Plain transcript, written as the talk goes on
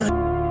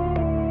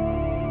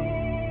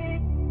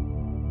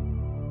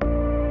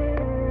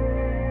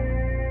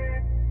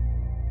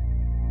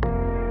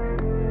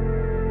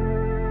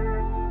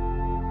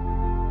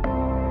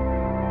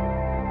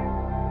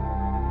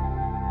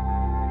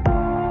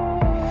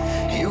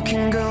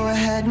can go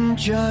ahead and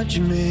judge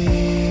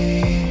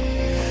me,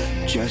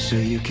 just so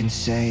you can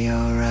say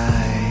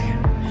alright.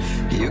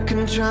 You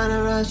can try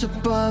to rise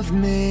above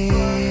me,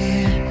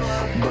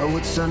 but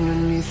what's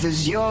underneath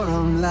is your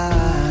own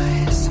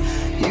lies.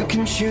 You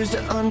can choose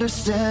to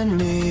understand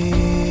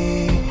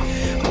me,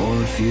 or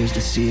refuse to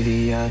see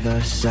the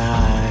other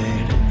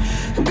side.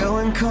 Go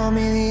and call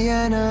me the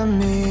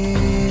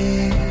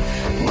enemy,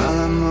 while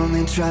I'm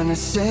only trying to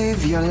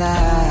save your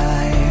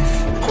life.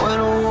 When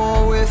a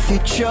war with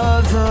each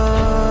other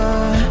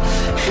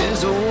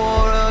is a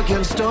war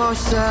against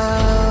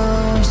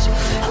ourselves.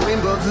 We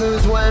both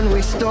lose when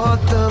we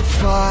start the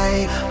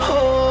fight.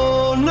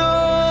 Oh no,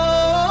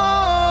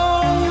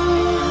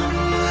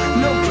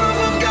 no proof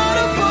of God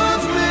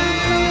above me.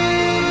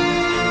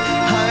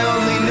 I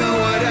only know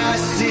what I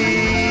see,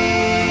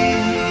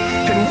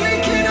 and we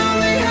can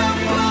only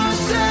help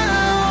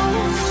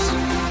ourselves.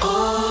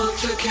 All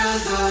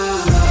together,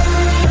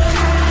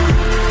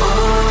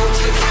 all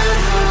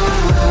together,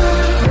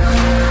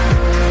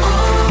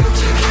 all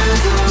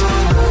together,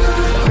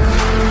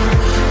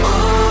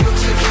 all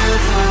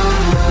together,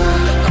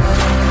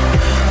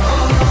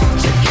 all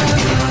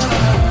together.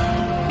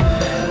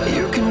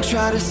 You can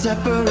try to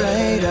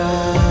separate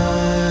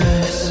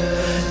us,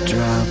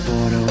 draw a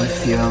border with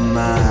your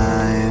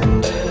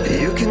mind.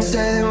 You can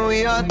say that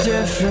we are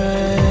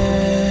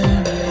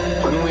different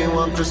when we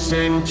want the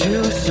same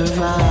to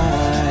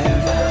survive.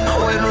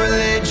 When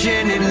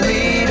religion and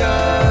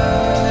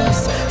leaders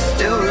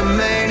still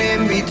remain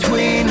in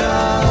between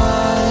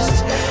us,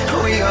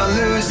 we all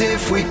lose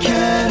if we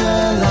can't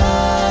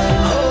align.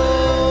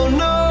 Oh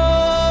no,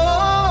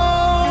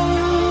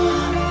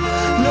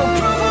 no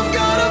proof of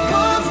God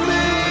above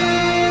me.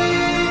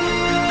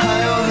 I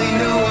only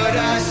know what I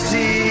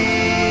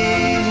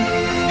see,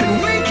 and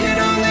we can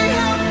only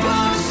help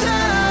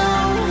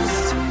ourselves.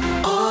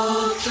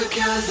 All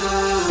together,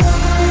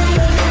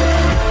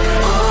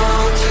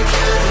 all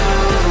together,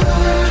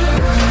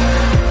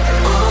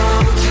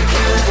 all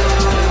together,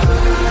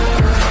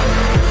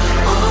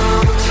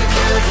 all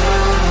together,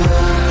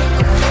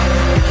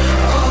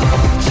 all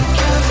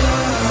together.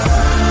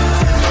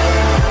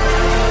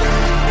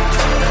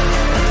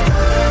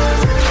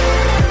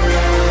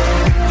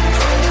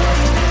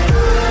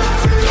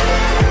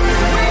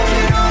 We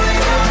can only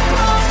help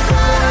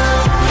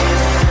ourselves.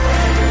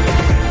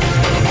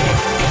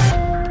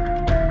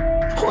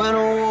 When a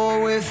war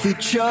with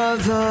each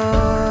other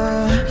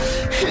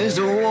is a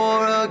war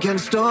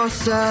against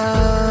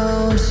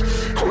ourselves.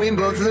 We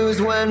both lose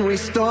when we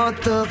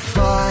start the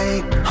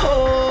fight.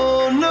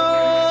 Oh no,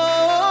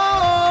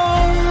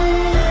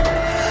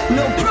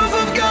 no proof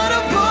of God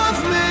above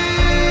me.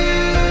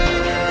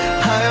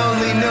 I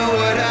only know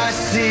what I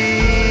see,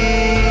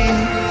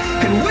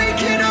 and we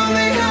can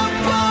only help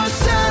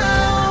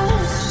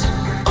ourselves.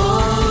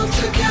 All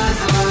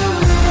together,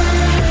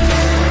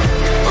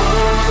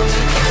 all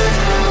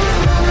together,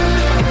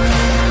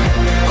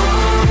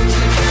 all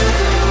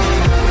together,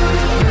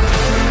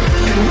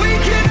 and we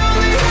can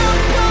only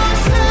help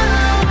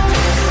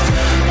ourselves.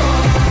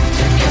 All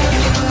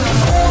together.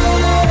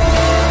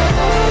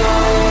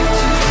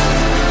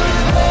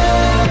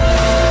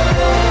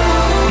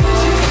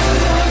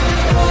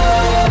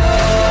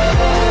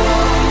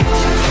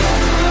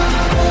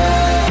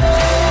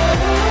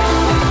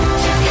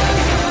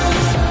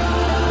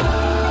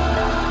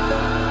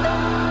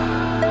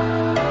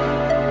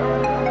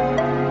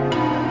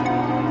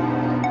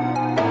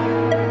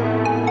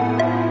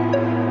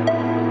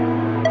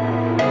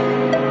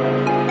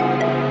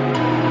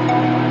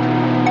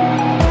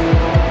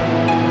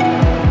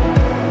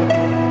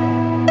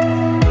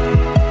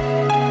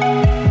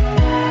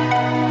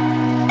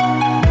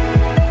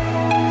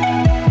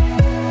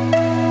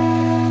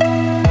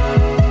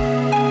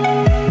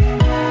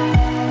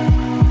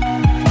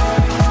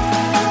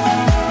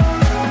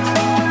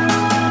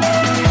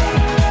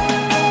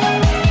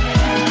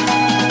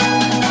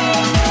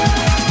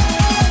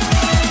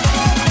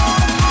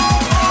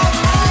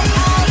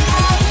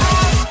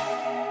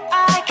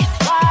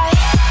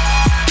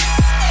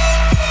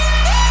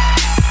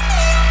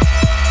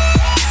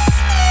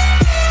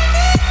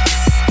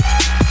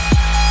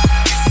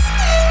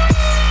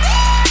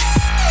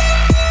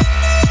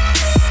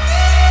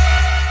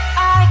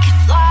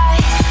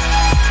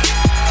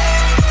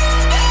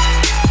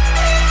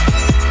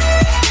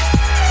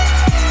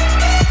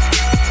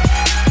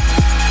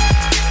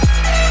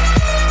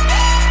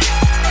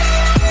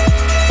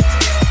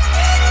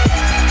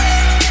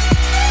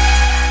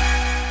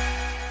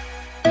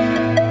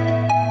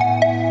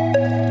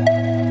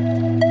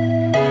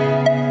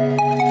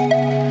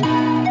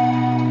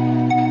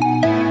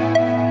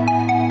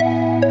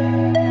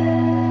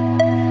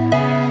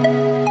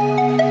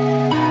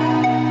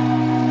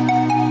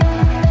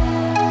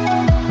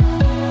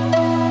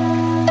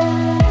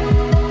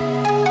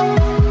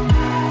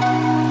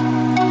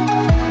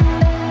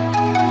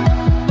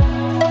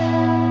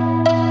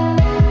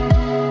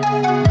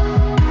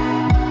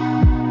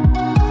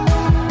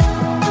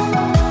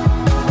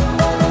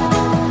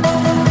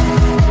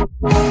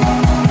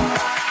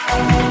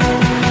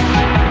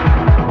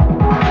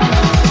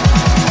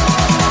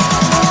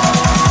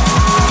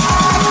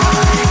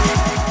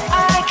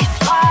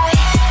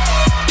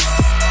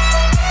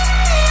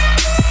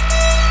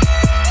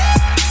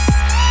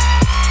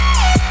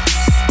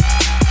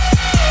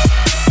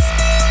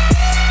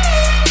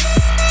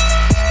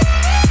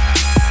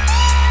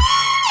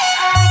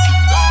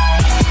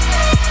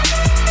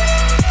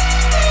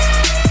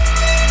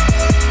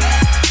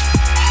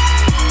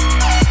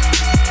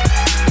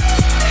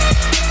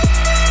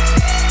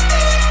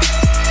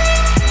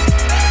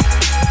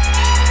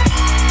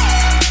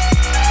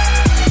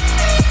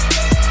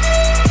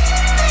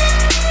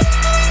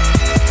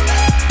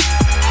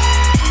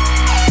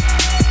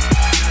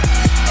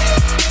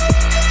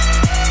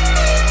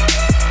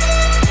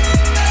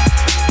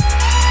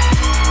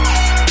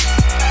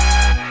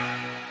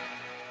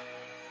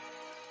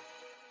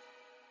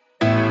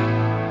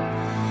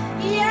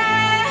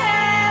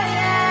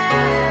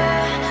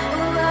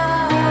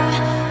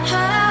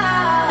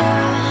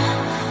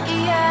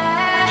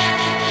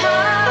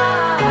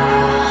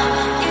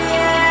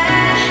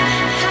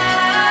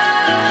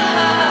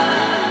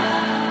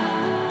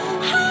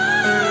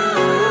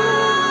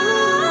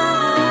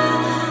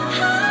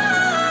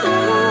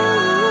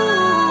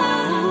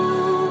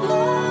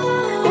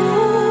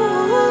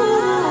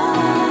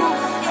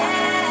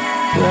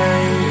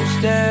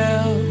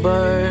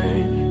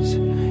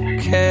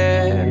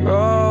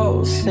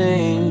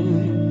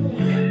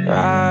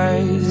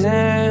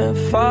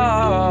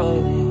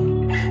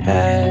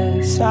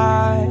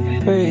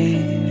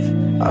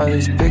 breathe. All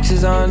these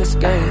pictures on the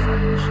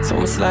screen, so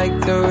much like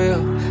the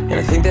real. And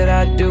I think that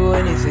I'd do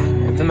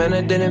anything if the man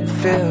I didn't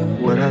feel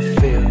what I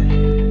feel.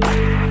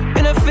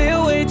 And I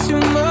feel way too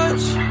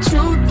much.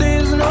 Truth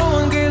is, no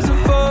one gives a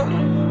fuck.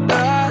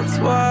 That's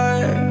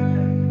why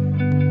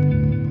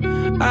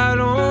I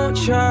don't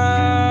try.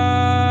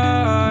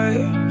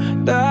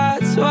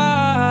 That's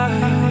why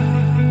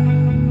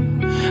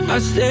I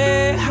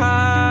stay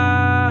high.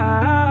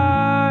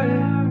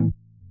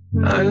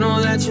 I know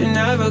that you're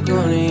never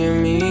gonna hear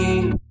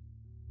me.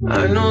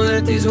 I know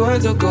that these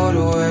words will go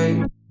to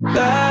waste.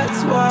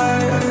 That's why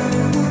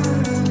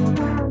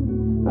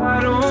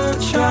I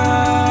don't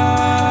try.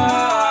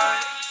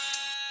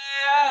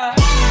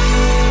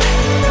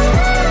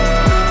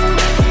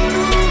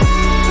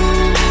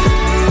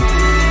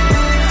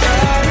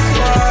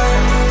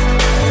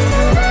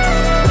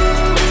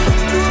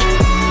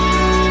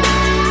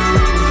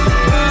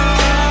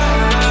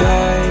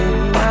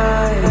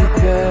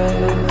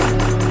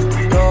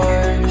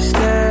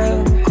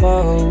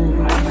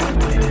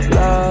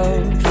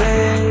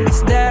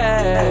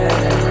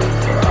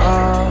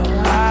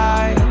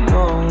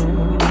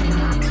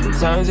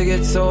 Sometimes it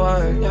gets so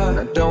hard,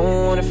 I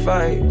don't wanna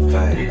fight.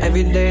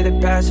 Every day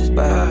that passes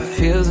by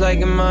feels like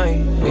it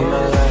might be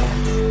my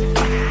last.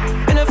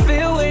 And I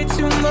feel way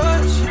too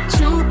much.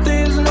 Truth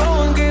is, no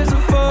one gives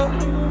a fuck.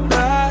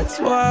 That's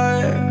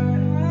why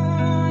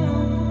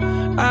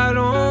I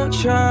don't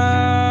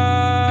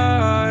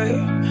try.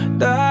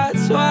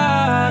 That's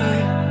why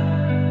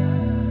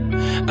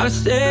I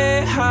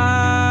stay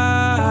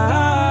high.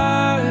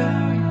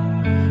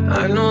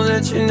 I know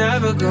that you're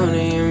never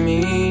gonna hear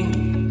me.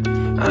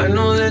 I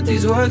know that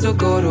these words will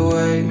go to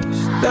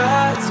waste.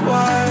 That's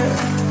why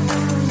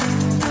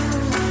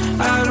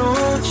I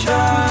don't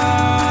try.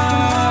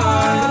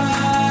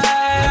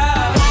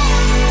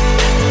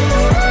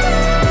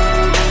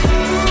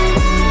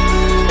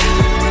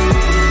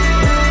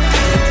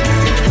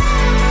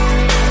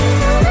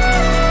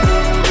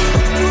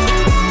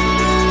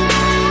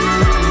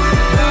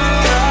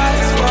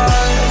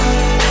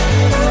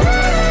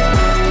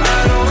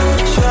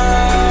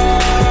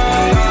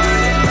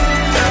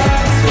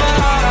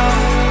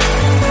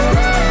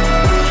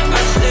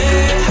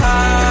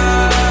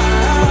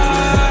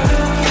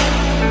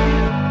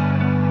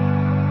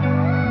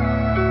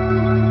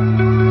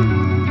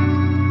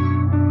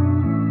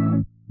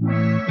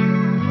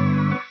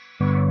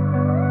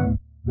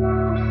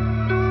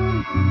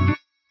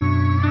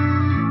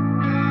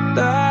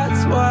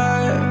 That's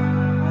why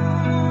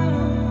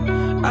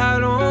I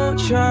don't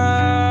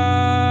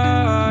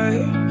try.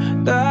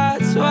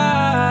 That's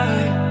why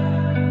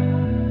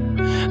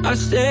I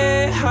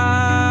stay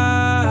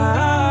high.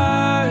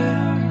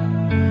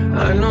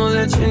 I know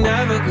that you're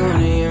never gonna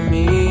hear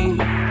me.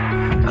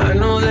 I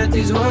know that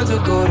these words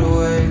will go to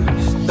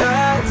waste.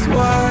 That's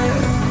why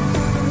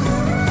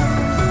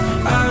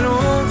I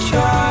don't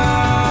try.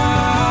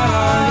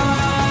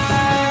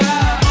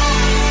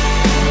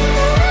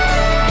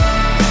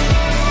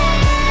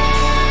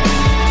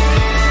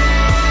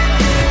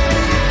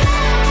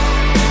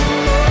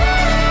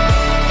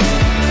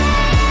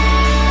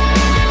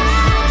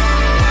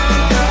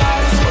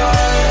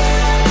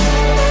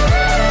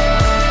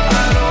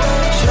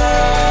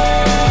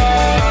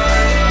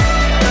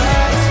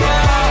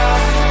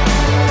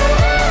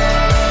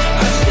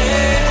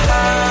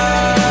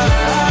 High.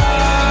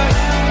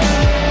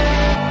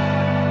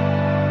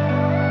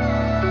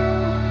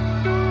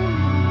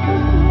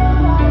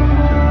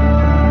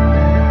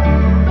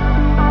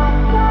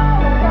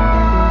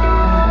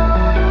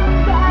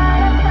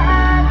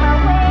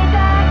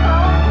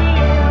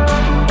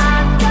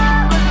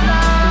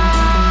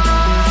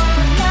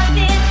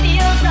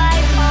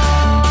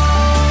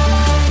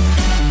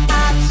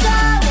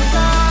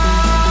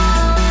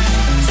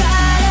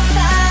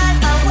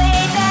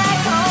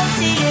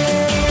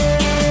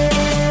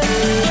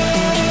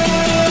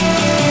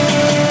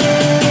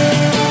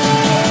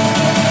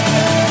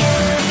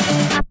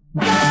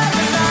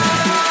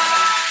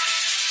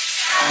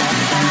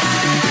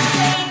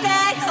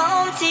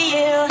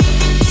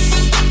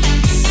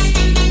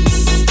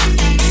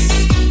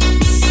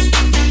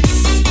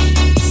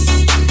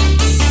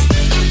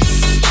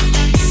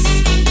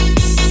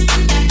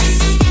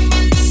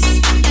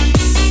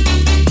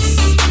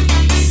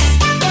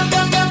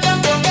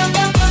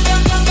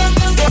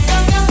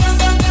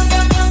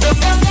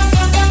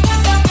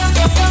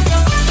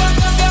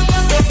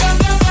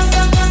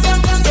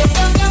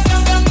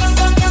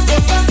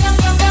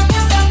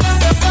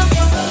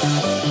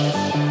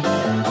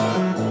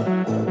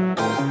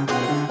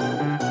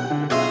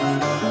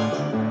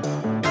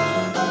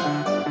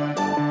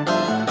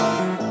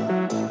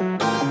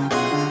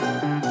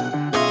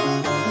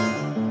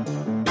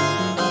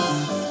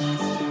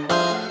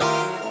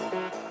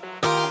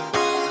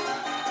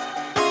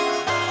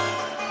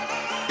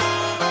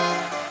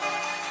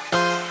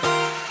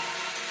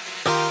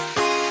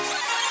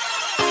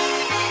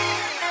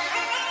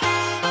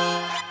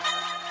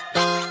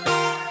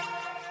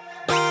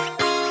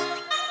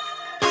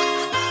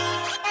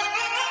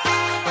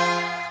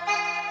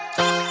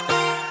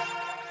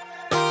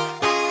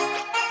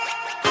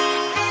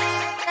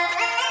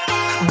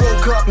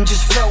 Woke up and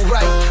just felt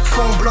right.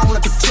 Phone blown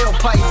like a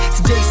tailpipe.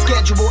 Today's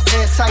schedule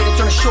airtight. I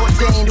turn a short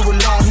day into a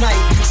long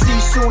night. See you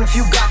soon if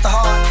you got the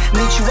heart.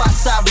 Meet you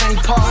outside Rennie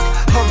Park.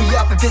 Hurry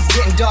up if it's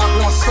getting dark.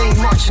 Won't say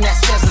much and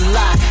that says a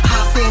lot.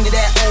 Hop into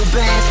that old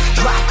bands.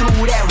 Drive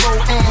through that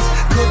road ends.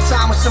 Good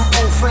time with some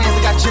old friends.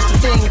 I got just a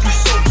thing if you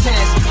so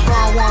tense.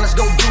 Burn one, let's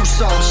go do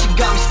some. She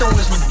got me stoned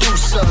as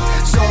Medusa.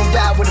 Zoned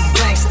out with a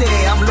blank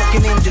stare. I'm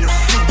looking into the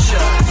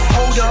future.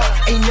 Hold up,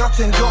 ain't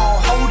nothing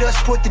gon' hold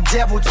us. Put the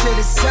devil to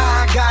the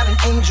side. Got an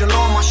angel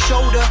on my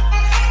shoulder.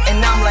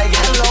 And I'm like,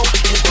 hello,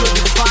 it's good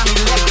to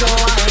finally let go.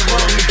 I ain't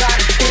worried about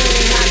a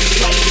thing. I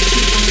just like to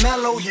keep it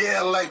mellow. Yeah,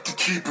 I like to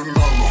keep it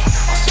mellow. I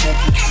smoke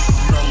and keep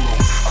it mellow.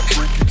 I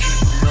drink and keep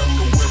it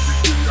mellow. Every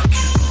day I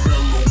keep it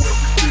mellow.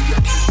 Every day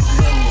I keep it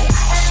mellow. I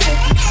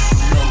smoke and keep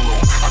it mellow.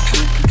 I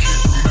drink and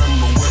keep it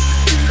mellow.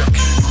 Every day I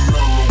keep it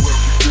mellow.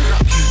 Every day I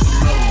keep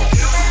it mellow.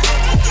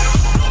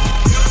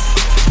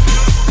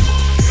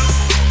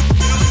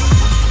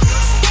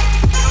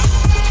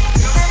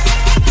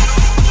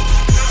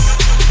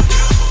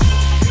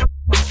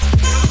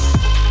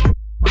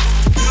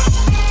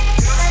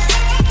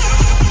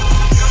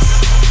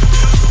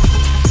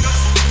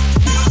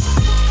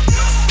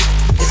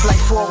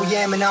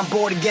 And I'm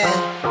bored again.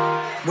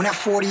 When that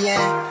 40 in,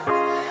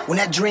 when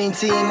that dream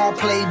team all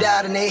played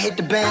out and they hit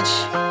the bench,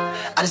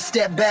 I just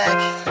step back,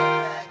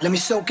 let me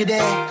soak it in.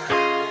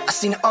 I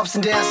seen the ups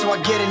and downs, so I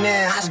get it in.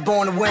 I was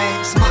born to win.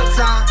 It's my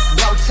time,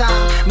 about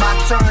time, my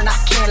turn, I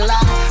can't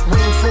lie.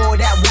 Waiting for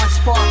that one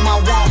spark, my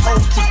one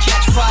hope to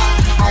catch fire.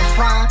 I'm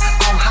fine,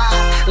 I'm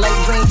high, like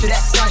rain through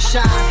that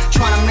sunshine.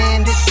 Trying to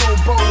man this so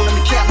bold, I'm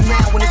the captain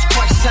now when it's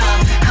crunch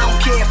time. I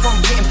don't care if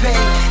I'm getting paid,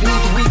 need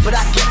the week, but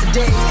I get the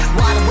day.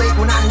 Wide awake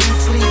when I need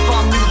sleep,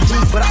 I'm knee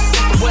deep, but I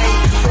slip away.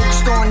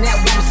 Focused on that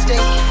one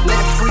mistake, let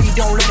it free,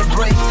 don't let it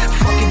break.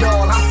 Fuck it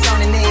all, I'm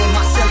turning in,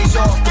 my cellies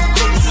off, the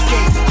great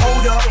escape.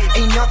 Hold up,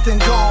 ain't nothing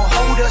gon'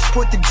 hold us.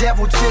 Put the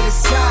devil to the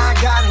side,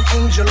 got an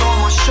angel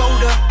on my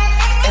shoulder.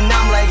 And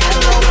I'm like,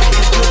 hello,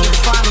 it's good to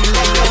finally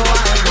let go. I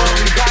ain't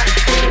worried about it.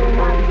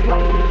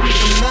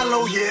 Keep it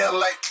mellow, yeah, I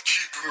like to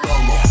keep it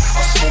mellow.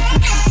 I smoke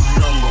and keep it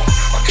mellow. I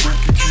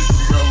drink and keep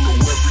it mellow.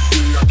 Every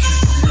day I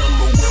keep it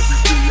mellow. Every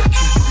day I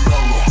keep it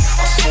mellow. I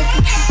smoke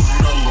and keep it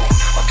mellow. I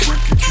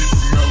drink and keep it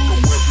mellow.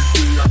 Every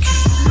day I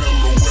keep it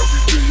mellow. Every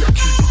day I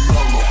keep it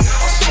mellow. I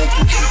smoke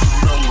and keep it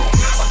mellow. I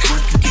drink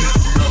and keep it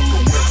mellow.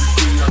 Every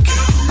day I keep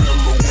it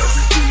mellow. Every day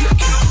I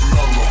keep it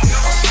mellow.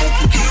 I smoke and keep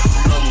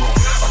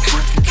it mellow. I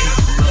drink and keep it mellow. Every day I keep it mellow. Every day I keep it mellow. I smoke and keep it mellow. I drink and keep it mellow. Every day I keep it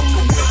mellow. Every day I keep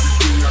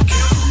it mellow.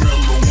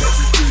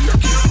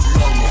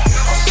 I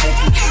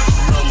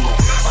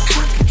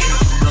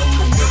smoke and keep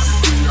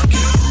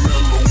it mellow.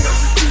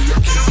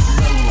 I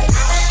drink and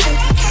keep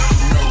it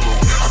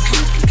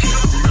mellow. Every day I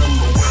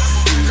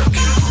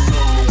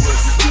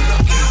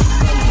keep it mellow. Every day I keep it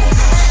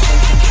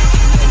mellow.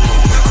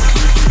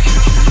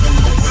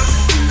 I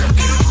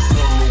smoke and keep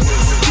it mellow. I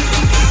drink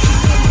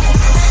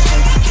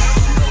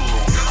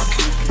and keep it mellow. Every day I keep it mellow. I drink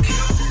and keep it mellow.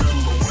 Every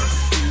day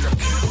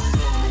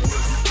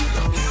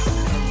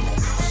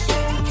I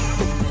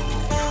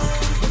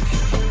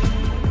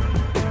keep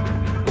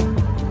it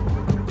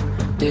mellow.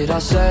 Did I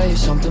say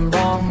something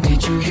wrong?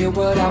 Did you hear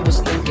what I was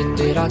thinking?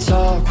 Did I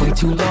talk way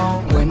too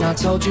long when I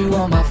told you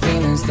all my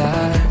feelings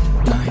that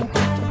night?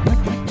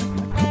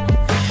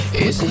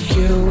 Is it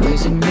you?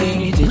 Is it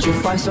me? Did you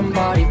find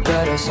somebody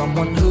better?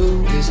 Someone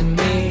who isn't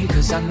me?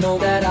 Cause I know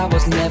that I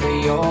was never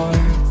your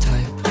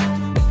type.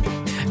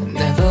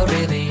 Never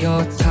really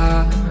your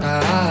type.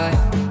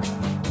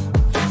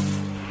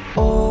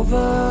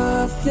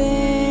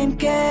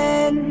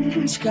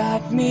 Overthinking's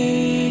got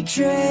me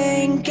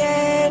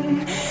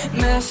drinking,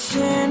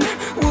 messing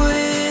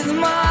with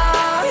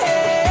my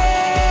head.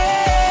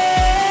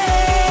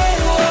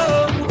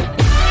 Whoa.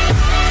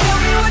 Tell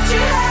me what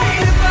you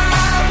hate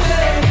about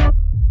me.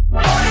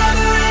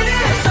 Whatever it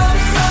is, I'm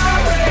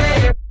sorry.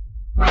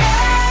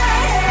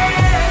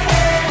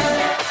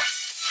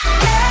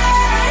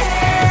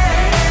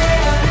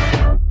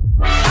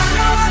 I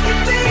know I can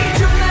be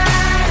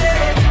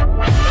dramatic,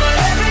 but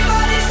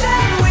everybody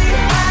said we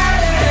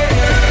had it.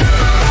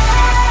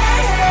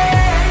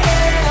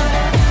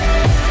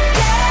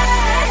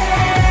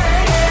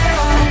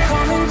 I'm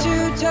coming to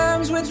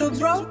terms with a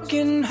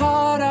broken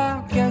heart.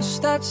 I guess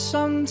that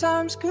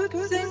sometimes good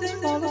things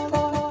fall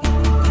apart.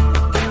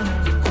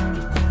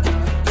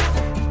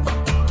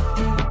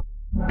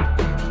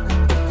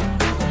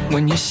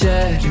 When you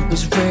said it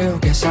was real,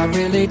 guess I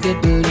really did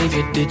believe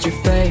you. Did you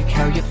fake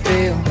how you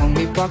feel when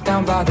we walked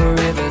down by the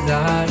river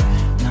that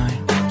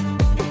night?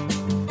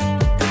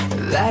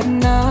 That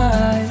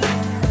night.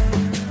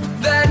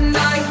 That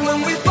night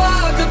when we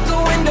fogged up the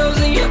windows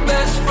in your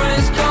best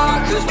friend's car,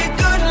 cause we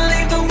couldn't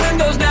leave the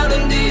windows down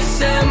in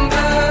December.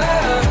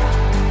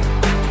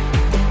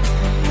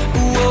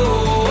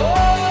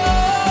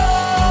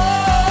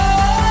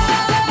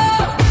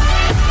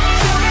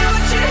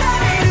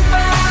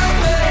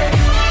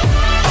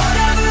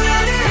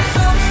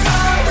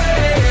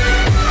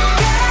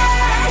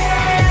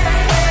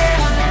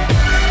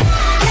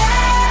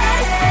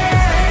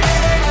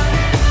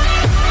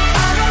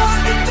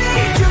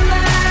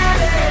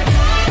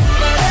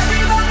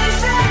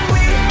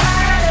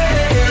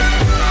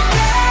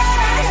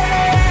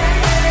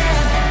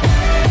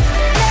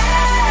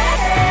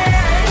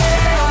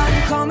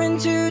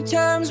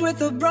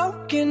 with a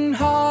broken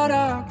heart.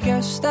 I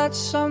guess that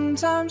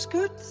sometimes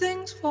good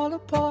things fall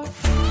apart.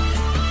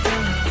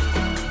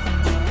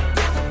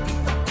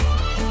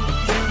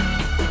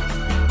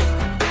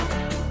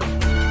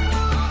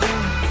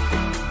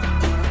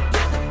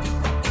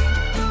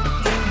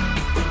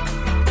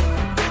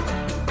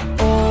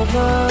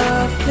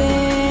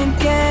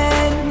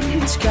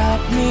 Overthinking's got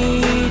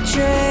me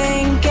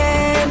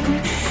drinking,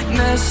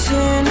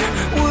 messing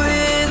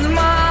with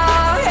my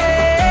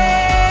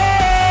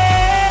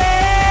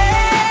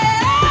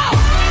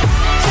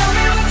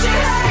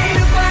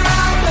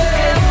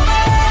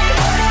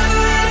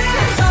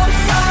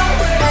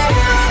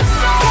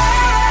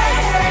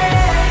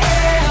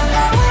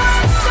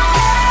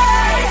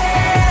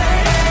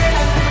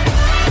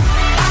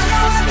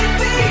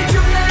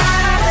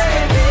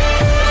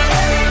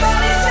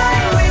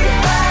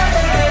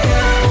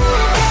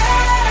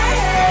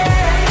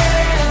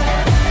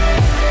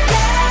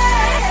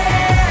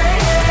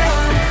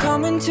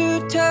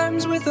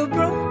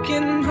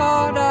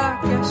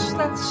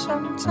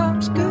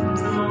sometimes good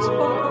things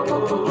fall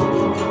apart.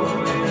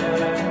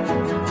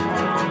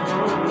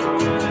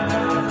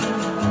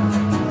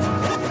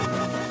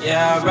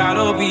 Yeah, I'd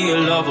rather be a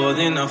lover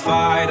than a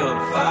fighter.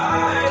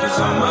 Cause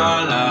all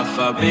my life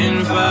I've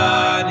been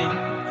fighting.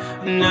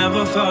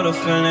 Never felt a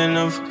feeling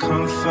of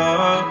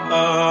comfort.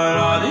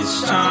 All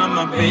this time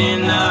I've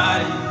been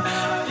hiding,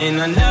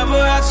 and I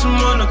never had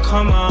someone to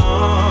come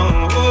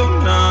on.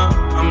 Oh, nah,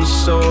 I'm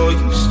so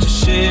used to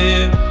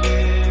shit.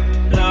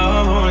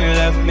 Love only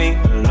left me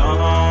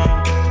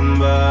alone,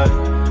 but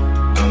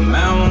I'm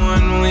at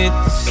one with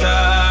the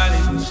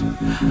silence.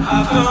 I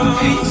found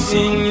peace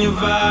in your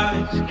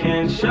vibes.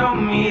 Can't show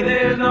me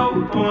there's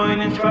no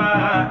point in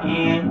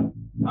trying.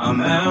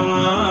 I'm at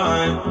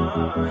one,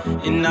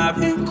 and I've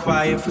been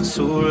quiet for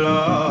too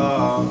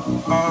long.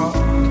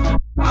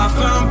 I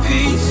found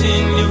peace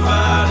in your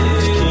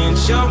vibes. Can't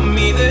show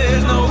me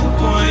there's no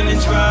point in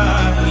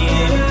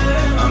trying.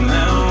 I'm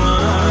at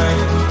one,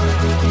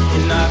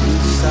 and I've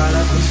been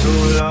silent for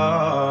too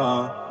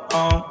long.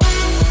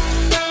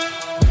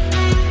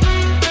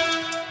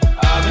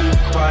 I've been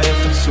quiet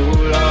for too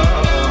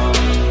long.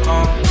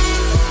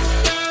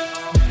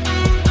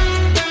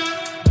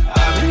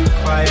 I've been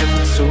quiet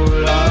for too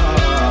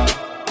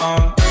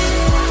long.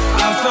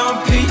 I found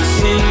peace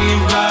in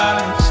your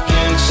vibes.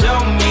 Can't show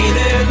me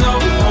there's no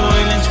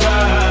point in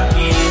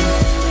trying.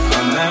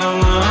 I'm at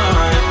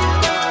one,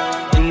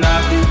 and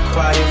I've been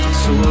quiet for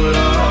too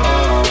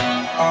long.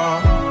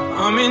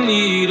 I'm in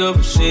need of a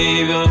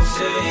savior,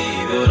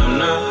 but I'm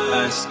not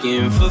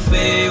asking for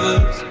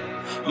favors.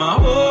 My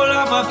whole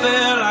life I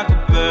feel like a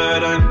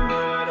burden.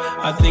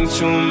 I think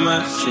too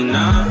much and I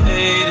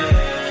hate it.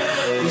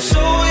 I'm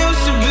so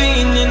used to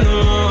being in the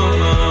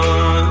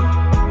wrong.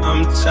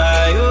 I'm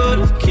tired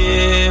of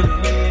caring.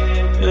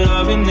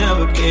 Love you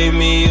never gave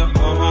me a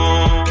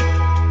home.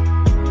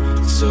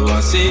 So I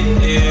sit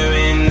here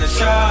in the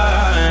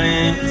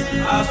silence.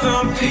 I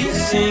found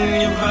peace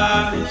in your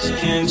vibes.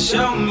 Can't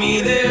show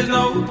me there's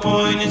no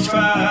point in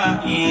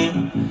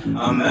trying.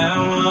 I'm at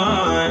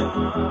one,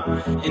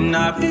 and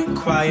I've been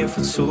quiet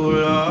for too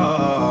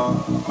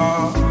long. I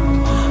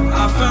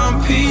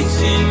found peace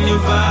in your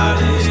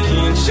vibes.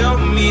 Can't show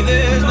me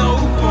there's no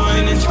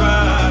point in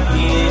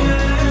trying.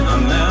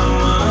 I'm at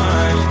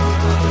one,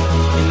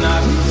 and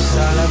I've been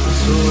silent for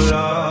too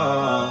long.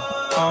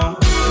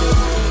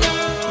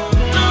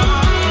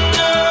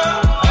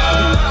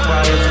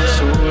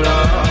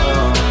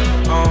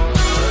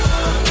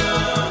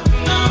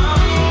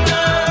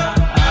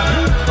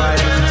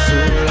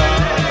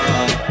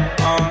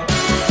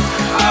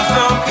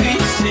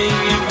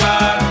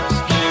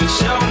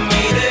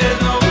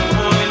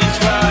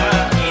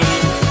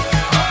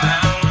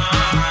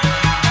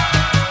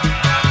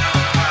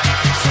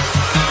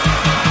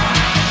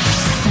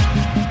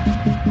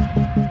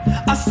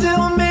 I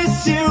still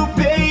miss you.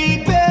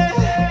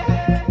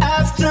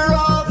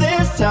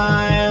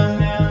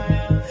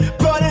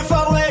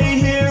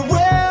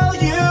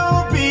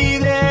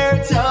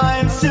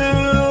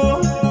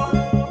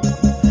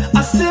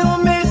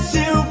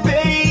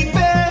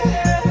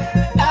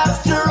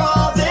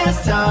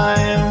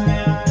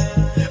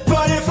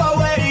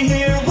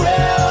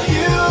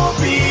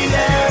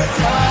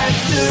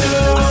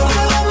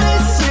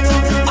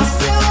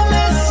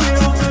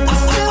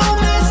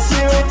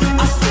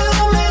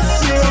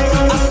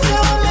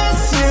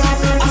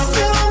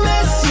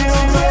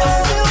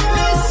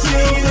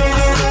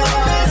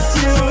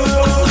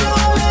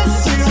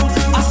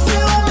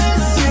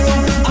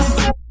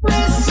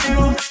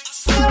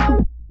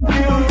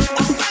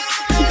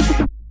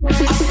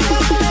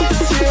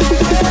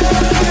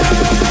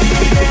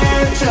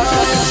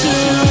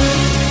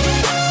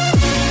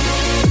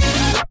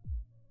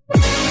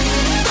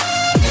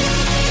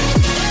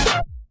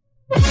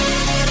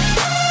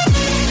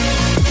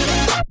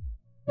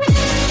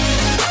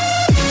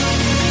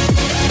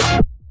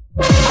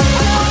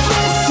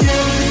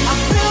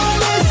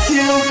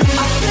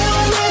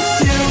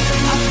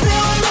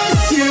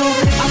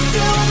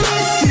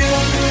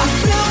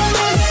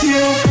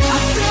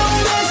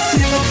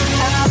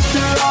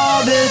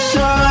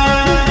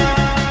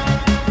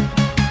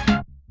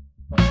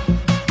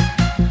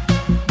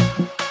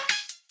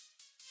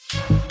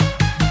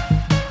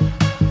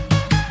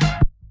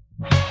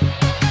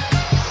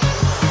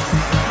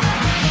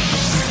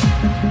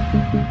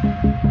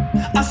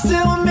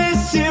 still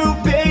miss you,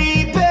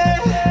 baby,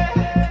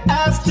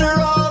 after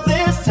all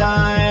this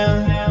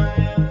time.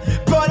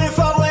 But if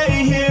I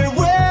wait here,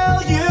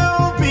 will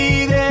you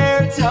be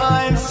there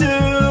times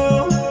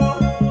two?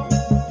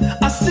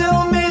 I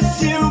still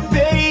miss you,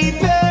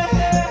 baby,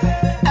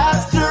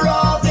 after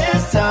all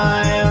this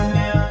time.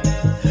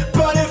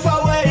 But if I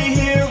wait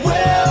here,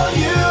 will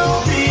you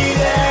be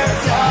there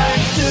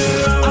times two?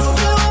 I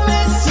still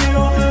miss you,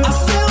 I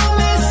still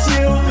miss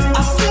you,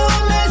 I still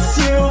miss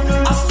you,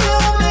 I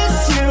still miss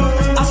you,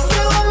 I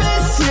still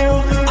miss you,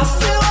 I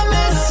still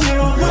miss you.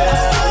 Will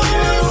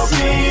you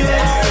be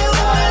there?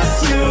 I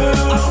still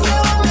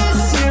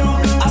miss you,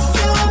 I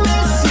still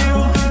miss you,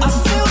 I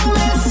still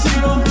miss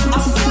you, I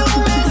still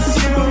miss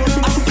you,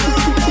 I still miss you, I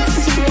still miss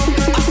you,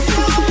 I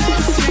still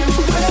miss you.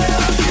 Will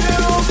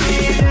you be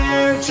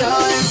there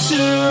time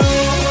two?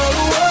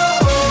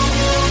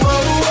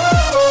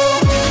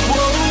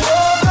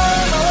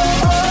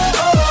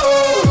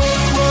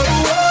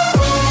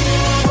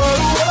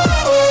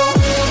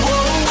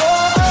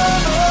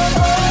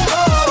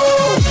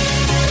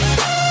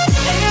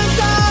 And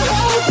I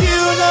hope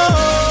you know,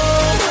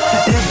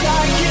 if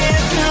I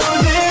can't do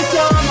this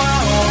on my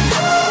own,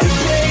 and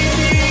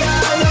baby,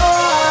 I know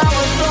I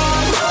was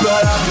wrong,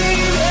 but I'll be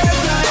there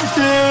times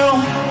two.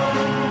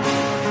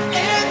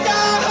 And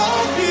I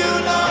hope you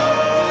know,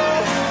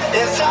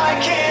 if I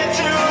can't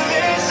do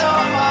this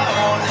on my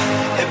own,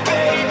 and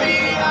baby,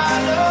 I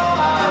know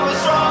I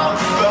was wrong,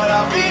 but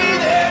I'll be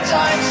there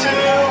times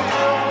two.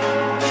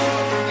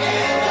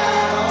 And I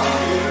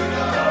hope you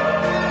know,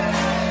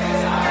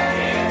 if I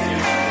can't do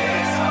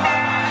this on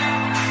my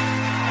own.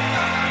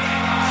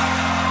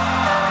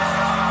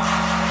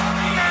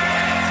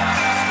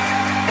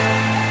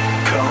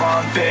 Come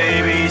on,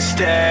 baby,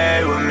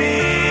 stay with me.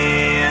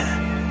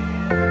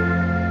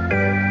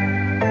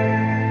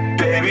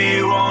 Baby,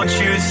 won't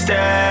you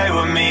stay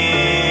with me?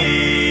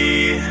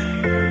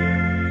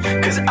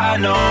 'Cause I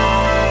know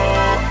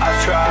I've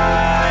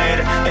tried,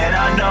 and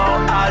I know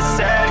I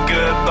said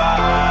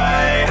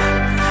goodbye.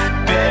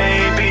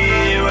 Baby,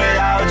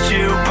 without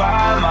you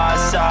by my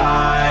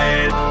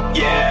side,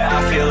 yeah, I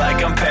feel like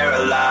I'm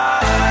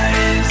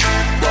paralyzed.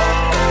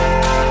 Whoa,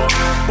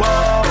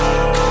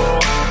 whoa,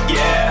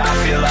 yeah, I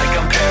feel like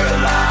I'm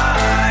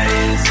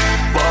paralyzed.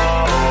 Whoa,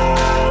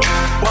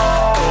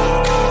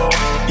 whoa,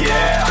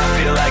 yeah, I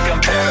feel like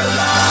I'm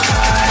paralyzed.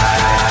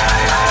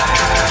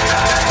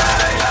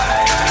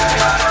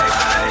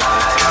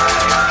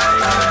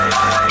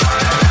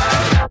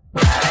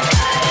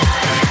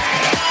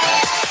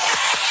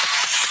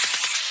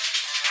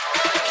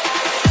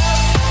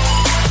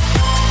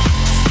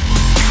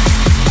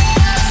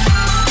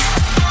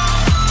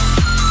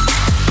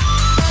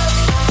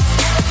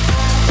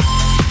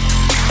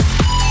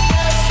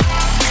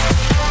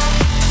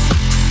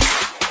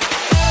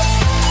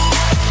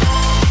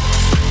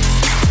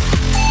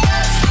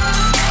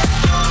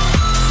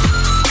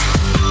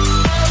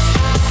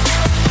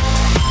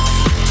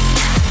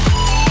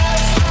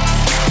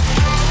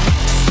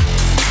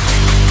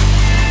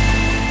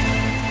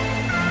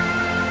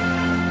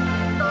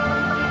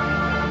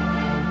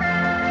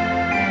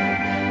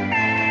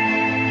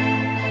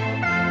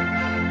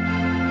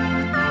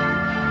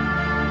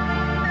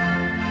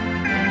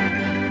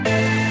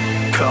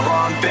 Come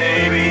on,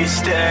 baby,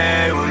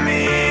 stay with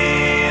me.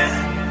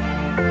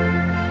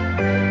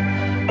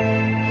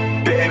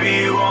 Baby,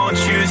 won't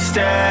you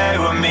stay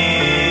with me?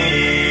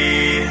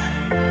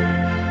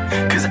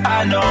 'Cause I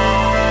know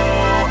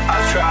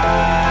I've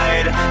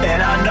tried,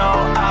 and I know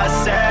I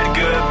said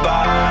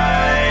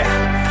goodbye.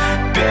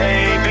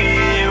 Baby,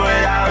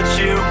 without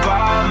you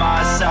by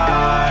my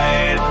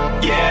side,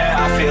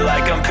 yeah, I feel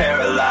like I'm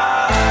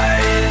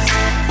paralyzed.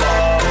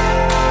 Whoa,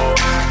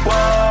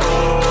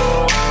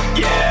 whoa,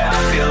 yeah, I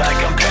feel like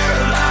I'm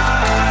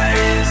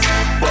paralyzed.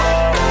 Whoa,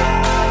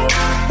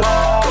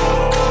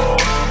 whoa,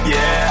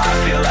 yeah, I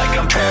feel like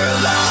I'm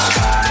paralyzed.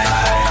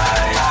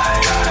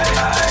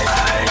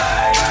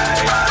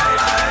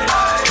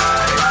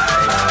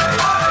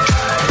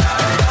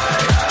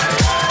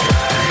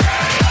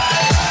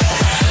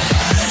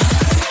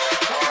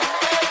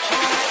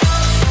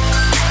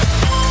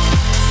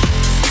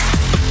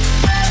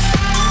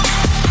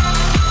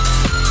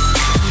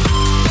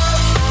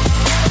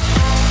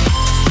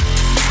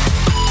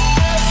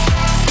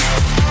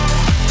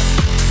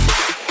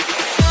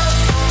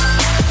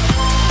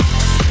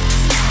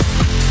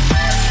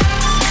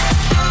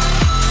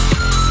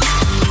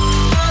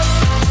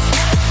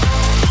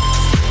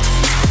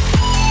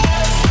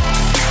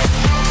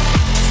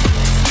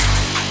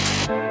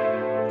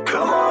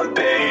 Come on,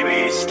 baby,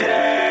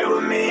 stay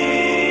with me.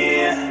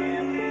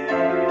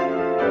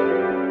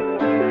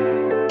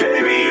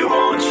 Baby,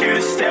 won't you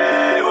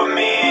stay with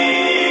me?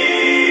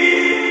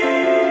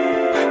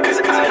 'Cause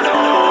I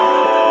know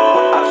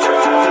I've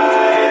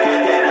tried,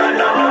 and I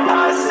know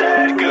I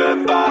said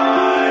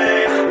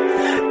goodbye.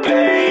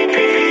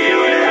 Baby,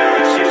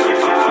 without you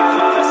by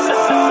my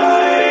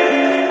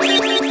side.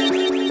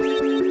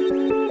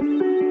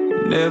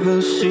 Never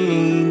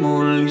seen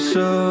Mona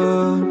Lisa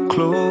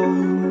close.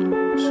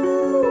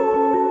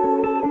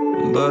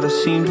 but I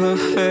seen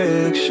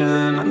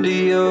perfection under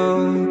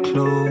your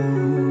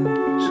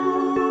clothes.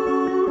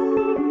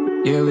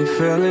 Yeah, we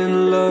fell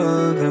in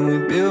love and we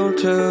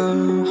built a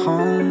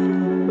home.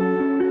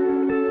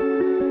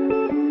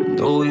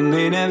 Though we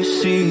may never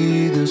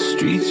see the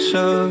streets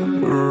of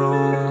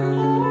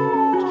Rome.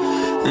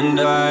 And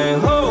I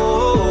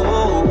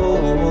hope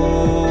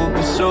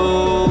it's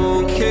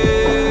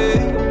okay,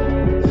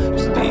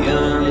 'cause the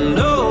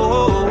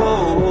unknown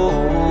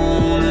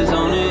is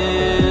on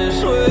its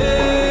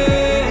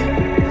way.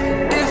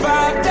 If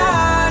I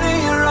died in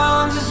your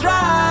arms, it's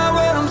right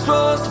where I'm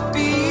supposed to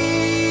be.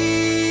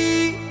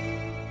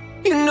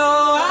 You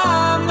know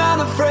I'm not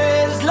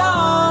afraid as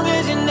long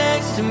as you're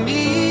next to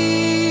me.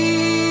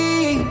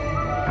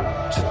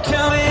 So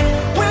tell me,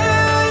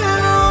 will you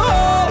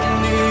hold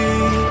me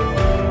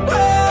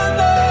when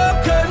the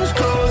curtains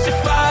close?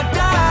 If I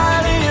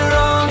died in your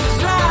arms, it's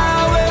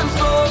right where I'm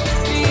supposed to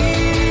be.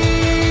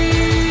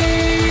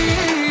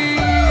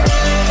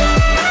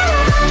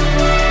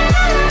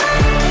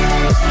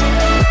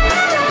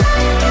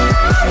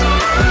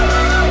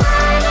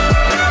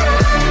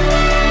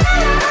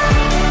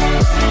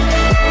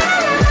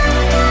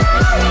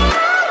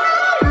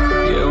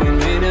 Yeah, we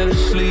may never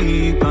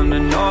sleep under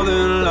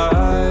northern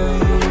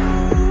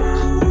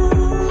lights,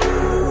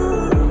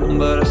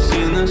 but I've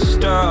seen the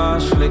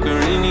stars flicker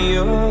in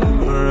your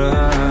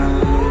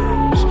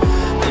eyes.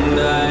 And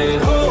I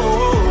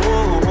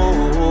hope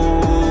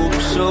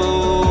it's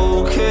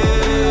okay,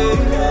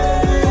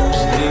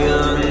 'cause the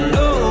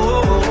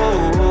unknown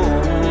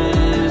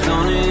is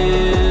on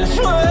its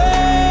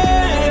way.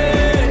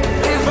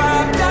 If I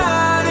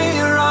died in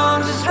your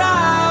arms, it's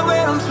right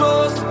where I'm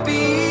supposed to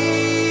be.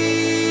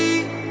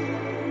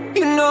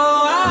 You know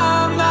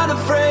I'm not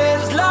afraid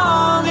as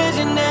long as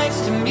you're next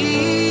to me.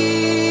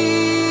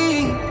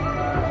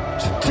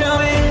 So tell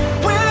me,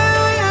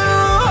 will you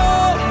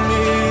hold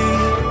me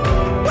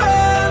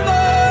when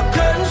the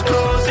curtains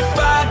close? If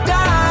I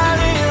died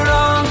in your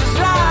arms, it's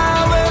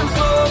right where I'm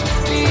supposed to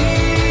be.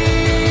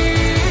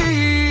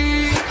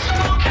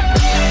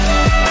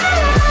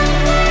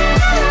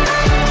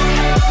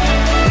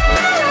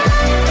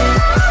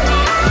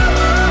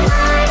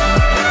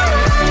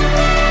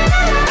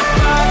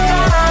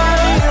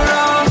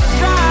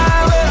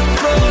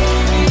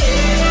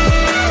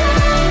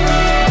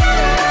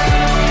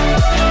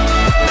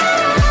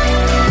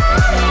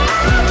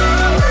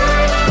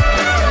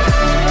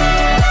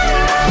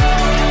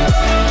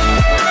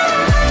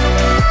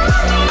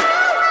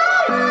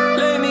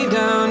 Lay me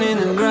down in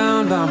the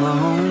ground by my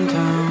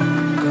hometown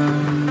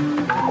girl.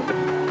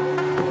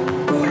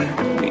 Boy,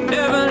 we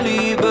never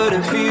leave, but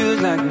it feels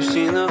like we've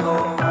seen the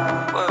whole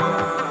world.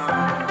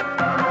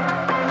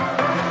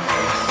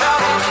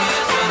 1,000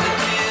 years of the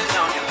tears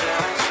on your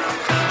parents'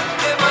 roof.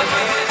 Get my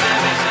fears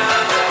every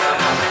time that I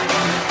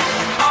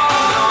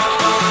all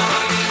on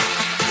my knees.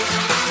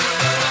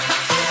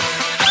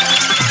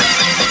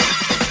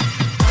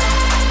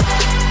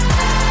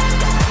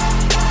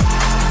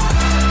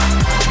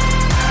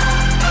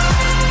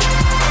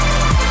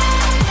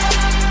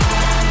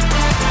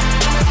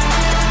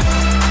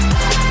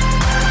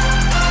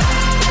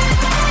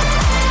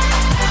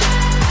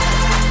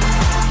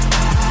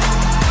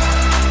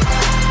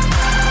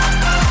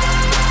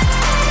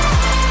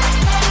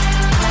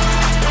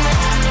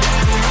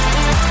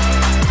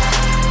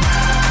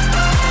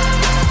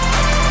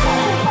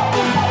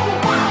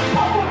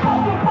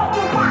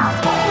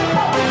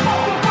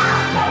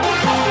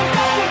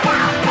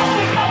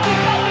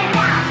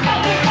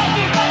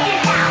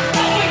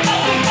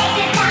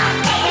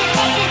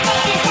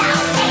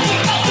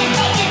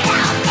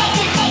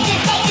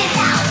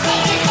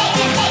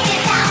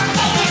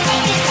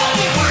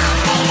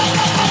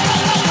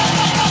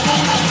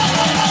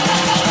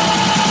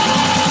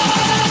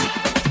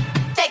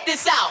 Check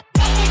this out.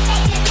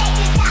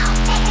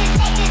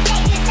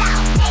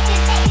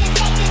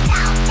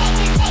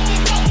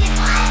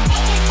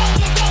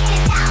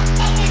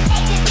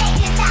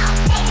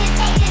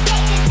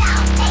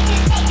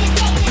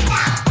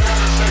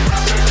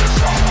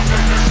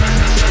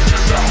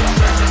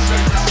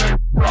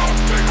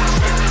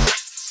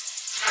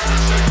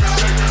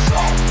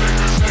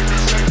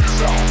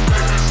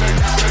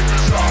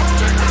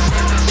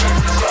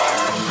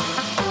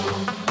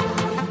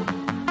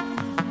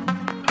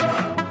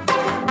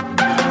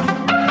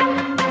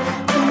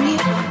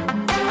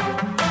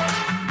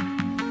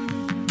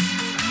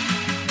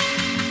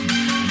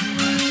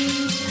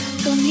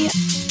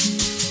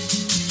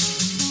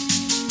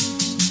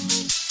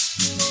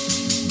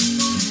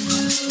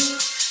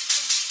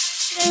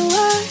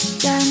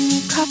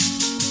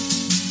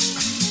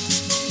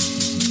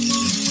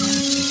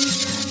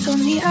 Told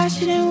me I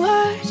shouldn't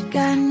work,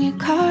 got a new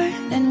car,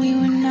 then we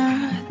were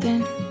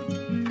nothing.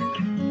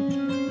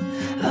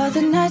 All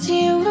the nights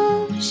in your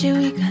room, shit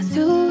we got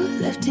through,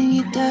 left in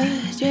your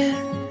dust, yeah.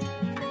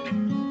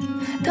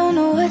 Don't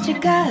know what you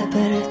got,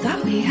 but I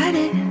thought we had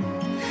it.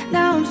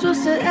 Now I'm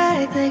supposed to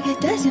act like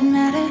it doesn't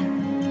matter.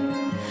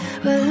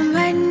 Well, I'm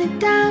writing it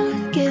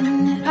down,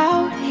 getting it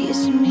out, you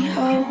see me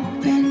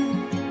hoping.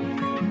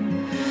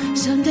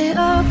 So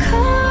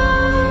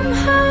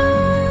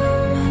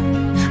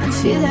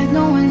feel like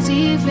no one's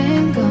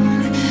even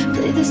gone.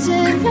 Play this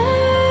in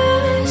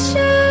my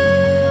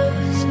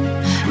shoes.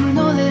 I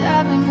know that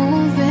I've been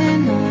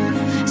moving on.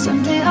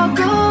 Someday I'll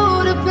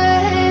go to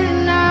bed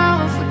and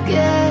I'll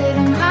forget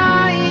I'm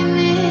lying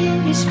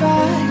in your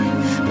spot.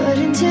 But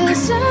until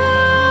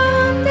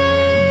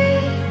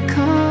Sunday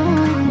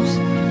comes,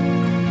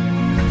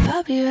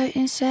 I'll be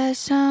writing sad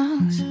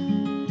songs.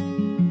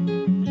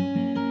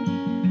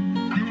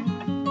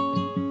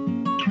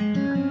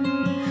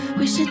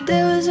 Wish that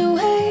there was a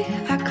way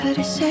I could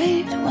have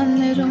saved one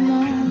little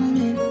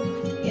moment,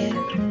 yeah.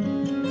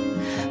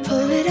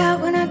 Pull it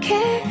out when I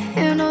can't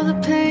handle the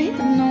pain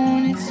of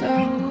knowing it's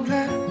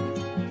over.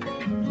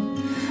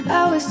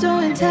 I was so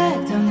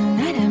intact on the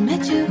night I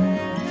met you.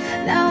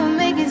 Now I'm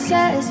making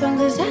sad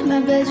songs inside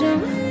my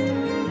bedroom.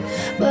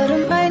 But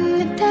I'm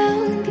writing it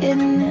down,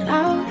 getting it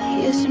out.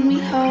 Here's me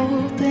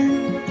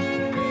hoping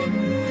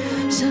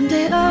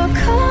someday I'll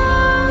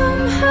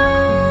come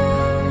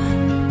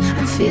home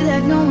and feel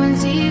like no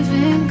one's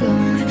even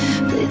gone.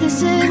 Play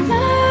this in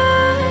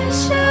my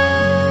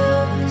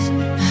shoes.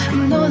 I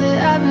know that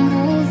I've been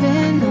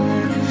moving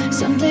on.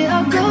 Someday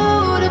I'll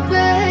go to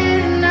bed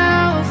and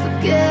I'll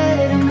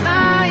forget I'm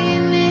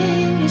lying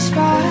in your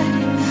spot.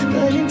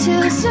 But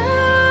until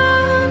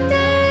Sunday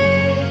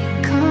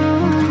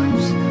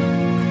comes,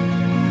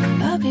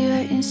 I'll be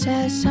writing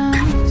sad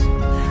songs.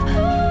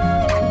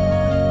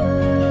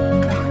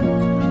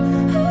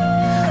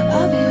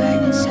 I'll be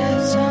writing sad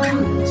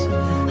songs.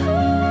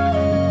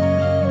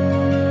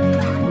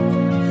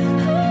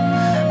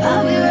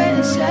 I'll be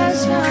writing sad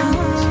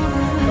songs.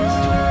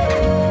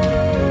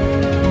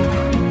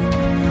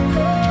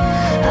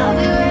 I'll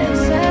be writing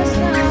sad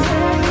songs.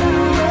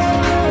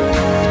 I'll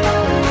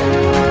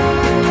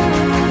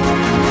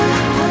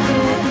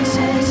be writing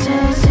sad songs.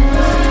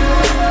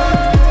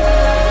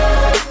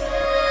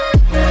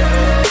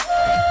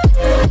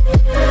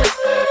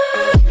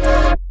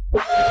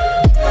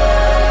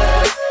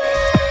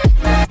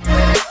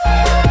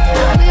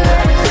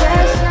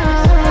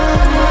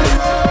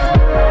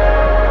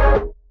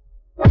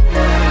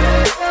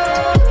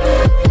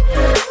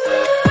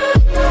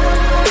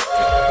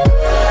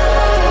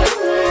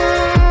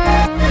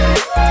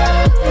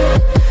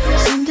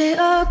 Someday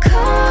I'll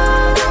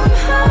come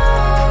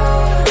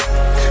home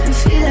and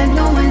feel like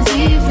no one's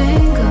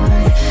even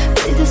gone.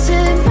 Play this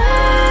in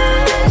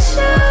my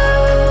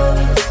shoes.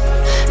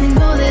 I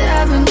know that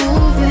I've been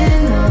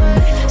moving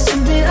on.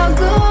 Someday I'll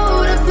go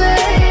to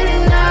bed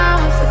and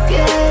I'll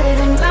forget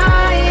I'm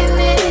lying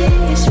in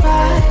your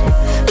spot.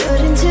 But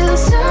until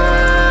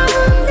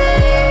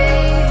Sunday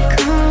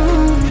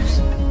comes,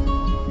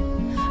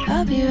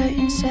 I'll be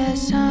writing sad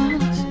songs.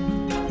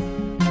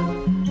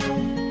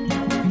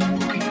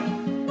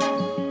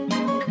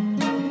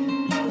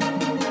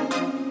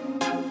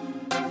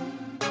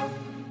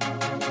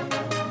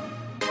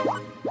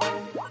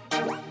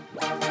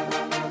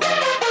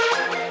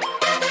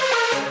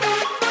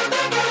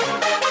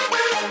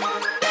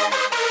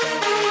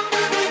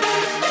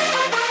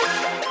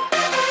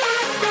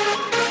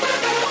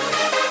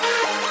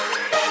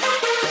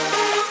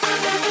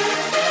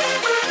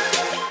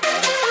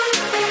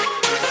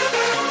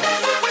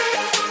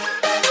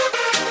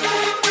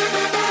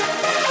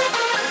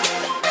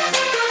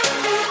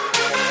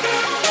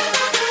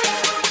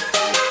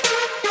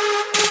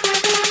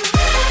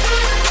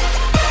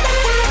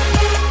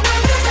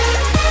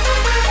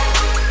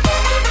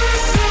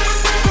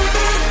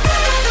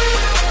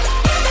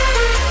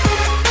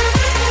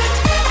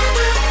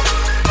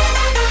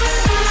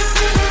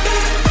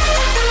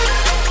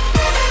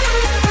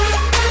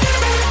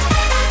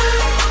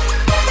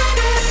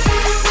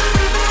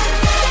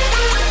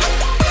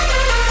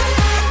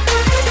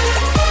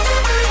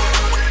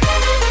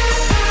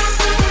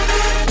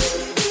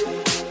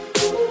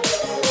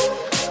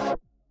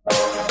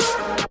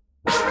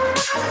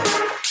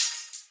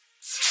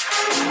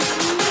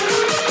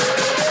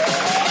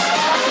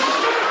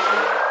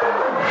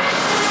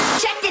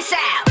 Check this out.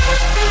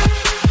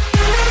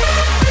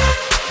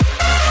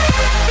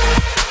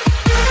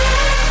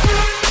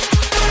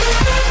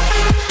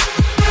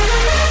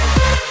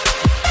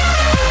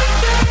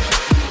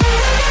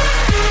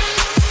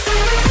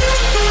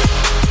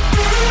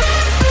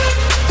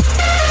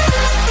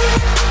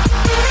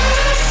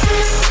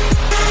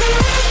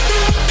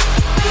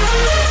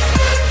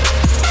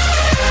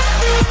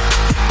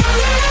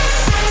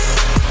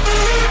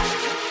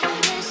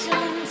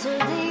 Listen to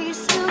these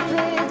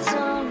stupid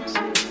songs,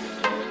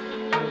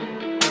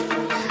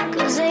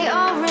 'cause they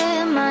all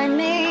remind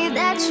me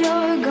that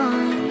you're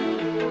gone.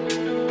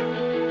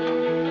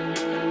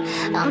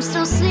 I'm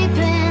still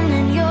sleeping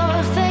in your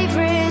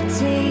favorite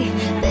tea.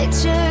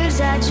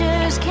 Pictures I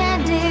just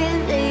can't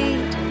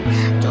delete.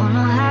 Don't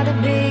know how to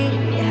be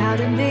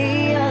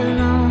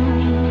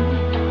alone.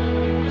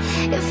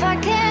 If I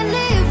can't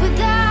live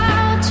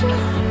without you,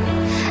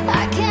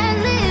 I can't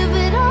live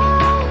at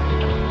all.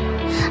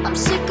 I'm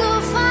sick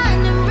of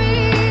finding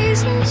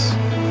reasons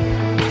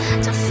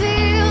to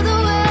feel the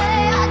way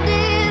I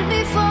did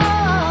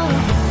before.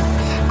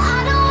 I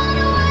don't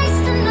wanna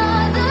waste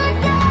another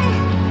day.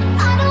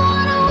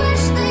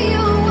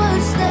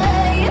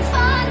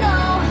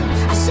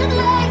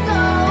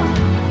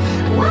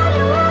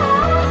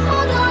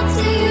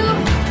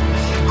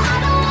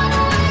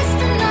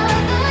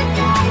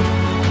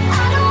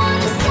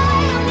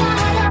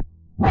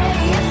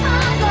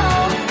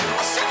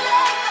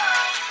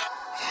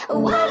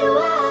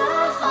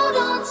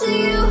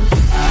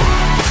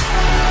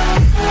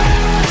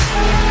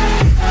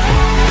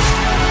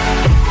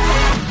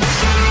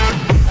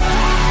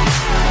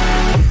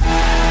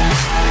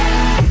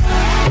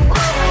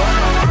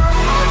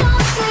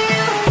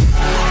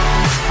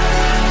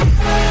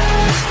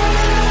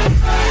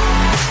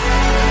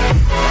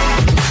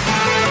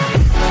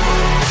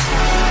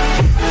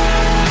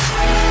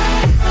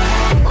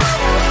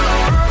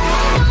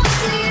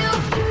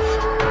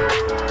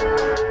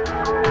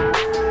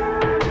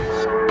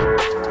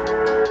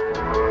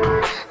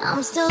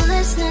 I'm still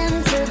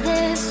listening to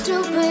this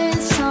stupid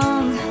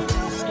song,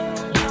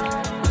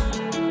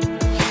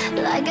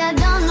 like I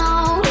don't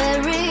know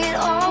where it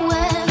all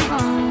went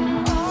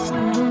wrong.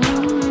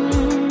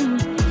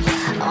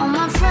 All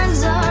my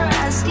friends are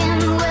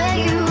asking where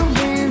you've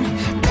been.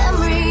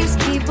 Memories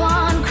keep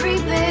on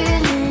creeping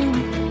in.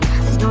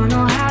 I don't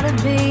know how to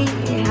be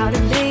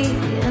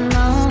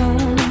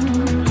alone.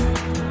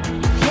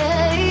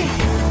 Hey,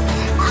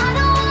 I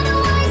don't wanna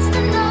waste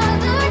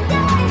another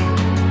day.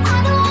 I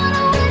don't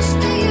wanna wish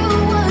that you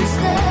would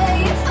stay.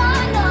 If I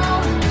know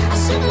I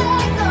should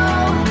let go,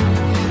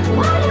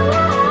 why do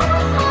I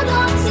hold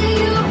on to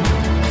you?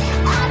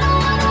 I don't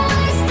wanna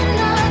waste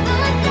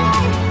another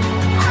day.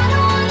 I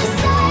don't wanna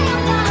say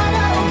I'm not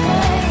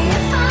okay.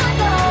 If I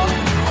know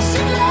I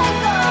should let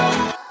go,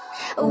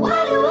 why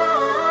do I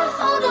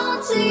hold on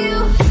to you?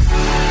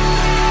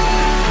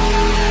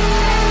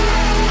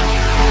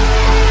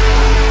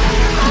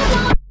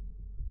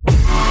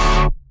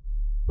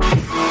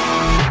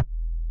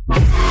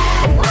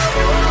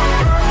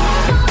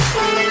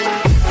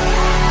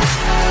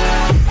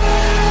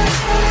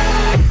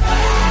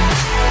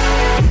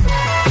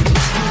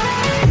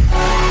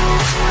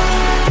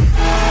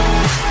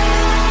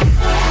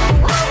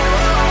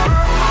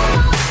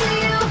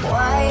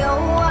 Why,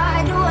 oh why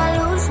do I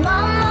lose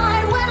my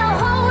mind when I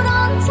hold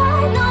on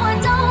tight? No, I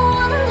don't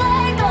wanna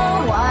let go.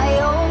 Why,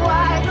 oh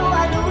why do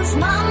I lose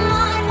my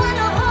mind when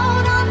I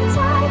hold on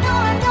tight? No,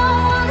 I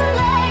don't wanna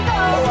let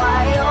go.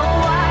 Why, oh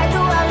why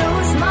do I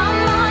lose my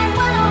mind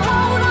when I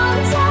hold on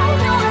tight?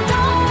 No, I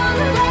don't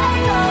wanna let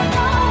go.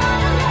 Don't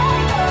wanna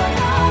let go. Don't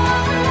wanna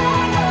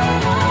let go.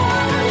 Don't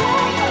wanna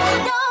let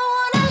go. Don't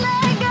wanna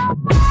let go.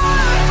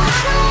 I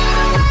don't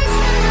wanna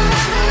waste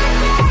another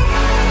day.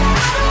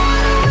 I don't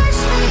wanna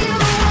wish that you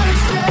would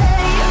stay.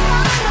 If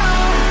I know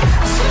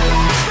I should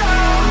let go,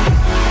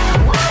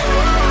 why do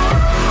I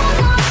hold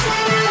on to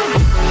you?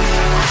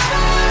 I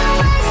don't wanna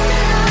waste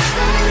another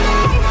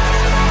day. I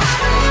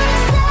don't wanna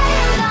say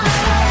I'm not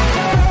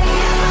okay.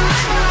 If I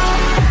know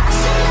I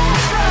should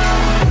let go,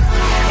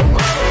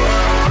 why do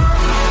I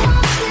hold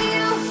on to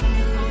you?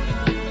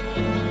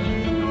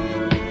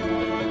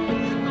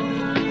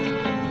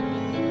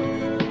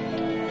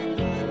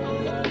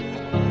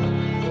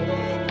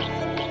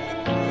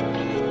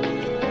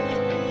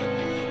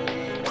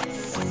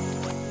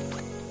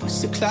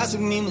 It's a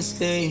classic me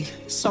mistake.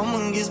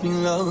 Someone gives me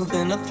love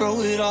and I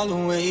throw it all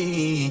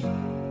away.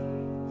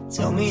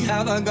 Tell me,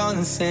 have I gone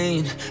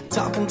insane?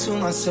 Talking to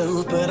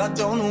myself, but I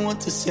don't know what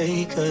to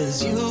say.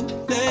 Cause you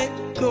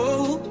let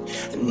go,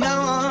 and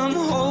now I'm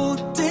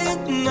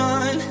holding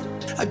on.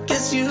 I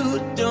guess you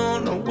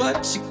don't know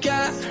what you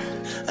got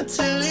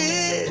until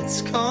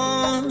it's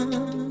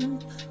gone.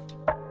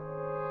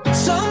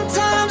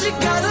 Sometimes you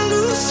gotta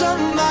lose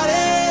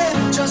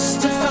somebody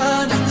just to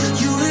find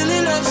out you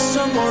really love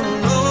someone.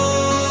 Oh,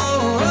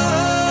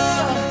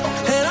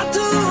 and I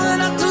do,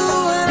 and I do,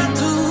 and I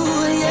do,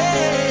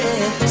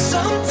 yeah.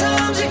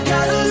 Sometimes you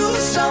gotta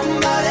lose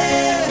somebody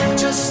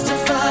just to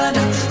find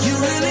out you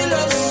really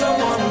love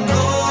someone.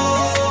 Oh,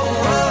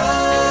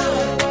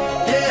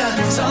 yeah.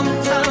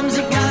 Sometimes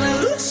you gotta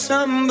lose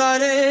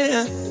somebody.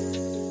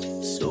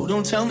 So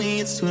don't tell me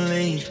it's too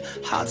late.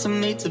 Hearts are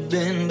made to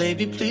bend,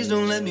 baby, please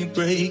don't let me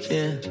break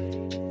it.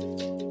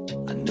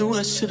 I knew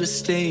I should've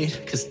stayed,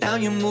 cause now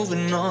you're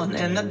moving on.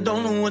 And I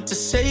don't know what to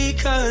say,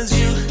 cause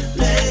you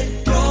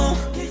let go,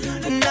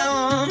 and now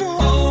I'm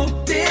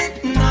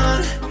holding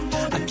on.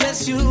 I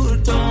guess you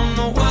don't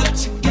know what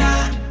you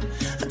got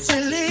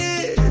until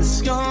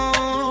it's gone.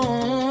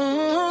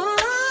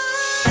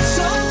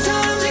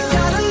 Sometimes you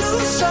gotta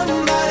lose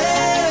somebody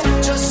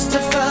just to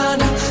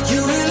find out you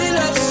really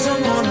love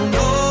someone.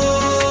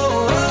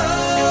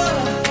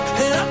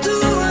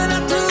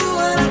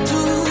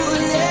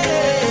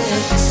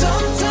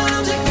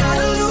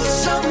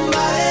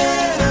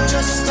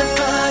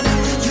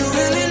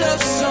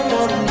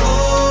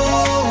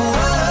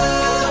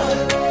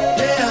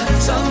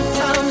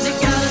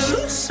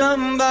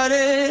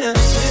 Somebody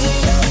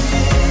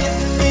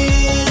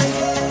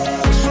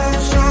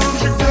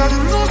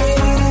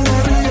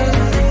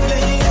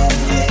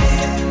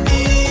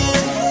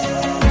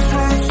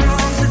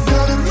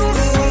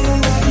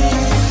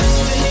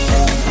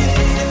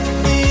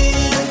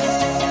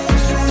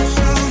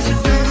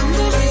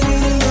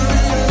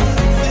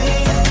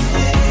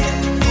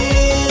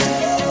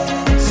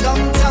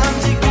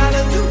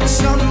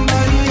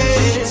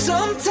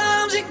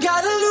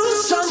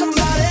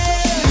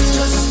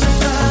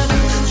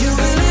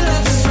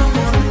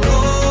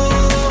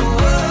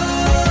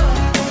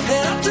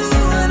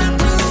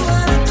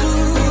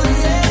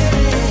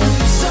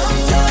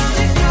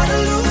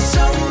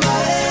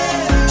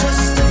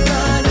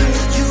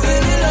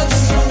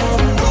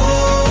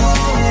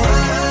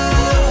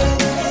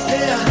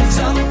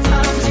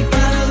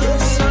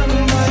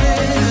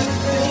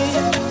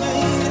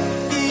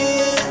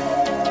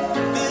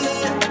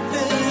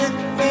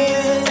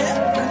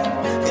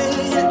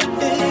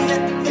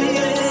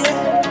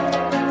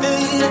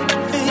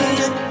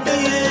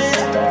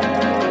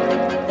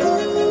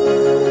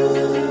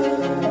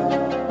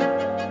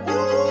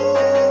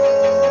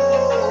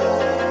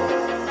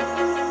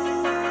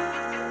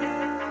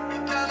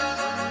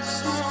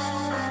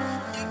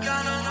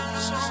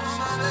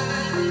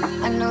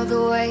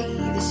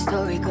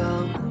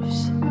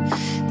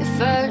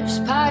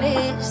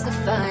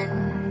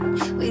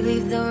fun. We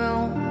leave the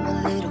room a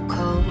little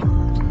cold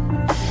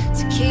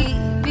to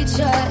keep each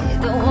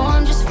other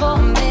warm just for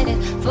a minute.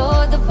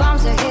 For the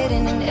bombs are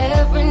hitting and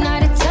every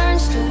night it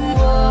turns to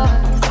war.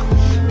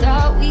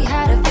 Thought we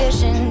had a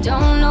vision,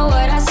 don't know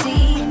what I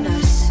see in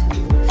us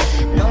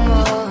no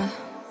more.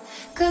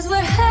 'Cause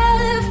we're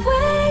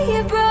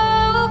halfway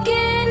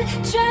broken,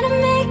 trying to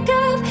make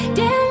up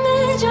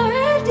damage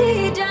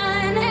already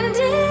done. And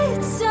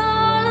it's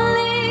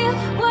only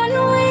one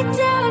way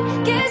down,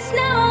 guess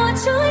now I'll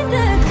join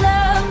the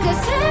club.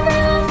 'Cause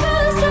everyone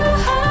falls so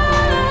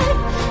hard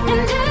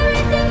and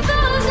everything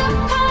falls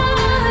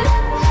apart.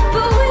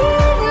 But we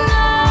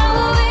know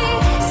we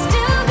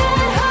still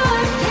got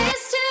heart.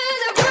 Here's to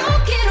the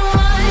broken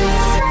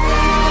ones.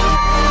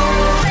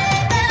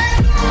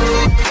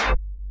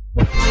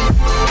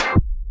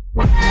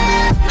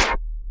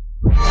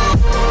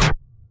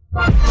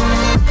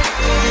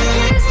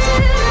 Here's to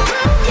the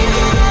broken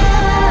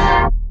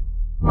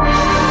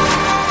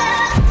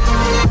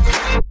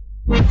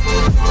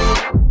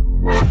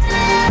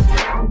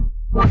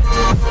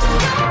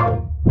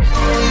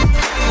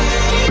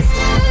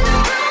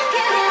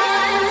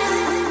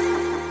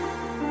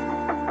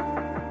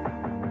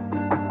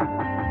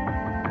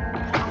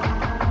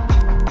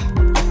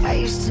I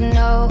used to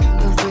know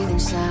your breathing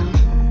sound.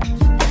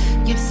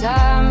 You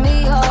tie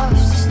me off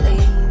to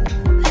sleep,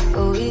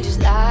 but we just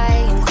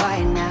lying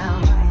quiet now.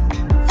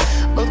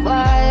 Both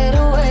wide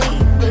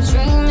awake, but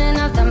dreaming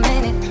of the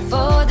minute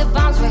before the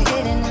bombs were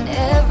hitting, and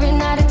every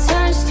night it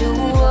turns to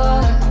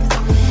war.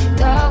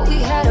 Thought we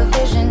had a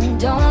vision,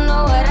 don't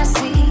know what I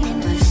see in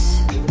us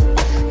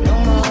no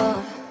more.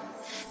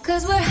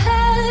 'Cause we're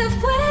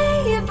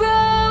halfway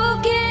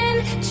broken,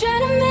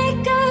 trying to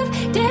make up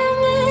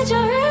damage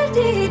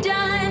already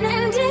done.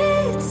 And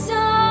it's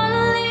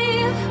only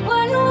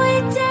one way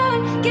down,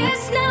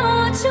 guess now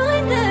I'll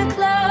join the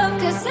club.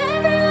 'Cause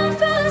everyone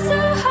falls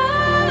so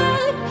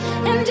hard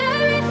and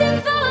everything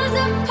falls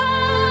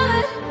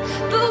apart.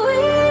 But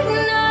we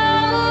know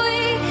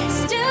we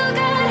still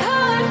got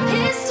heart.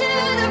 Here's to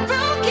the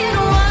broken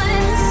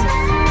ones.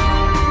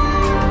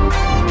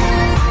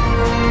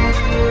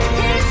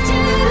 Here's to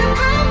the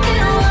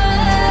broken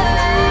ones.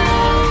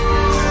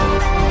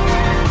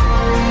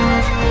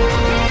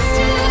 Here's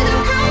to the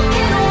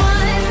broken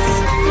ones.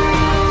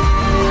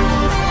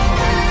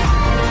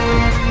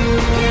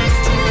 Here's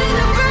to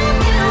the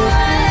broken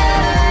ones.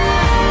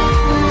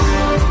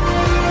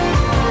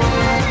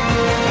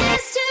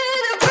 Here's to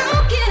the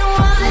broken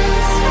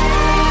ones.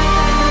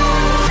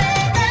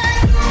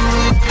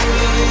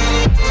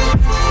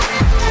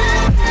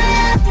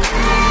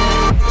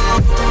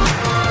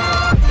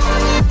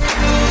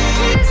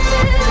 Here's to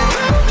the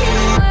broken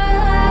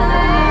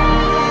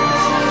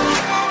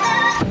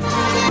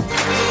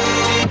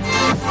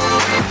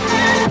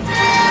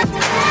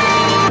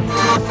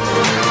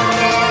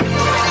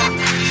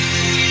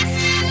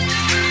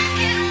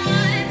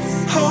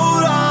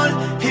Hold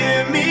on,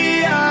 hear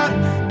me out.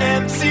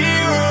 Empty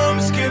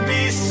rooms could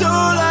be so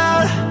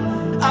loud.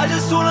 I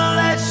just wanna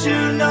let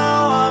you know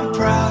I'm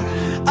proud.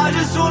 I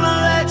just wanna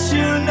let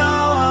you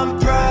know I'm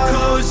proud.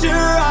 Close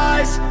your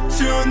eyes,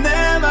 tune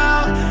them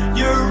out.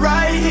 You're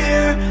right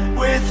here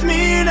with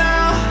me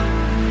now.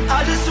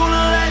 I just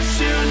wanna let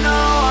you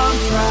know I'm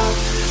proud.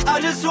 I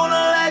just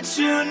wanna let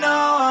you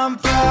know I'm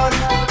proud.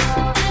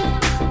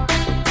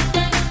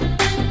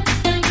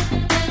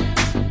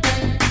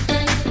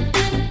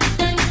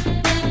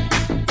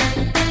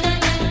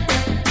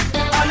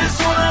 I just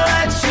wanna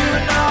let you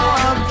know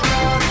I'm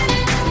proud.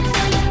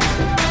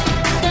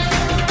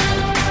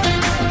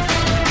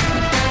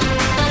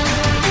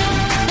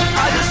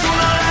 I just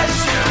wanna let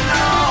you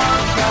know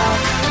I'm proud.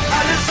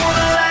 I just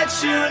wanna let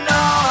you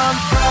know I'm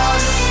proud.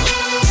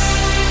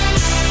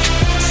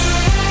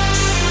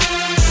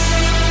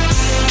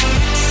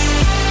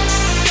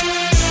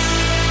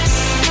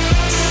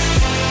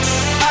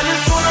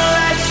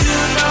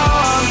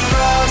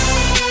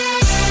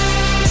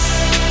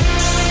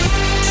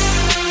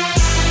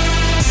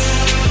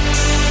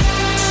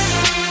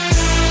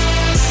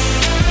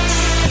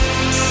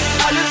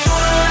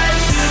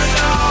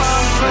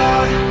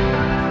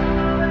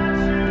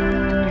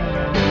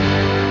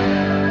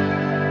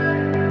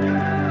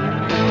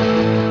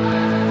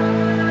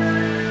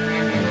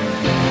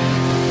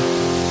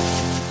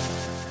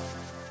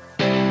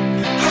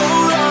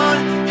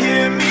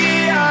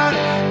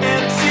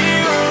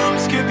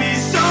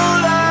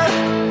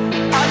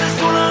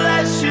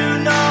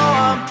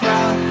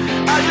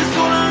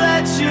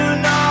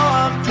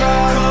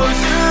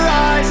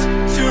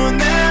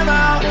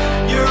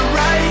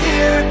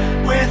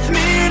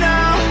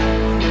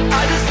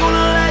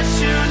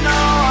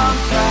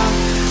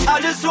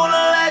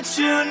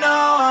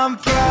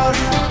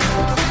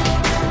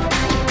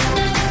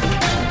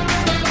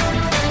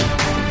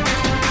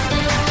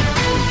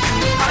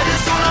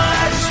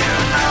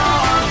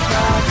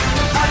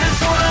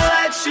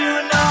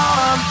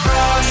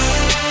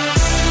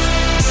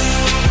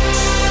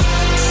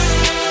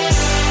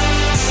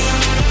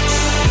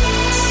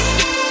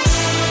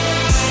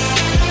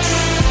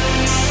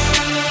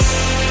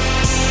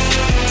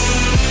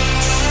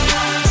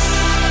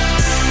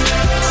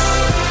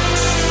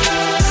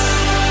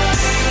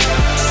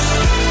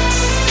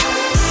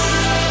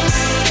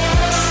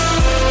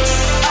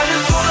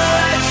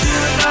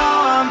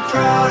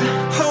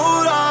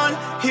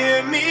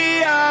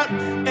 out.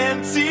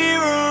 Empty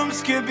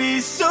rooms could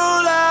be so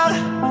loud.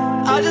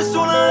 I just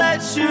wanna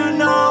let you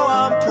know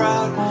I'm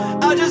proud.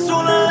 I just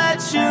wanna let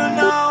you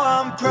know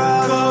I'm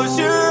proud. Close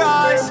your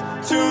eyes,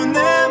 tune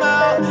them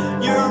out.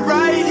 You're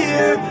right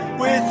here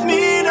with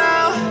me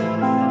now.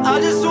 I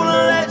just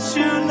wanna let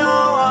you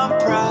know I'm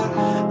proud.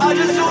 I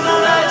just wanna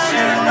let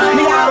you know.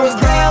 Me, I was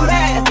damn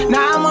bad,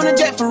 now I'm on a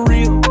jet for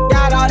real.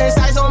 Got all this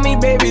ice on me,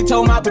 baby,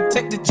 told my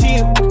protector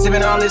chill.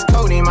 Sippin' all this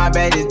codeine, my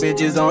baddest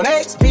bitches on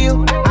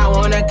X-Pill. I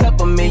want a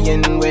couple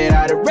million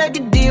without a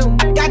record deal.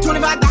 Got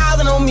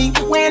 25,000 on me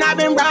when I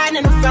been riding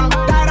in the Phantom.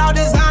 Got all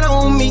designer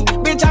on me,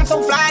 bitch, I'm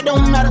so fly,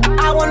 don't matter.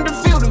 I wanted to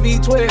feel the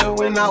V12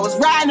 when I was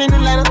riding in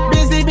Atlanta.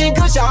 Busy been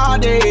cush all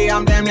day,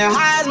 I'm damn near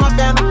high as my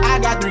Phantom. I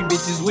got 3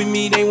 bitches with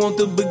me, they want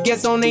the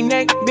baguettes on their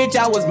neck. Bitch,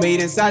 I was made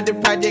inside the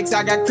projects,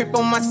 I got crip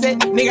on my set.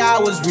 Nigga, I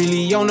was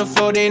really on the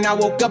floor, then I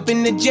woke up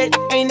in the jet.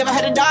 Ain't never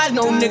had to dodge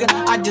no nigga,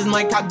 I just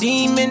might cop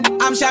demon.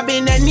 I'm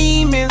shopping at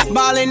Neiman's,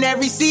 ballin'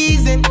 every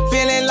season.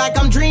 Feeling like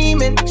I'm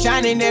dreaming,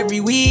 shining every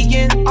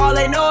weekend. All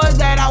they know is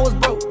that I was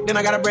broke, then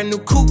I got a brand new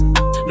coupe.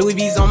 Louis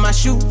V's on my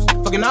shoes,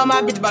 fucking all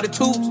my bitches by the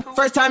tubes.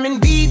 First time in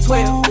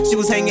B12, she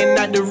was hanging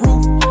out the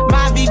roof.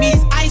 My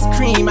BB's ice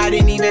cream, I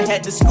didn't even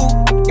have to scoop.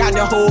 Got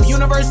the whole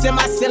universe in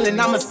my ceiling,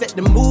 I'ma set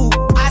the mood.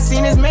 I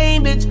seen this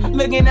main bitch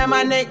looking at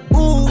my neck,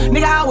 ooh.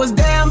 Nigga, I was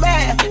damn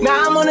bad,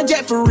 now I'm on a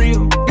jet for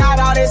real. Got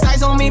all this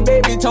ice on me,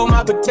 baby, told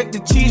my protector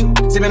chill.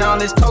 Sippin' all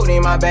this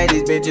codeine, my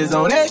baddest bitches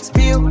on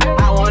X-Pill.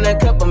 I want a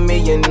couple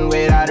million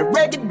without a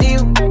record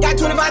deal. Got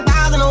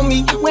 25,000 on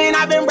me when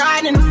I been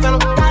riding in the Phantom.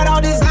 Got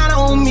all designer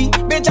on me,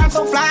 bitch, I'm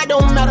so fly,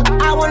 don't matter.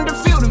 I wanted to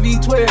feel the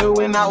V12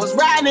 when I was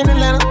riding in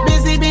Atlanta.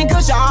 Busy been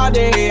cush all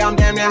day, I'm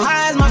damn near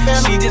high as my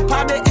family. She just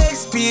popped the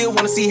X-Pill,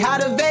 wanna see how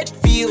the vet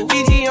feel.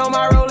 Fiji on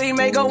my rollie,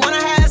 make her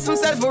wanna have some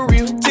sex for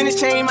real. Tennis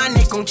chain, my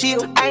neck on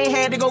chill, I ain't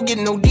had to go get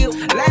no deal.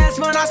 Last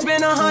month I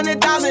spent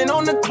 100,000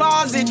 on the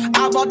closet.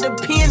 I bought the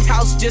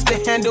penthouse just to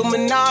handle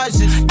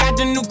menages. Got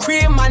the new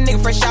crib, my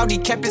nigga fresh out, he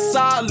kept it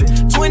solid.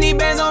 20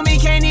 bands on me,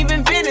 can't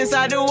even fit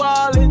inside the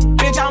wallet.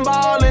 Bitch, I'm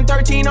ballin',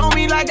 13 on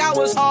me like I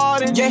was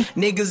Harden. Yeah,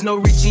 niggas know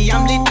Richie,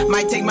 I'm lit,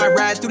 might take my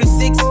ride through the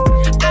 6.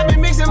 I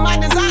been mixing my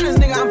designers,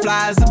 nigga, I'm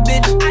fly as a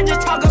bitch. I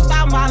just talk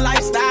about my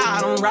lifestyle,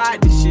 I don't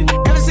ride this shit.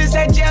 Ever since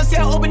that jail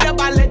cell opened up,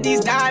 I let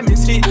these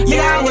diamonds hit.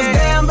 Yeah, I was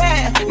damn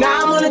bad,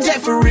 now I'm on a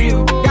jet for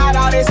real. Got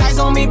all this ice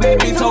on me,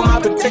 baby, told my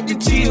protector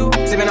chill.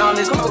 Sippin' all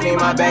this codeine,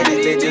 my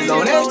baddest bitches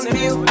on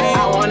X-Pill.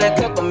 I want a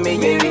couple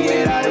million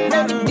without a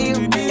record deal.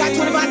 Got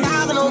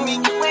 25,000 on me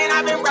when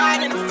I been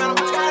riding the Phantom.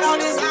 Got all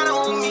this honor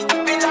on me,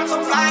 bitch, I'm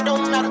so fly,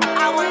 don't matter.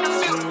 I wanted to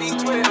feel the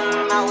V12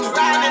 when I was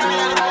riding in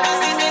Atlanta.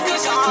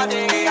 Busy all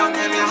day, I'm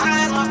damn near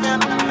high as my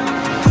Phantom.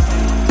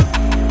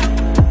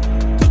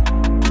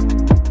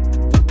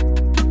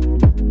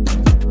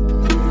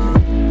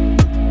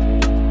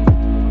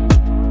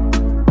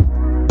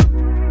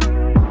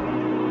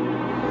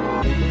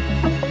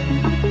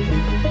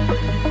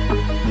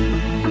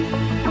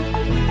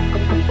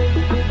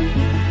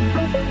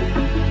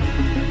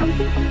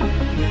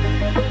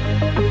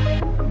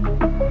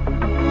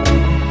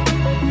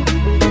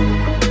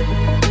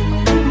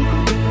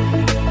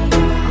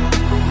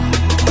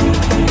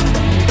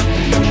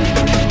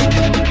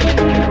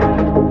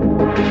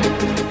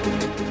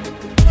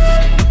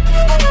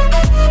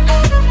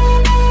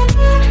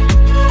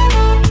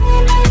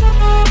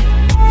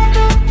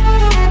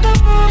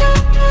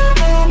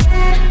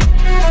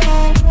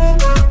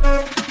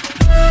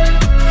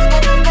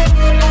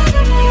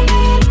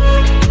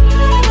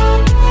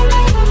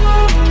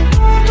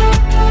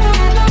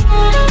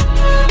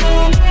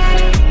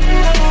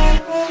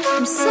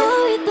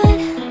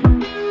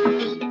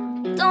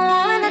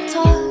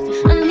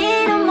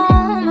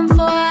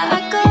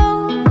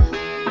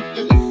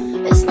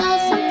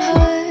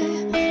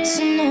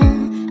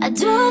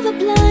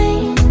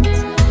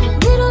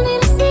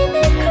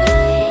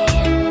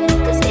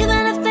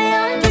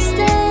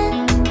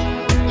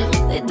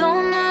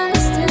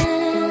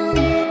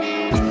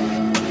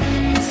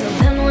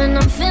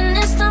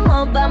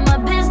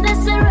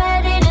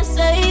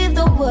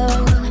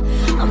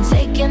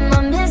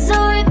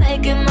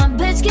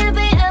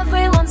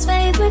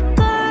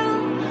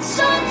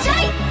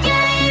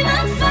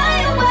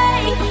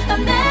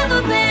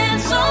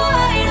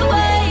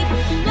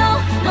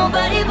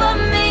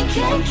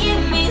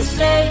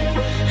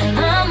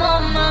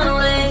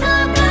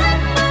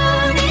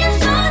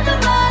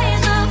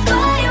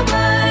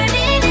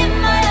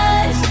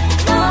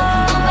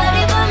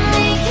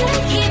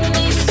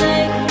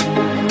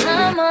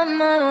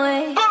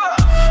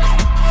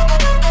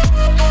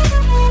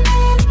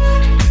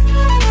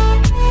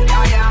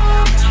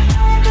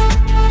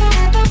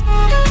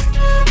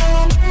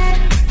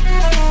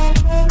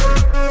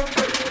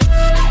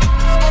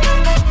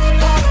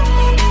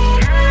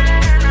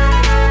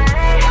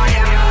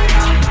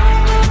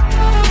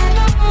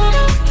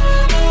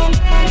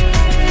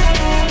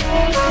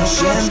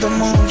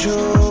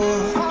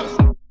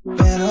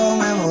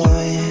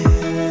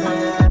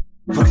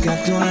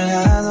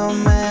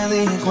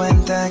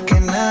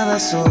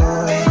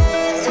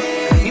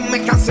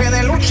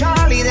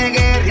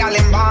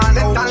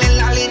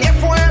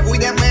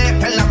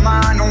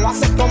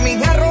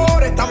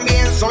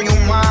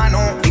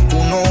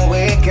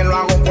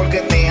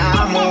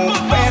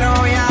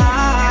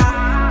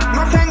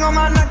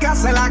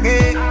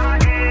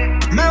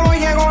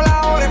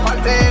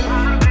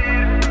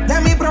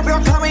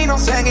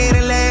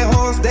 seguiré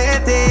lejos de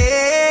ti.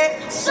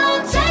 So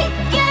take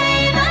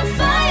aim and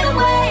fly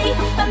away.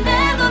 I've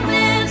never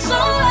been so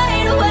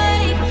wide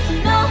awake.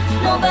 No,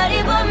 nobody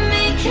but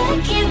me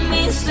can keep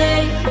me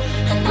safe.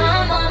 And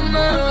I'm on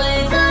my way.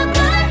 The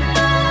good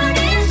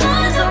morning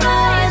sun's a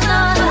rise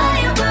on.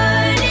 Fire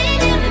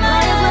burning in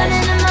my eyes.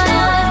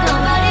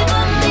 Nobody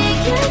but me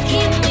can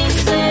keep me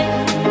safe.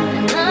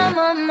 And I'm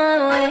on my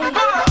way.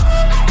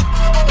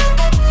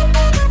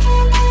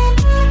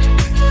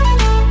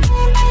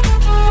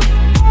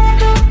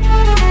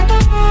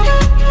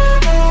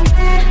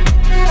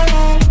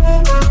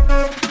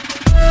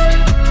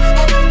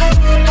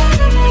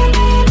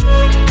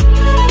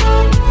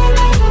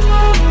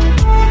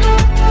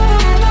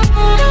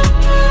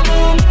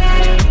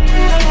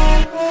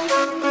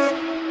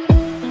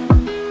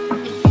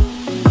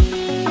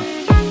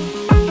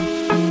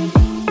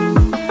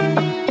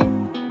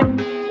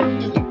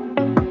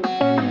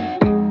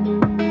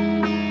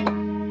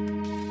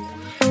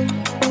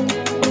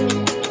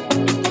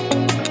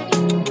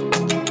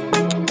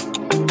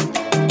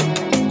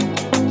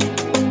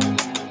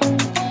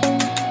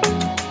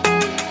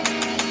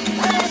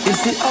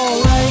 Is it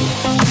alright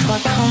if I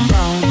come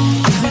round?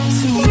 Is it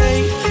too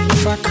late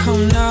if I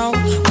come now?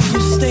 Will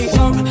you stay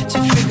up to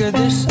figure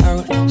this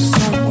out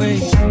some way?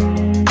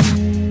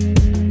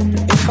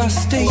 If I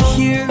stay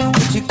here,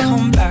 would you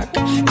come back?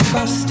 If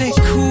I stay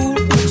cool,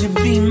 would you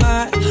be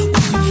mad?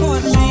 Would you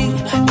want me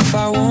if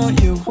I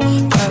want you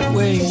that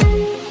way?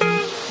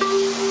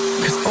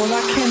 Cause all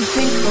I can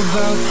think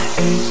about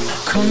is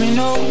coming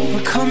over,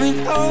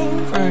 coming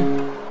over.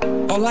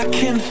 All I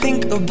can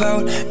think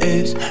about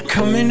is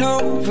coming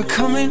over,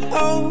 coming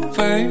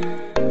over.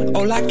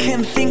 All I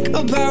can think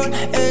about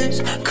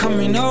is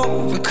coming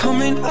over,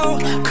 coming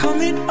over,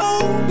 coming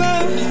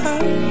over.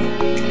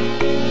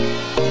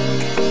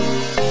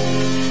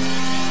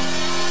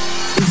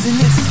 Isn't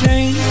it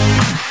strange?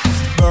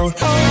 Oh,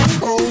 oh,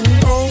 oh,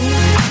 oh.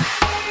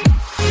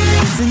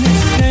 Isn't it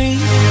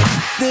strange?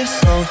 This,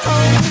 oh,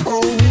 oh,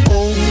 oh,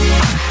 oh.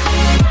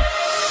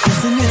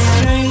 Isn't it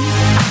strange?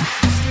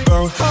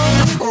 Oh, oh,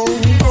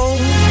 oh.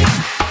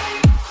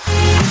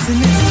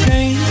 Isn't it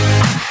strange,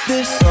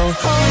 this, oh,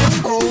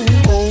 oh, oh,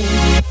 oh.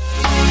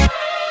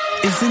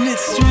 Isn't it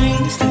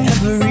strange that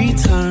every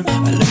time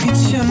I look at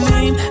your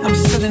name, I'm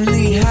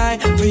suddenly high.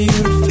 For you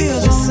to feel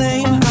the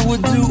same, I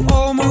would do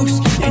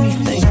almost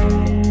anything.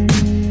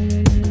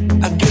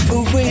 I give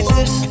away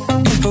this,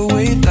 give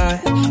away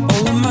that.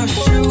 All of my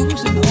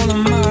shoes and all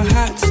of my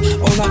hats.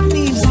 All I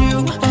need's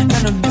you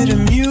and a bit of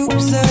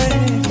music.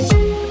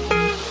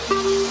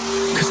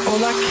 Cause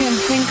all I can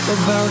think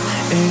about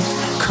is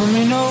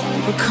coming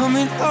over,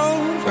 coming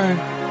over.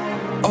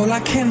 All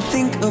I can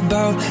think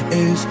about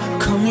is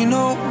coming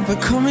over,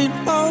 coming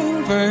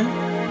over.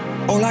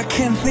 All I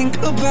can think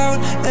about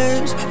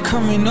is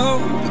coming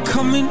over,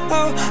 coming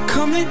over,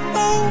 coming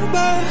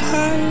over.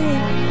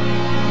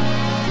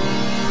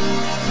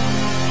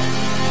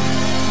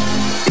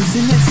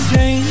 Isn't it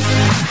strange?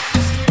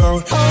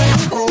 Oh,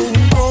 oh, oh,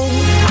 oh.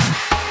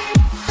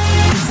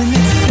 Isn't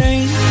it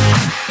strange?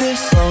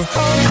 This, oh,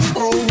 oh,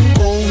 oh,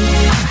 oh.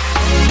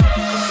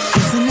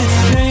 Isn't it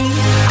strange?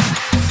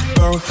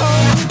 Oh,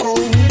 oh,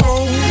 oh,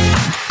 oh.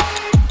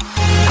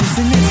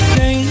 Isn't it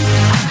strange?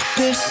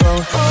 This, oh,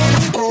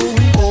 oh, oh,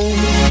 oh.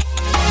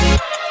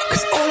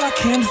 Cause all I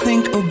can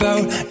think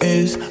about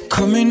is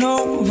coming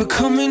over,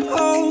 coming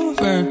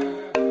over.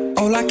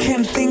 All I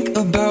can think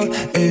about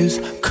is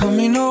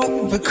coming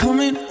over,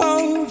 coming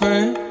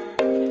over.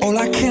 All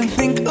I can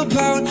think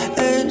about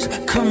is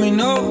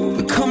coming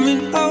over,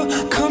 coming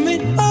over,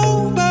 coming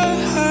over.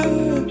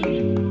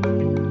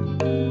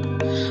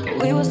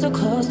 We were so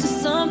close to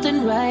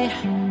something right,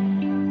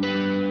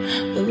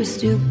 but we're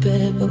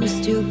stupid, but we're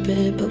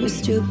stupid, but we're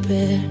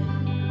stupid.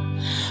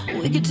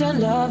 We could turn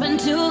love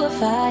into a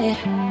fight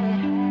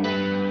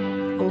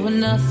over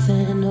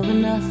nothing, over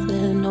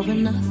nothing, over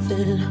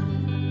nothing.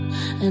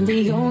 And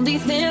the only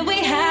thing we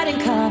had in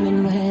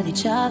common with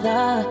each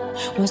other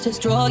was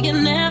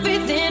destroying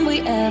everything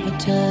we ever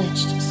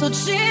touched. So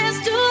cheers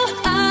to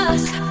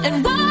us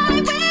and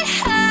what we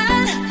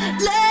had.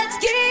 Let's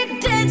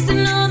keep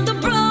dancing on the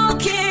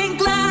broken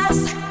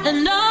glass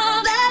and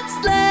all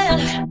that's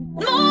left,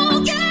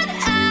 smoke and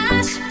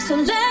ash. So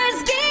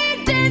let's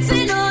keep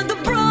dancing on the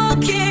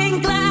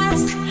broken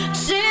glass.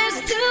 Cheers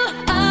to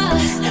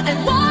us and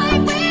what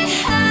we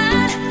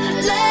had.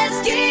 Let's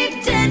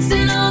keep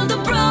dancing on the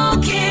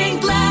broken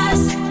glass.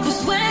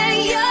 Cause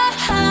when you're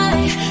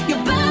high,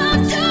 you're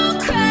bound to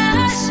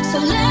crash. So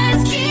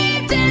let's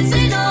keep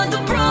dancing on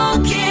the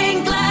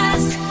broken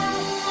glass.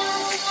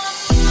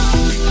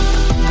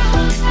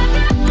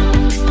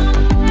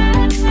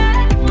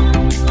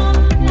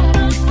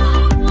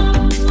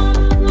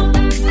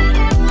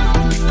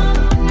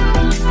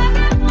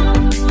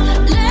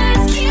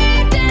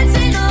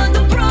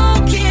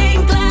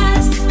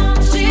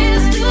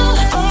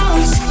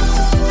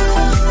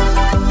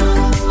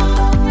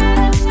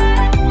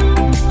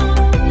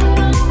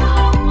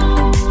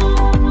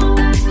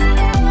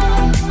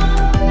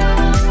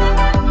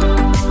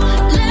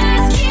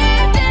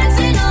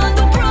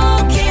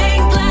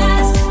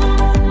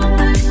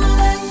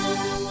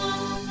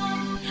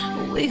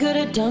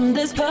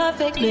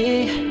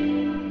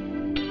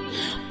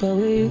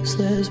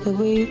 useless, but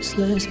we're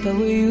useless, but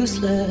we're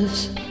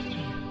useless.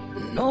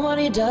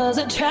 Nobody does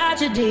a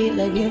tragedy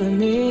like you and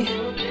me.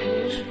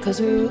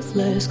 Cause we're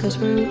ruthless, cause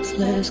we're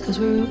ruthless, cause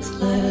we're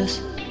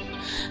ruthless.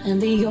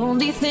 And the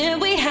only thing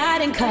we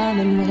had in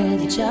common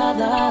with each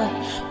other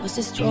was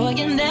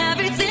destroying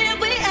everything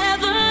we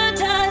ever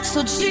touched.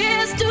 So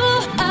cheers to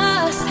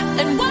us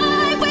and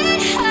why we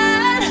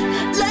had.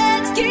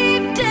 Let's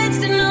keep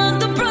dancing on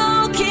the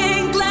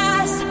broken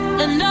glass.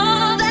 And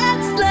all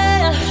that's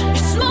left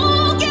is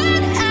smoke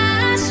and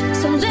ash.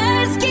 So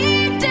let's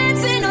keep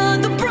dancing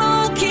on the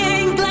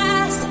broken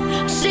glass.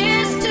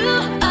 Cheers to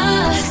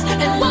us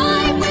and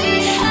why we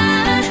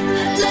had.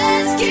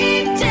 Let's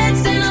keep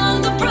dancing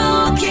on the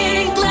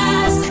broken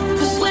glass.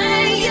 Cause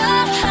when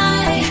you're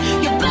high,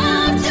 you're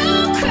bound to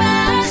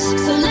crash.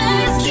 So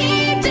let's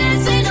keep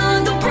dancing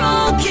on the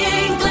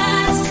broken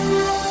glass.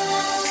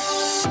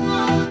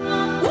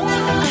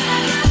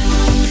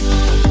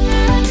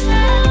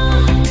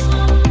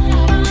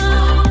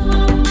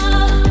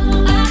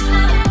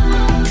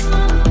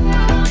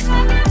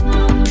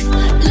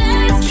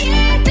 Let's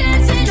keep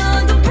dancing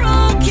on the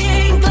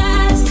broken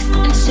glass.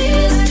 And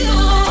cheers to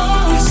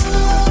us.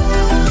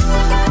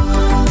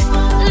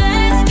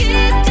 Let's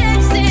keep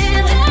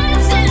dancing,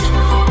 dancing.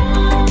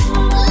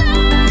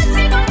 Let's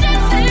keep on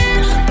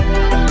dancing.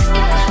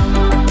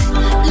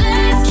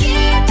 Let's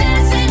keep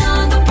dancing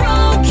on the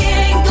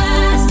broken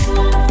glass.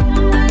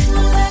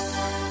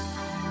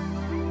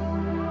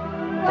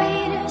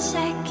 Wait a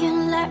second,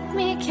 let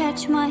me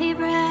catch my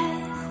breath.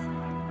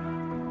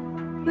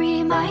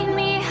 Remind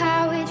me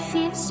how it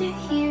feels to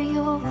hear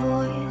your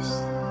voice.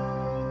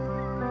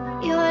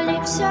 Your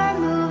lips are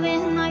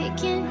moving, I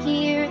can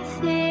hear a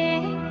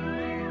thing.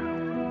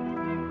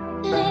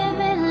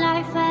 Living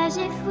life as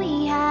if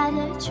we had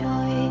a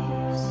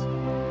choice.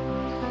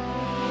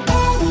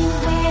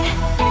 Anywhere,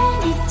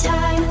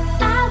 anytime,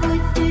 I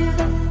would do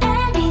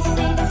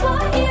anything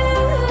for you.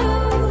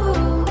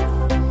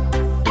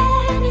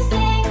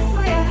 Anything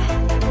for you.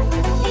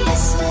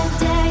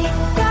 Yesterday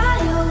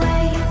got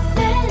away,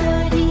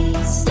 melody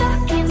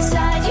stuck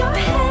inside your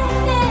head.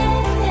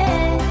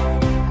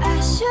 I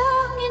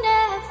sung in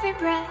every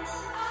breath.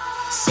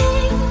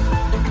 Sing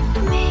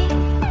me,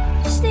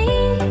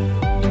 sleep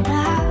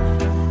now.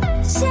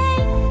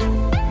 Sing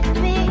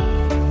me,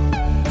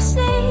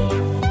 sleep.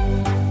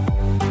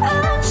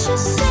 Oh,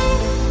 just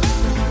sing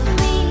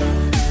me,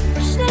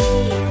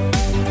 sleep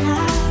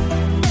now.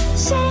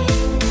 Sing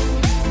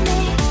me,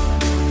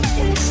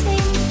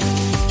 sleep.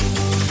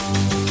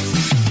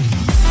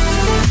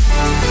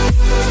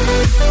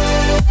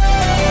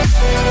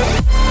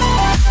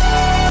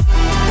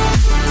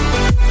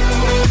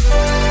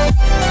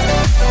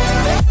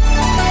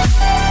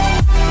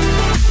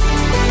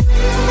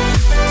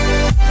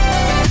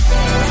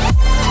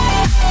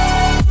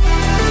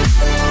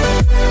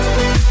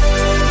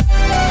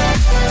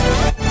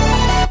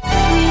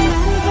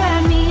 Remember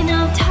me, no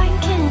time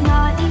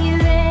cannot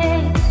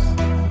erase.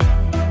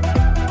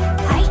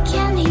 I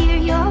can hear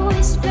your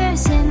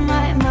whispers in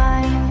my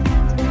mind.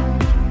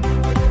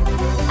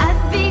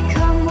 I've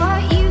become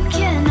what you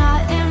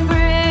cannot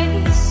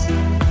embrace.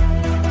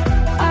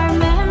 Our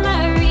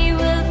memory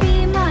will be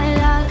my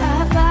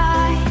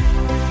lullaby.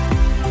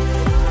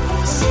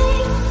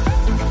 Sing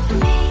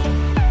me,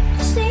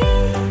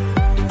 sleep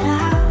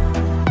now.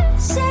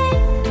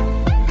 Sing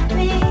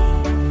me,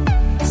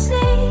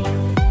 sleep.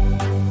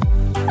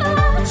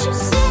 Oh,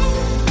 just sing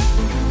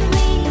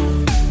me,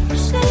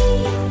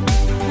 sleep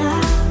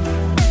now.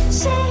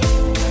 Sing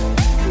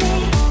me,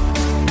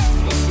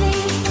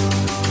 sleep.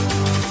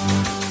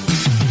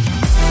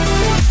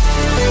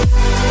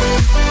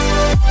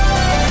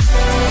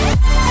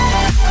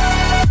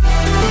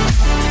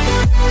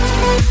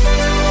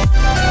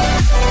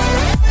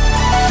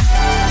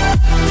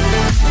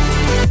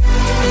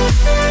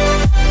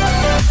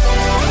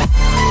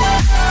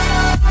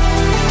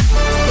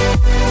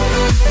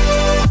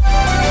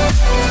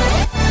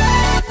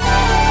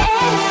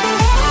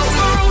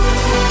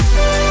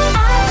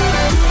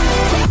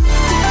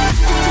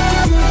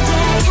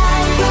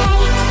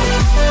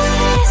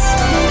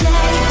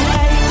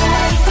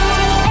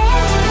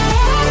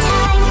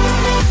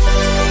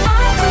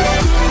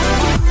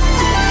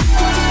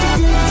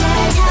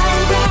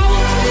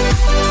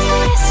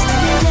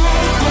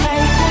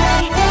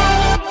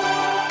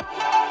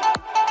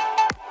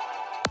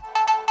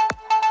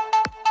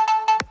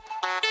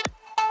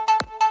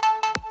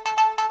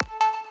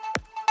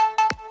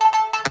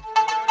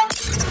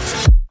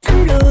 I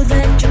know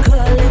that you're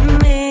calling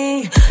me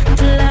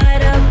to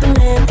light up and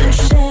let the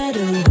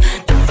shadow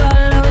that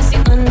follows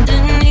you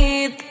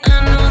underneath. I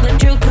know that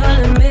you're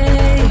calling me.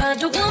 I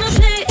don't wanna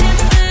play it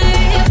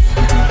safe,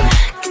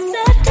 'cause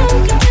I don't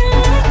get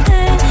like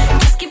that.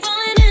 Just keep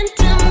falling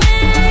into me.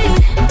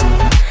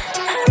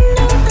 I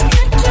know I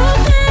got your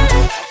back.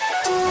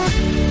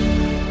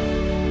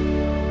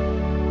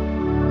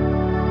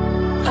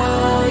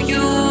 Are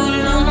you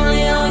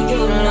lonely? Are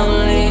you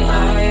lonely?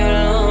 Are you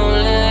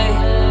lonely?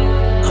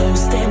 I'll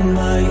stand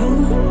by you.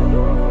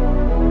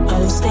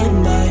 I'll stand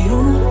by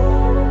you.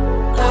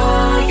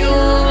 Are you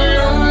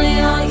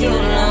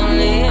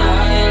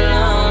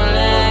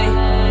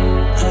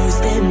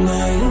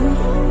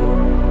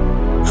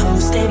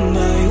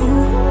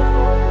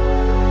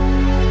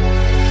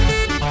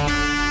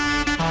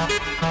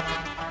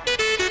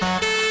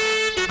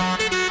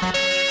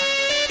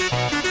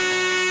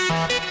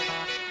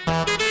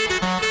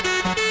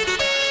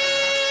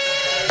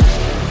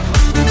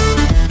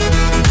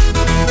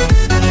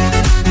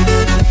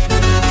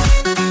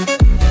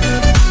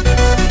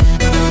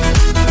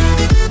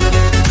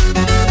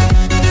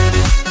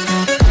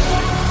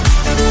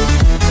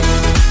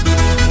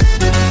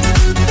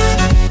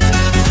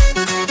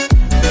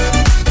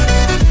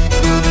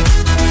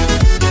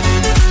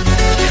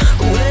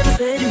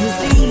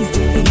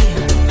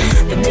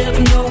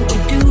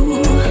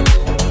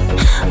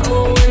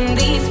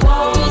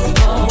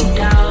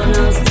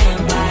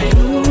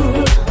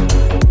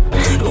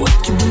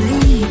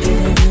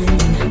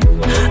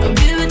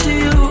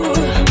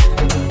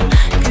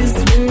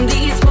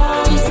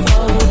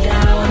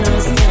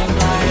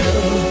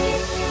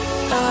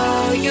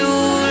Are you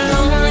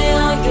lonely?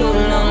 Are you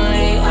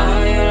lonely?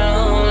 Are you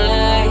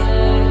lonely?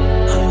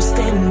 I'll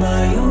stand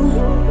by you.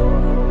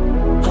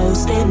 I'll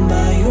stand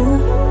by you.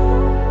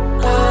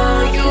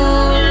 Are you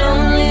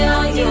lonely?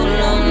 Are you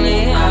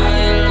lonely? Are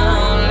you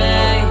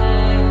lonely?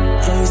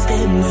 I'll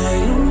stand by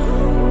you.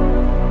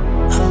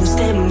 I'll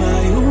stand by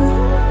you.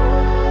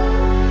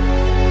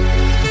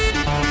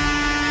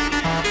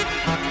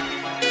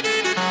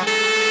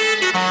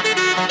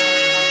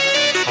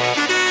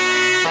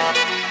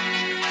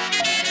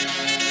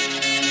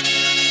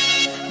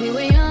 We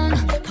were young,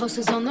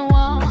 posters on the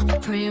wall,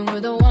 praying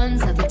we're the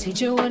ones that the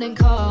teacher wouldn't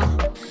call.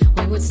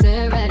 We would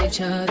stare at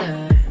each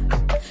other,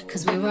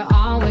 cause we were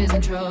always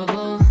in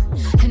trouble.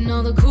 And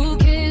all the cool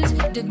kids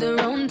did their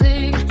own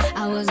thing.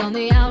 I was on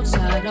the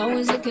outside,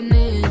 always looking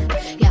in.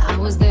 Yeah, I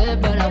was there,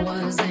 but I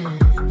wasn't.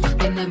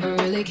 They never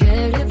really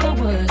cared if I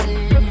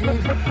wasn't.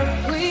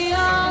 We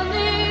all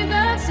need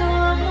that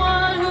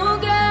someone who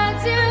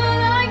gets you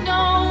like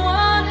no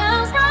one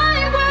else,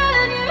 right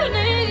when you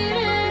need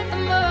it the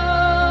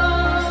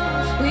most.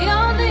 We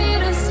all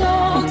need a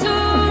soul to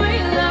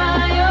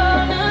rely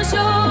on, a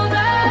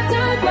shoulder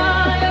to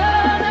cry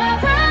on, a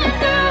friend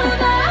through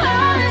the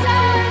highs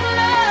and the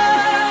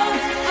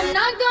lows. I'm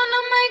not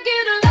gonna make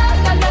it alone,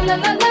 la la la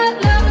la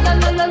la la la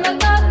la la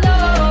la la.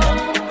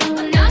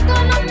 I'm not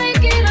gonna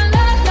make it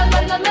alone, la la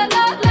la la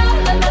la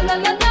la la la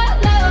la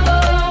la la.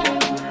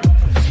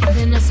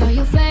 Then I saw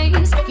your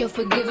face, your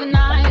forgiving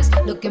eyes,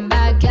 looking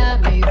back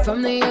at me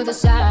from the other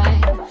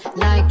side,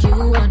 like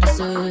you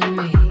understood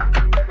me.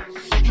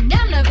 And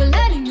I'm never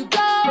letting you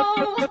go.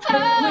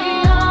 We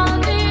all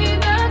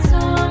need that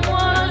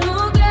someone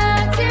who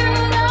gets you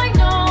like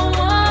no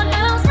one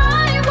else,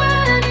 right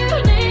when you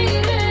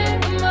need it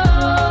the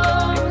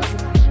most.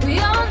 We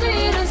all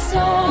need a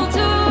soul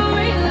to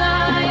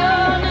rely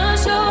on, a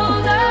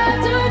shoulder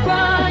to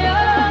cry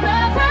on, a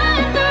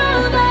friend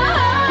through the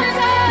highs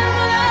and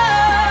the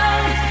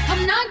lows.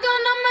 I'm not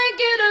gonna make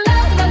it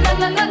alone, la la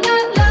la la la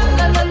la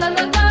la la la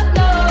la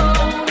la.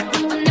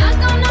 I'm not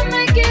gonna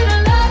make it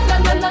alone, la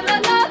la la la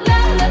la la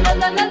la la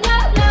la la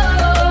la.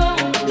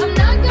 I'm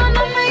not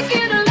gonna make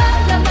it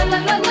alone, la la la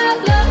la la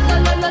la la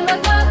la la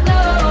la la.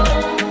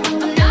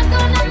 I'm not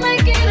gonna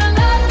make it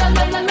alone, la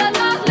la la la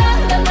la la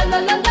la la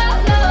la la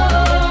la.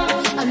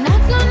 I'm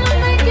not gonna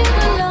make it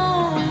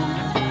alone,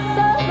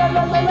 la la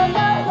la la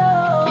la la.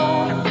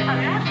 I'm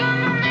not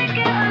gonna make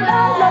it alone,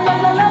 la la la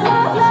la la la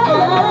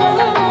la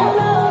la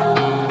la.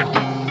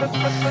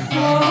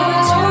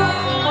 Cause you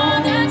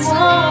want that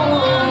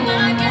someone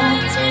that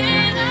gets me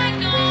like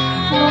no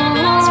one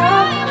else,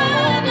 right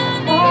when I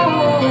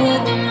need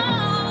it the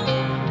most.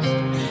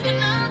 And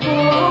I'll be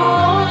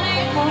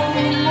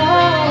holding on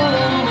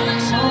my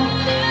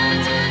shoulder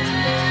to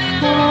take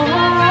the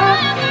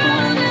ride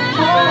through the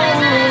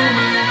highs and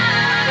the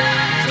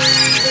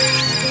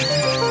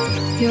lows.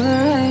 Your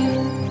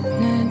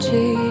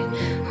energy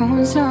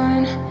holds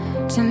on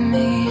to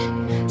me,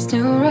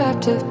 still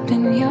wrapped up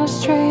in your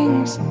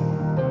strings.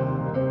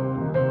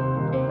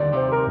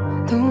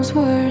 Those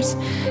words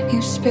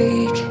you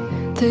speak,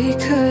 they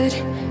cut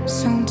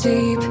so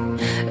deep.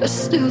 I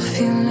still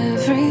feel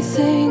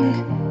everything.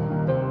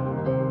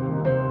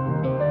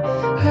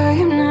 I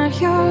am not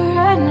your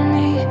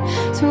enemy,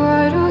 so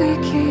why do we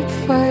keep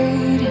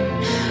fighting?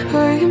 I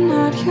am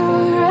not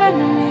your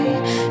enemy,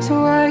 so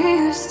why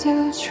you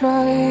still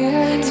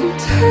trying to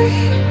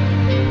take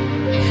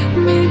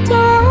me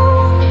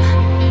down?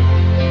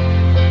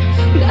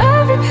 And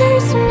every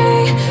piece of me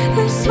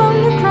is on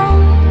the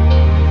ground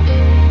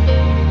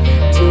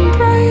to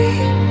break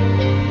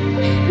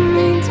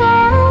me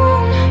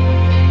down.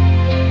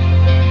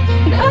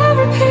 And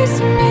every piece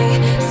of me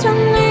still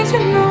needs to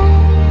know.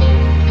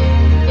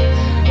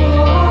 Oh,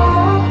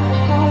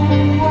 oh,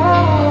 oh,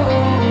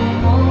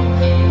 oh,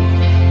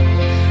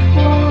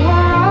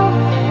 oh,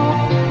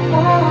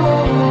 oh.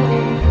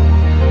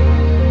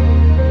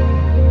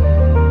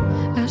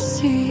 I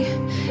see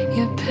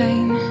your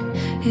pain,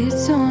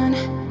 it's on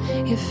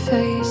your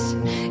face.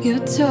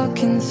 You're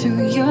talking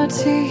through your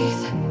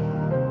teeth.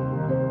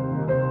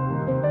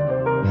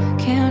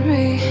 Can't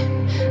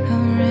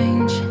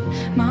rearrange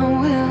my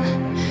will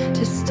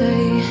to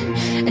stay,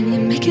 and you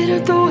make it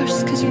up the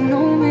worst cause you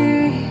know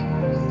me.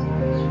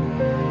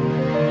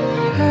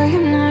 I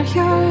am not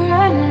your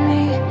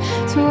enemy,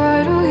 so why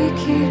do we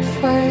keep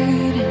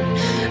fighting?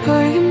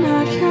 I am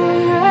not your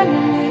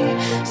enemy,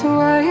 so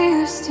why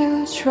you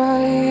still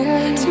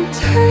trying to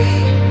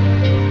take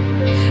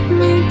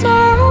me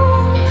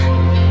down?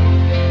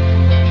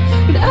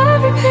 And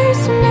every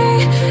piece of me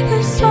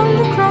is on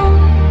the ground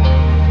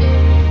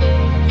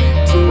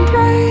to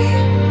break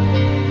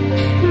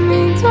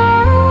me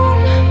down.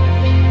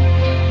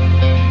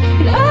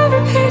 And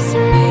every piece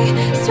of me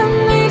still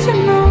needs to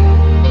know.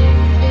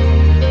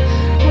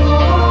 Oh,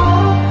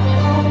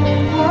 oh,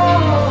 oh,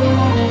 oh,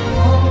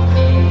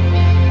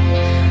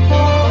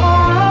 oh,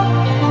 oh,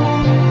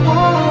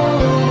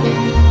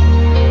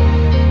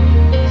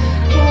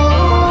 oh.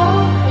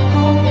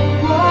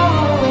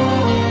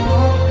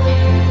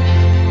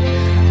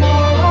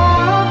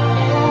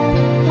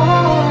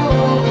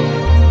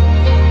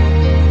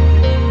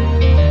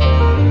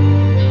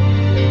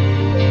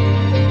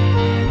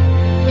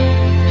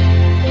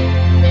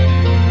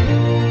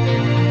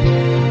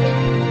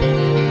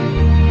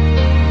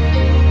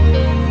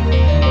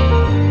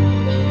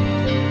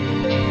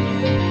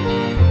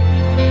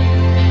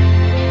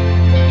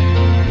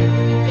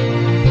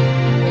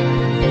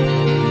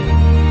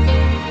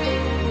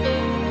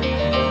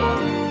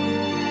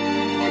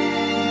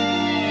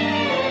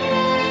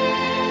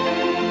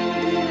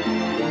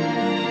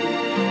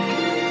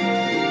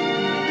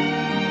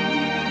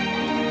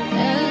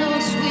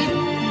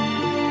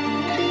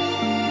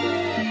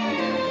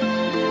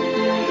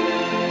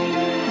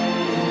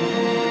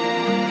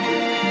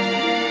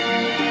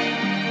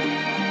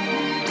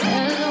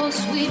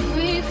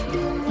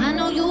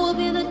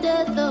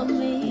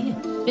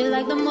 Feel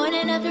like the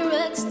morning after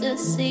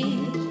ecstasy.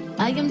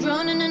 I am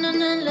drowning in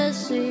an endless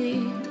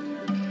sea.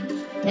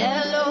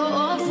 Hello,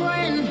 old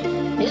friend.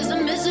 It's a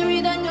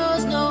misery that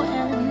knows no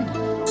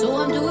end. So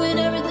I'm doing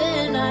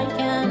everything I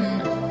can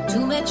to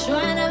make sure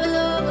I never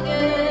love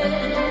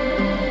again.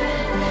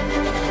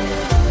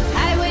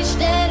 I wish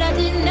that I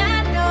did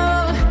not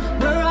know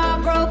where our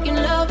broken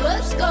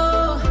lovers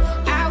go.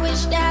 I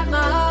wish that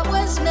my heart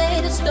was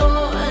made of stone.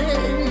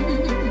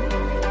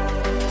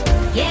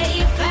 Yeah,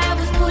 if I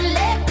was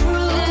bulletproof,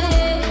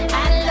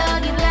 I'd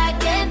love you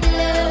black and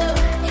blue.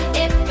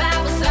 If I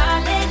was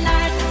solid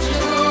like a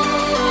Jew,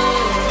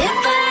 if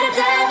I had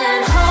died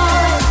and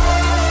hard,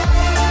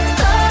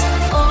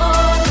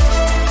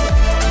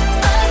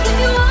 I'd give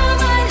you all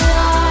my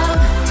love.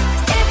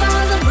 If I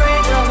was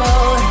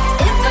unbreakable,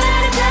 if I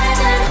had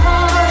died and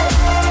hard,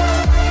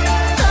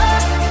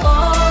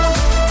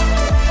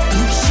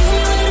 you could shoot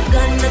me with a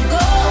gun to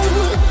go.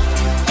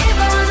 If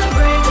I was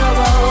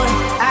unbreakable,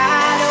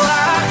 I'd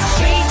walk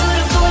straight through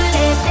the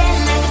bullet, then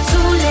like a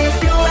tulip,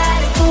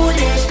 blue-eyed and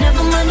foolish.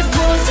 Never mind the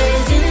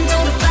bruises, into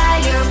the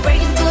fire,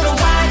 breaking through the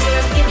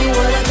wire, give you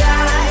what I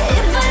got.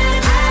 If I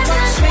had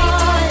walk straight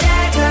through the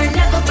dagger,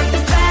 never break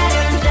the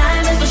pattern,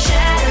 diamonds will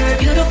shatter,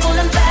 beautiful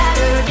and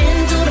battered,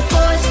 into the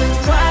poison,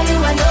 cry you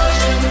an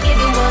ocean, give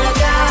you what I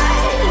got.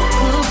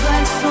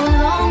 Goodbye so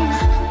long,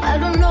 I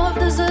don't know if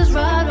this is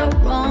right or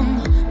wrong.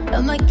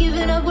 Am I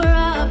giving up where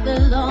I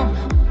belong?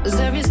 'Cause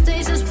every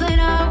station's playing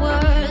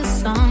our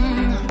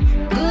song.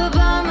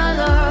 Goodbye, my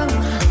love.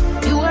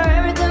 You were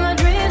everything my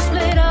dreams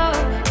made of.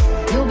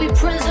 You'll be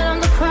present on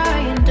the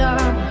crying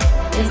dark.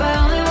 If I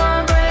only were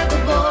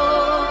unbreakable.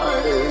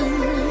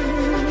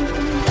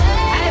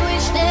 I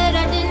wish that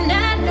I did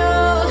not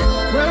know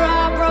where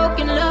our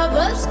broken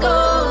lovers go.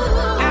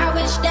 I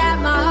wish that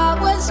my heart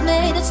was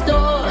made of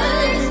stone.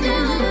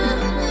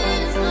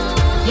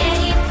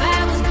 Yeah, if I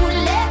was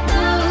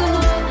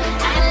bulletproof,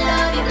 I'd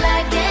love you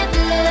black and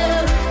blue.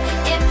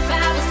 If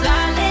I was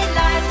solid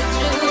like a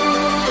Jew,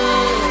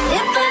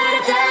 if I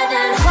had died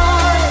and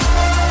hard,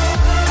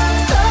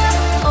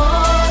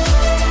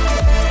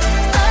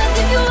 I'd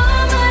give you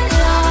all my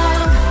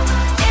love.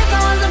 If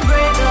I was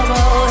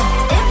unbreakable,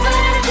 if I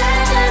had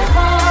died and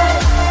hard,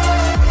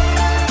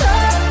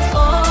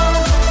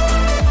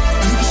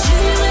 you could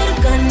shoot me with a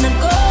gun to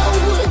go.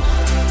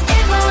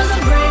 If I was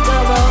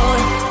unbreakable,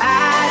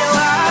 I'd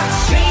walk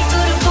straight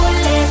through the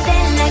bullet,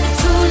 then like a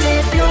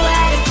tulip,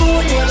 blue-eyed and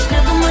foolish.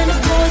 Never mind the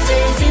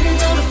bruises,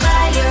 into the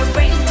fire,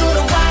 breaking through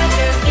the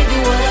wire, give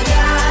you what I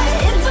got.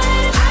 If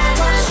I'd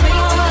walk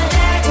straight through the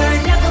dagger,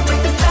 never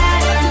break the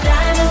pattern,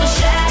 diamonds will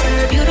shatter,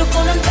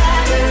 beautiful and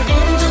battered,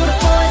 into the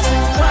poison,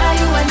 cry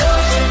you an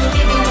ocean,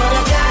 give you what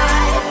I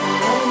got.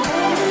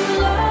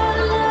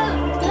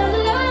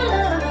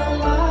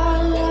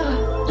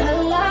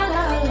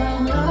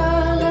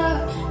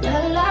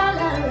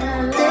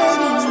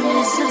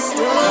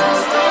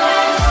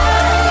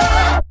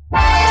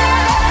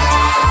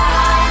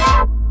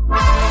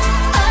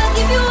 I'll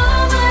give you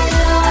all my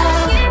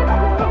love.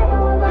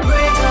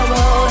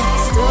 Breakable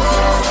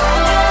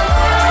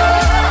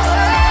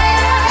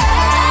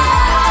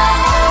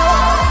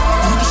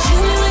you can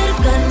shoot me with a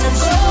gun to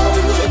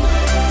shoot.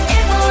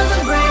 If I was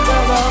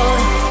unbreakable,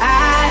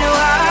 I'd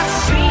walk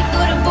straight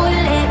through the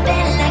bullet,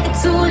 then like a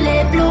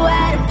tulip,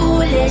 blue-eyed and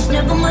foolish.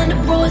 Never mind the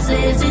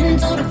bruises,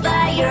 into the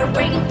fire,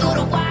 breaking through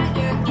the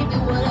wire, give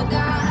you what I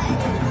got.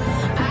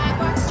 I'd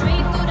walk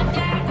straight through the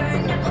dagger,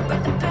 never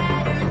break the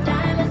pattern,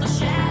 diamonds will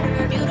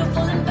shatter,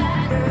 beautiful and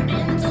battered,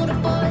 into the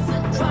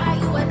poison, cry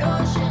you an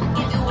ocean,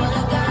 give you what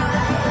I got.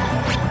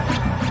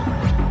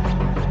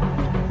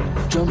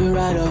 Jumping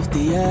right off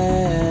the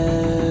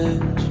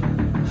edge.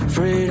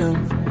 Freedom.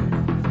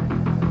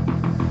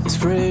 It's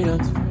freedom.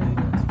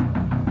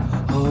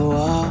 Oh,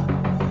 I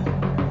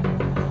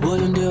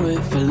wouldn't do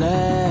it for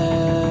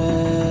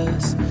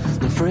less.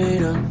 The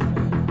freedom.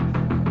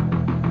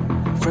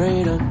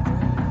 Freedom.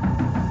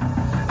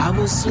 I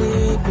was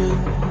sleeping,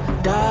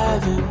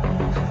 diving,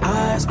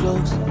 eyes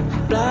closed,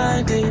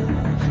 blinded.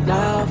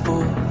 Now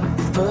for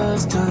the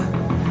first time,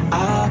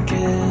 I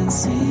can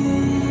see.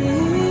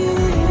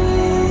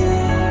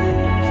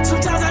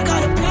 Sometimes I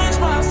gotta pinch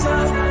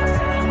myself.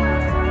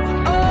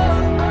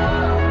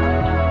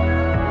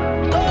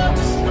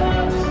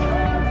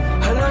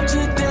 Hello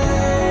today.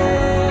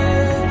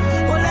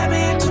 Well, let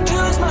me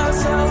introduce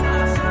myself.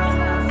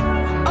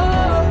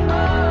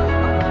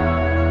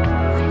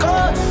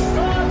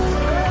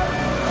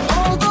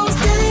 All those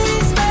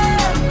days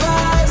that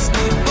pass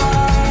me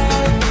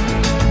by,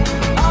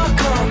 I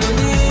can't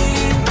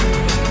believe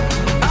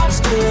I'm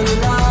still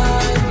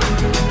alive.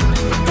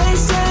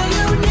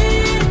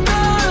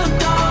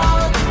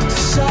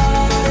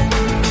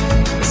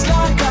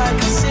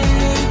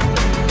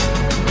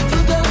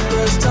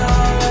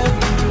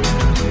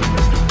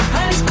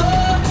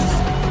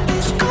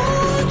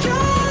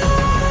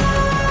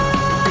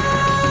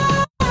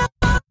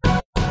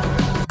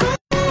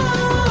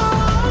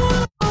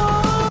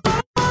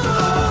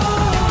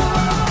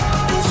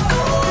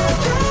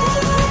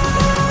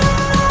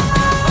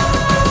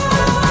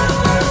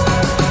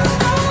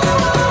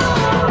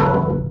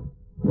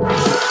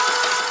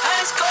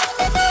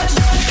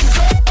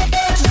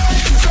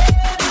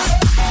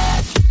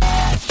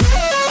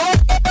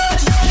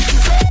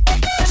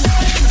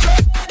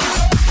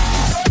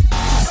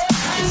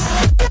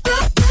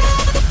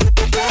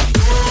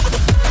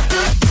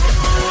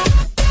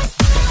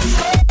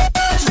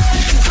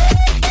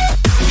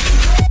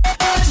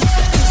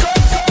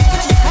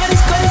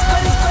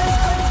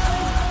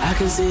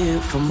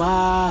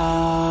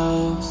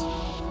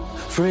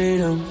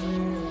 freedom.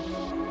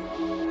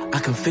 I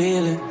can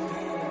feel it.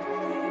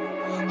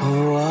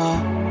 Oh,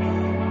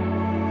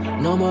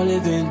 no more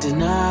living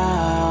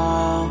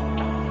denial.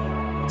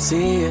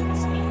 See it,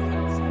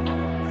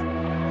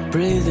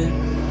 breathe it.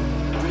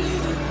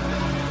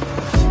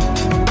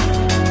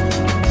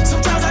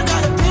 Sometimes I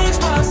gotta pinch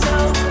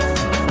myself.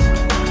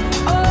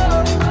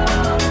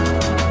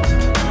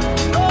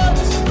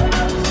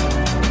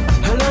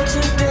 Hello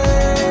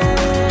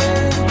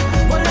today.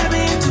 Well, let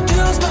me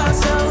introduce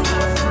myself.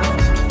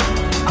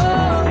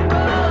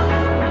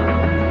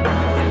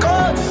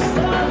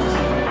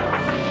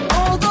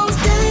 All those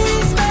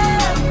days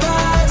that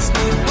pass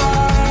me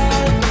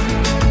by,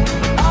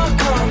 I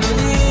can't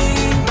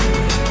believe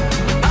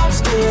I'm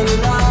still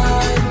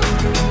alive.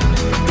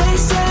 They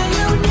say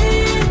you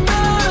need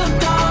the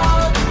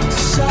dark to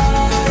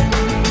shine.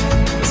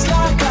 It's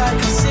like I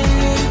can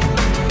see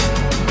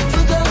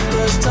for the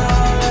first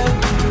time.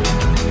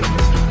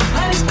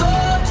 And it's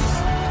gorgeous,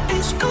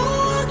 it's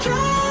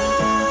gorgeous.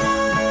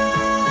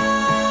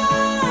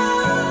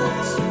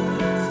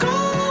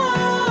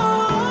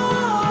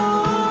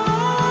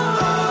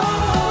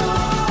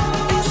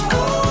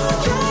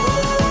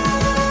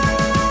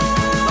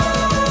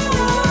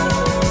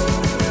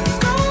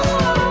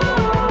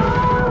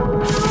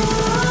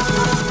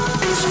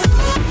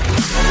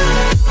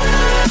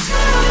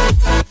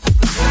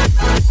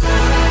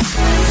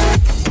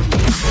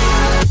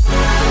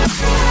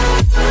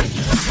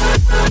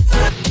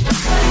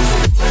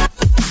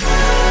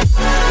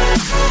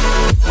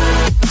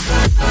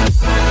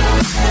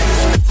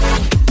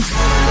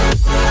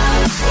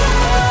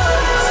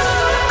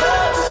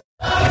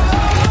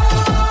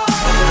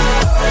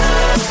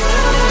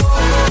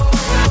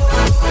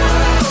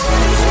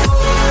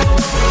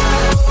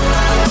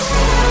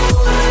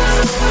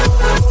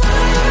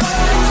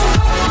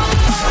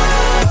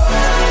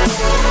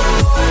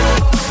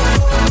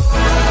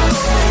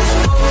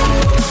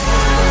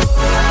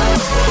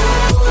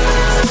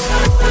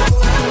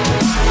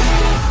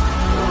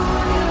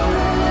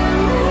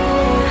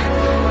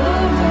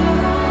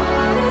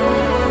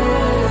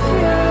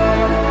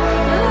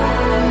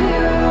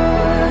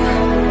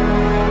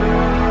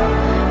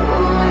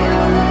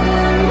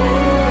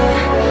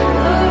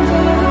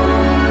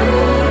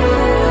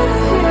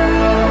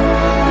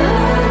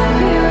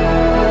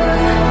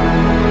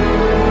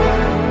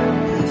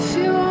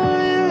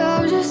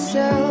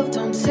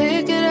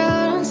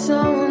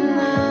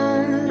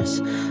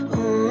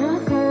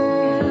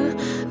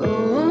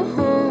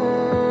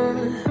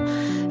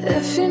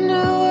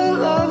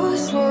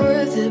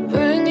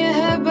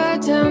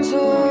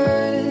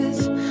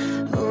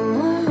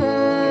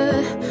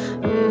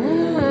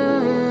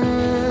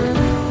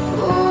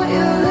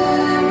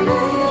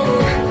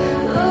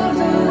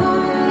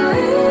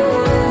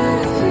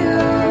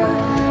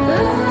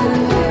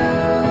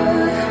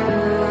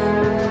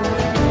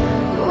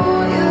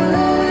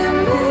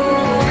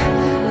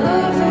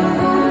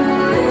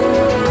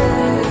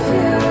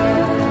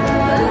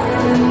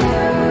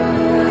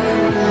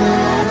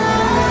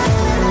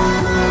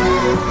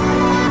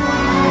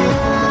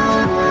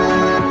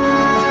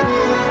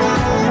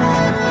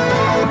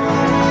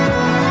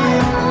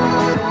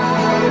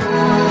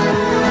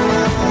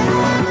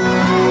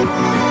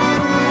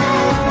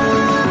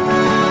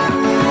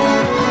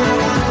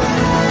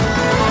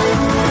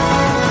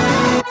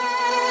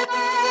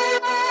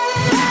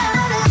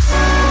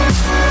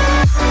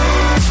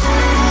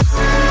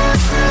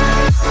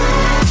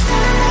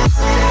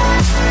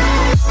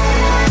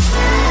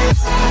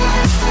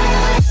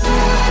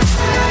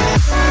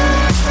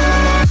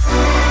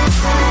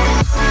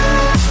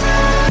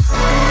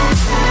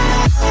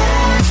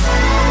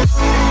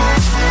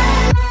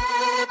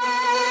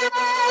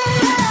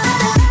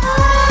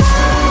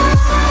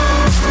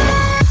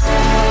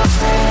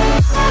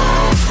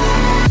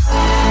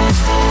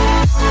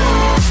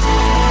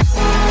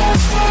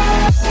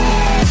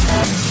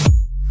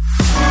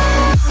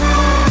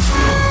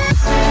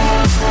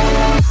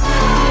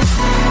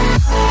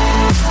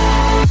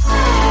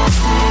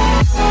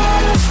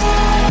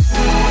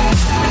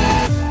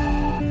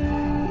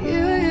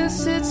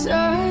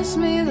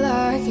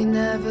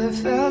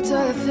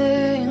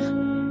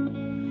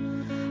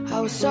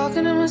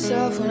 Talking to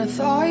myself when I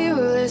thought you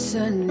were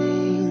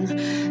listening.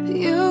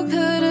 You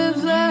could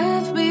have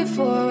left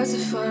before. What's the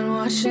fun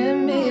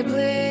watching me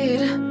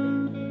bleed?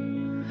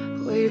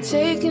 Were you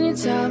taking your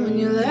time when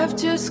you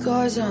left your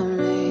scars on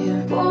me?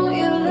 Won't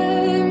you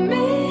let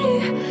me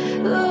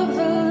love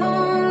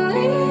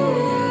lonely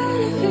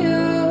out of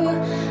you,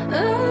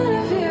 out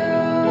of you?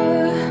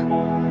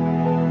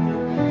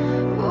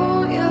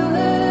 Won't you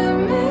let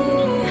me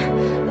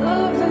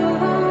love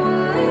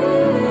lonely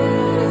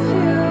out of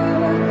you?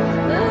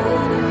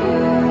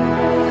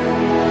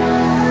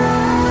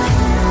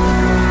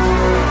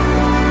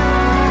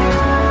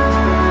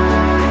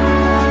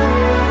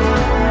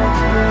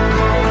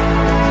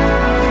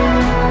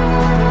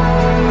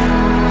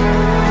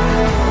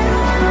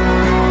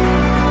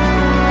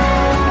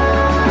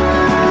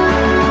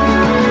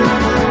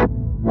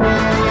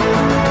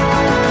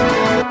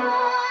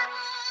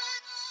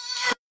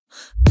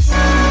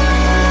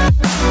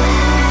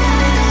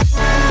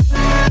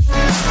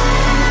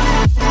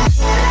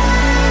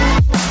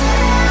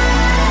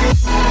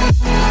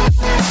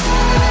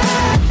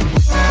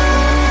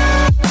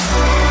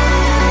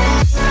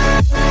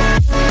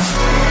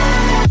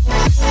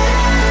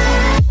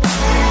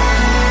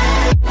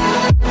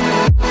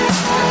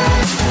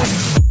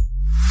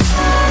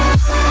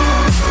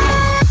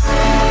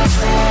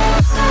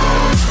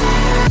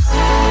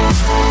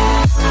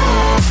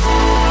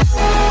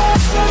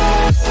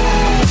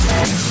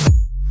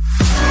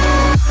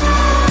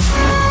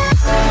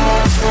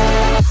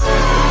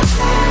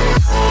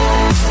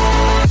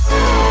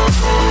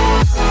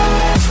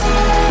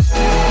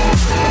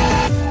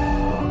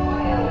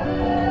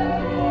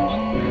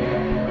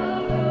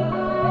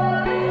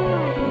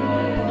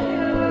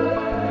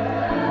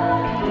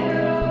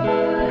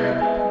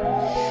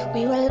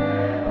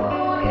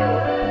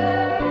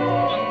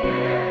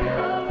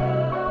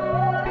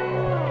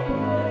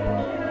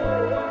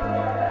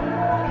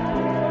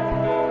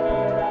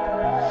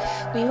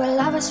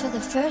 for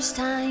the first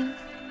time.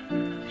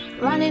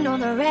 Running on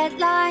the red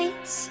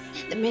lights.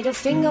 The middle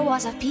finger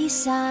was a peace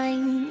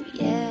sign,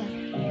 yeah.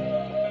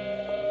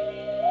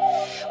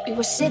 We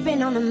were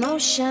sipping on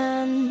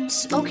emotion,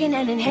 smoking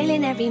and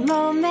inhaling every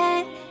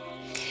moment.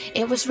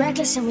 It was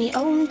reckless and we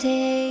owned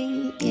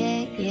it,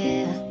 yeah,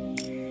 yeah.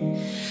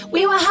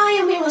 We were high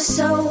and we were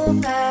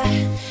sober.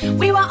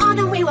 We were on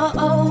and we were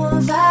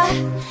over.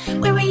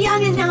 We were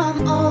young and now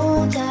I'm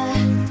older.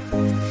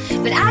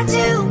 But I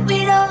do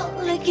it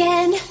all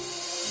again.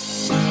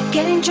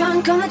 Getting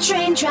drunk on the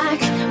train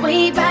track.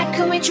 Way back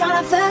when we tried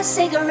our first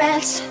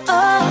cigarettes.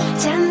 Oh,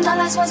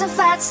 $10 was a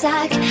fat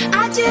stack.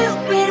 I do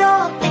it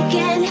all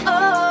again.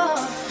 Oh,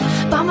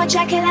 bought my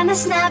jacket and a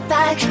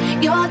snapback.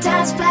 Your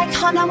dad's black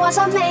Honda was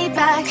on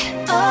Maybach.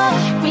 Oh,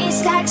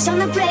 restacks on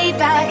the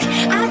playback.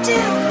 I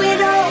do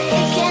it all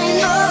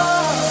again. Oh.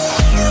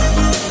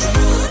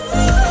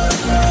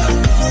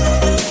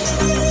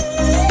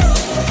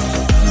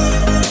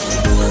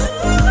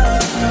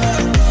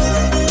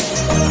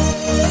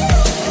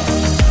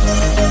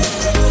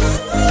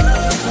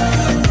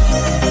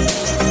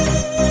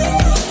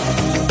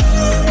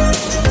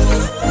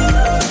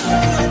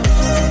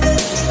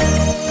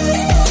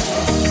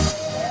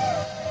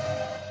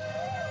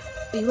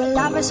 We were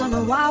lovers on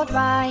a wild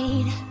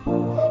ride,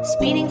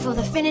 speeding for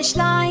the finish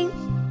line,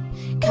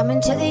 coming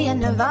to the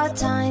end of our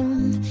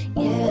time,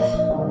 yeah.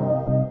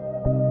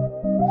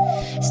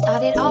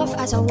 Started off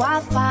as a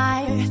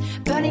wildfire,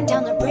 burning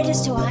down the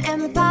bridges to our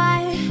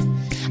empire.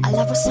 Our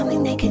love was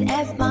something they could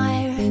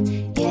admire,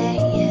 yeah,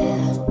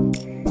 yeah.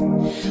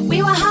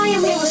 We were high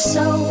and we were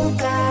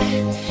sober.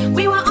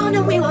 We were on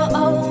and we were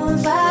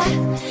over.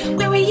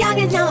 We were young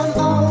and now I'm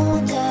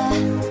older.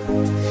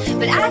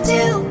 But I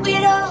do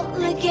it all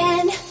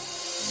again.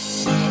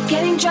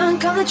 Getting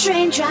drunk on the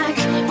train track.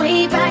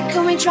 Way back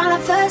when we tried our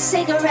first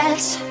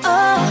cigarettes.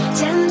 Oh,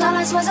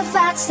 $10 was a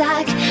fat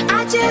stack.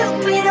 I do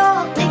it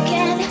all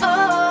again.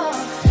 Oh,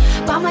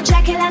 bought my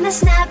jacket and a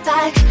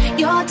snapback.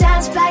 Your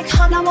dad's black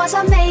Honda was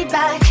on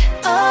Maybach.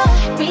 Oh,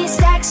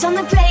 restacks on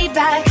the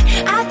playback.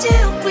 I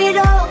do it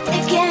all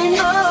again.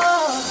 Oh.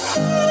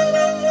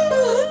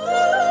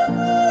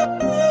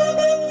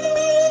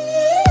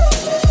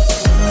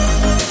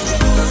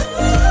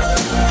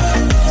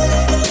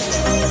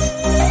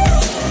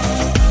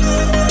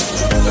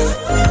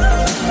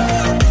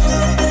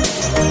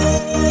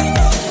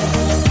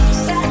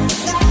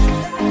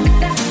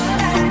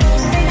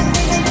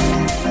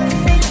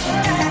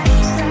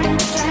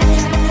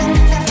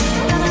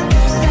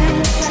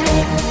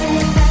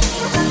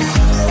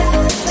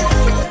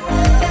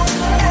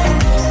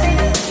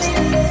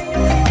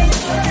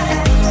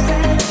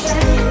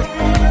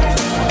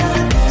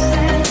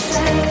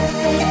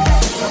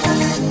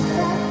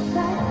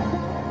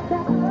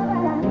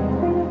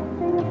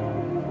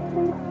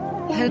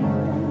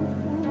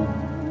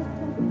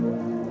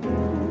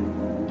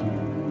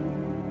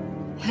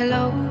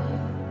 Hello,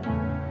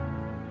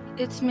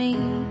 it's me.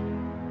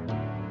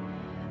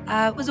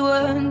 I was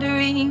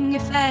wondering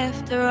if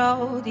after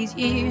all these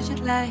years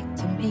you'd like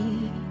to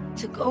me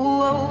to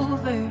go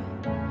over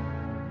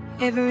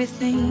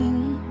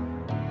everything.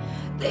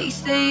 They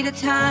say the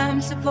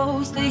time's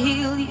supposed to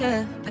heal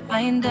ya, but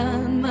I ain't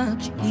done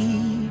much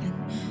healing.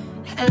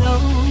 Hello,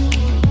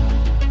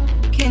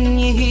 can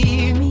you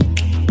hear me?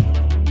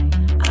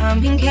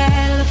 I'm in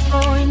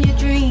California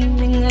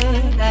dreaming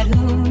about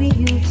who we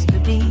used to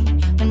be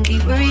when we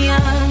were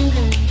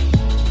younger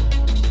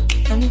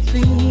and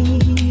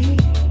free.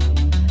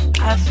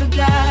 I've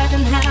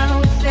forgotten how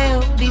it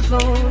felt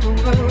before the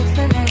world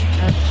fell at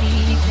our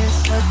feet. There's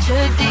such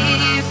a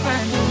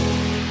difference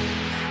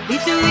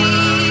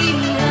between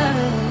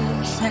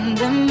us and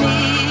a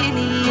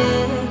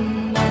million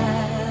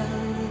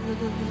miles.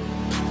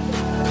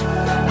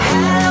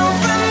 Hello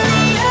from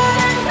the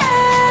other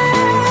side.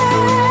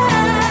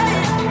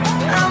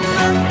 I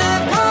must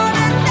have called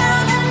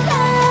 1,000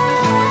 times.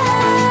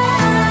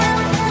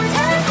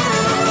 Tell you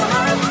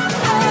I'm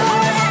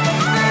sorry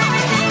for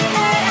everything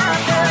that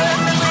I've done.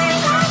 The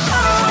ways I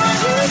called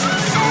you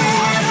to tell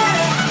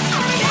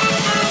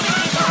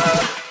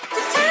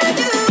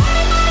you.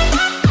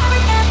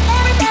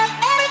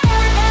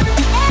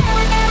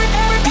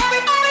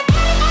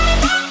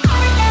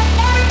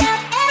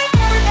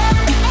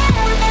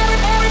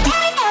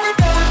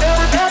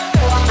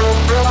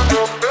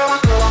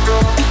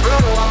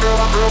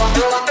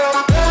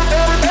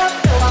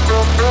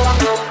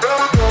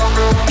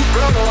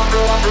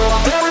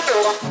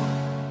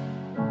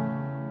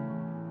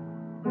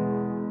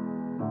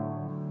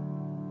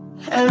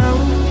 Hello,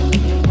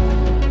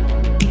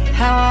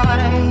 how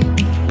are you?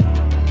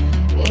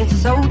 It's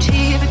so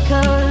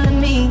typical of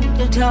me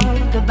to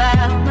talk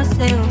about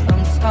myself.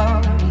 I'm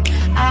sorry.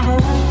 I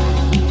hope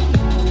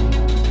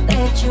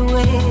that you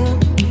will.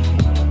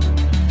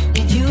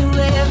 Did you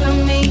ever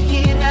make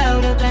it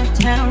out of that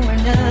town where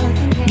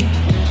nothing can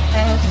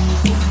happen?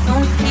 It's no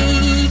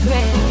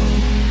secret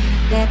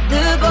that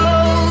the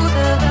both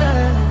of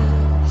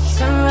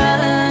us are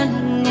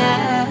running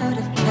out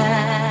of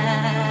time.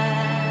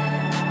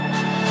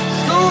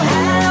 So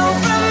hello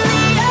from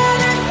the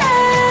other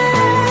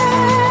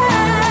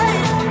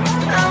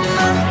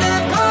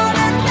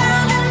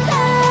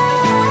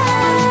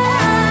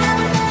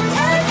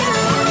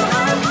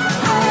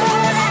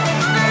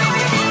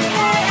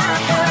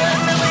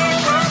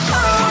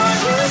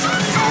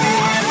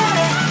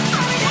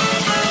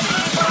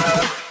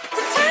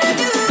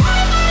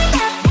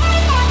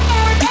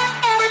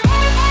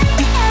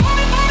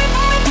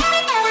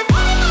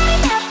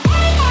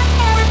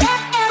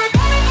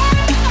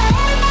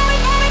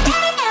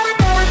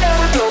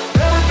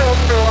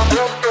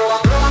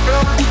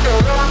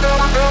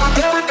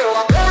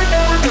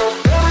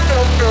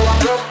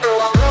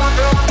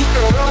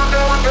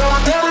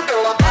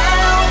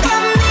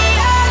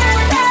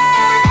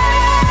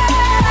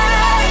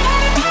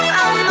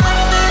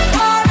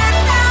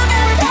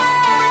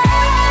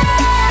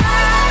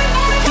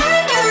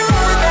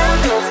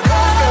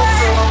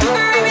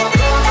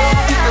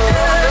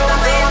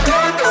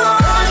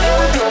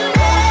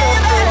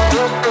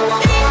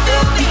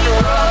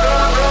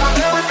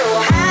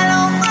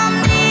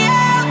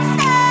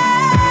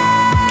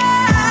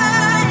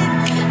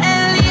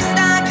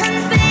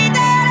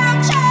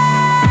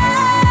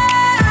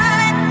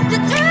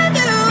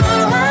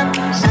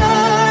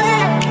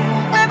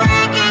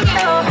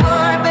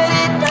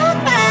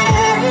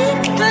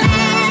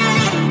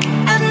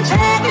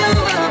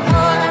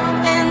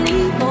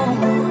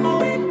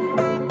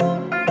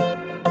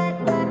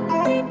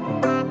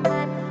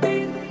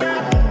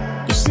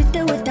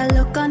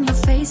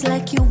always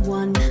like you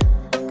won.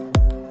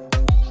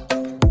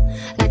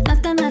 Like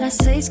nothing that I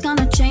say is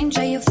gonna change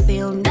how you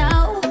feel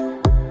now.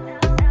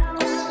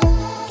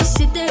 You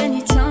sit there and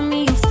you tell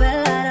me you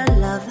fell out of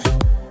love,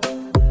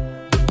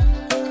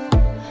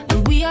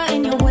 and we are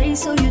in your way,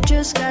 so you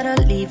just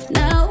gotta leave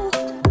now.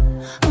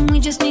 And we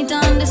just need to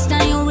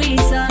understand your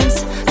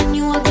reasons, and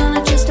you are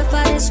gonna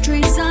justify this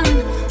treason.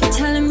 You're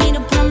telling me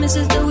the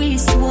promises that we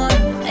swore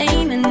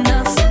ain't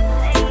enough.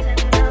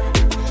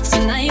 So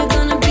now you're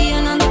gonna be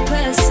another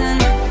person.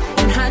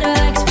 And how do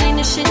I explain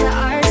this shit to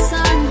our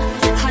son?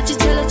 How'd you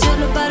tell a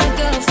child about a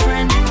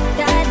girlfriend?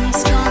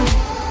 Daddy's gone.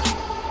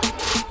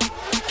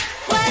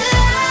 Well,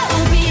 I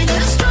will be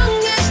the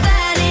strongest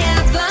that he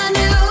ever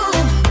knew,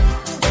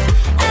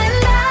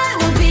 and I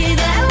will be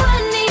that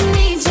one he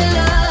needs to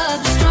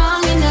love,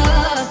 strong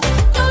enough.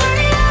 Don't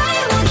worry, I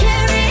will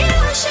carry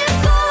your shit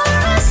for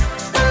us.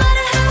 No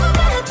matter how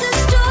bad the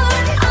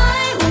storm,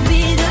 I will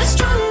be the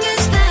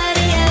strongest that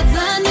he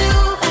ever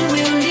knew, and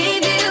we'll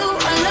leave you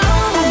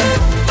alone.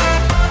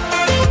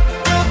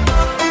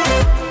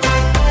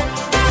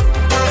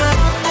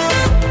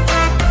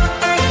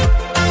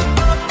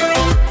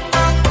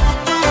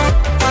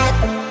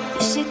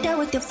 You sit there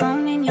with your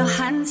phone in your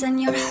hands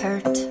and you're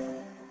hurt.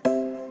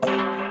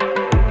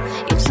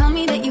 You tell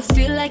me that you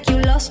feel like you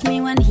lost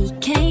me when he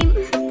came.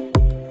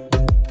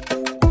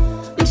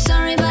 I'm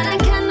sorry, but I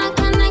cannot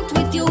connect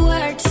with your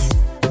words.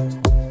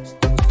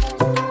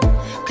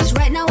 'Cause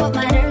right now what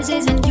matters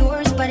isn't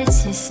yours, but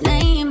it's his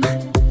name.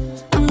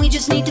 And we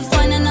just need to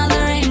find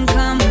another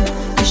income.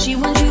 'Cause she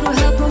wants you to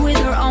help her with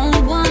her own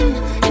one.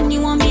 And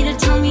you want me to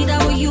tell me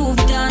that what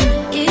you've done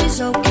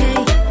is okay.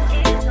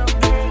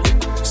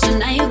 So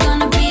now you're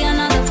gonna be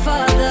another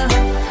father,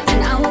 and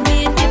I will be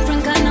a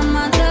different kind of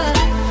mother.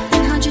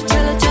 And how'd you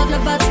tell a child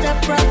about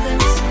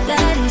stepbrothers?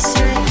 That is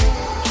straight.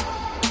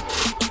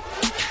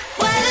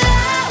 Well,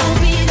 I will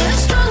be the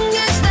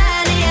strongest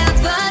that he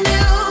ever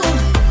knew,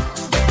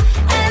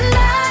 and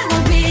I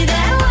will be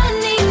that one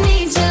he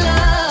needs to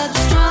love,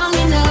 strong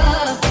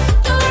enough.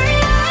 Don't worry,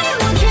 I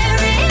will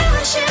carry your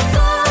shit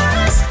for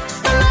us.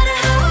 No matter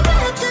how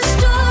bad the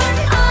storm,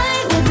 I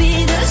will be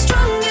the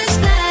strongest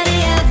that he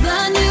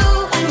ever knew,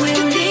 and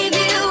we'll leave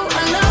you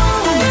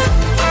alone.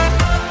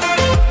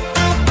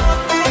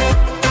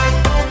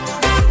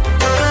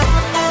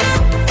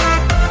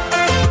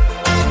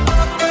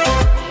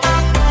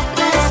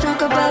 Let's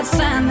talk about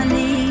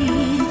family.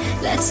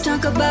 Let's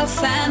talk about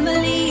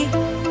family.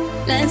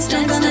 Let's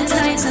talk on the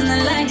ties and the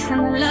life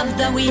and the love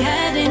that we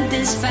had in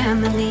this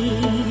family.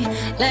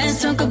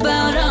 Let's talk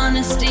about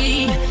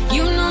honesty.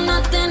 You know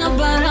nothing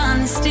about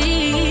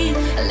honesty.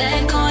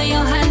 Let go of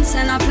your hands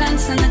and our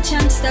plans and the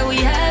chance that we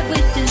had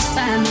with this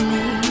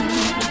family.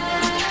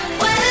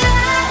 Well,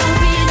 I will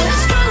be the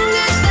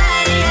strongest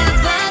that he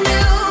ever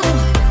knew,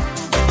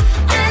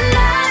 and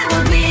I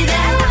will be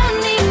that one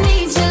he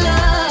needs to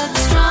love,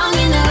 strong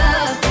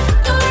enough.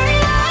 Don't worry,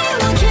 I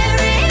will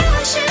carry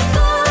your shit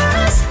for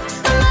us.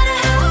 No matter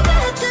how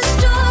bad the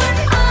storm,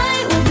 I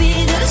will be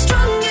the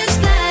strongest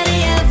that he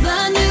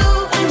ever knew,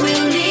 and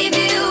we'll leave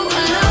you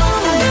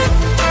alone.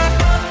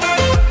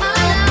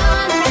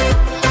 Alone,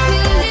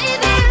 we'll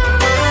leave you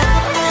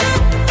alone.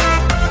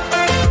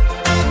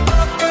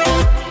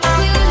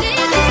 We'll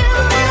leave you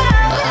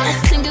alone. I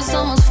think it's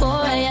almost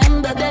 4 a.m.,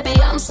 but baby,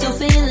 I'm still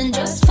feeling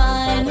just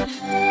fine.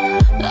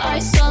 The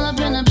ice all up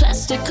in a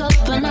plastic cup,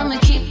 and I'ma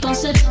keep on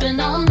sipping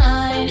all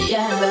night,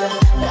 yeah.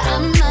 I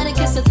might have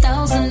kissed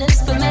 1,000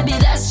 lips, but maybe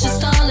that's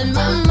just all in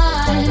my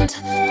mind.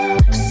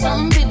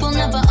 Some people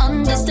never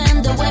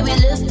understand the way we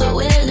live, but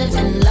we're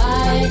living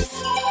life.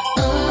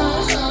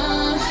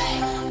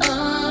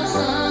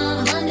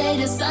 Monday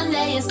to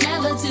Sunday, it's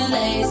never too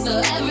late, so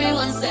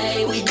everyone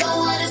say we don't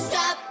wanna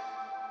stop.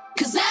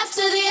 'Cause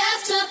after the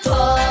after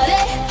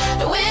party,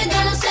 we're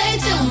gonna stay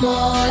till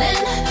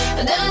morning.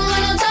 And then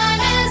when our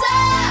time is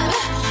up,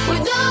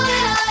 we're doing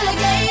it all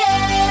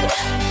again.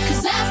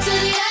 'Cause after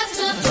the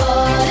after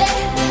party,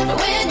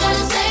 we're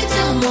gonna stay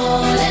till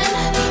morning.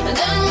 And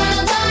then when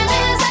our time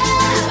is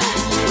up,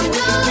 we're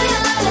doing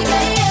it all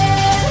again.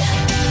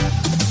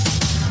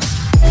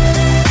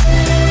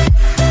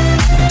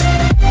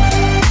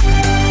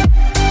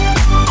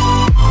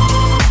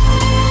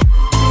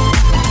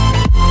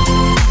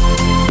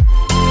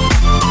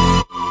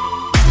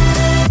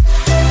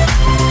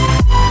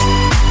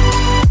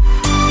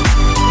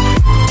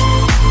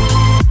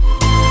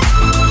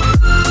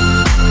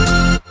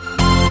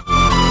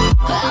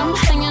 I'm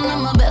hanging on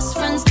my best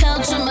friend's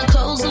couch and my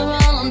clothes are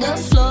all on the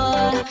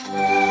floor.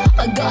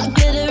 I got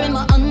glitter in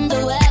my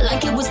underwear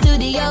like it was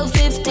Studio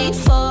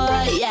 54,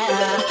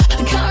 yeah.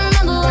 I can't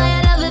remember why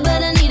I love it,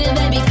 but I need it,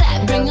 baby. Clap,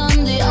 bring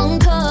on the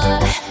encore.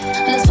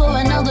 Let's pour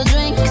another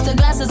drink, the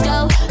glasses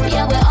go.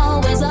 Yeah, we're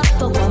always up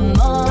for one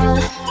more.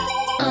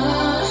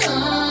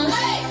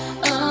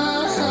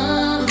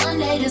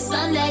 Monday to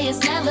Sunday, it's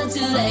never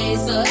too late,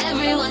 so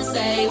everyone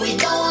say we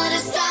don't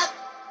wanna stop.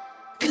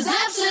 'Cause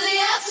after the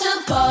after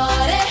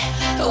party,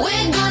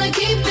 we're gonna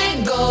keep it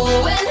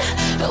going.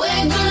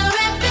 We're gonna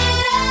wrap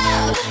it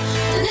up.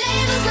 The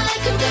neighbors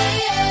like a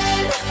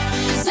playing.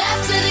 'Cause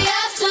after the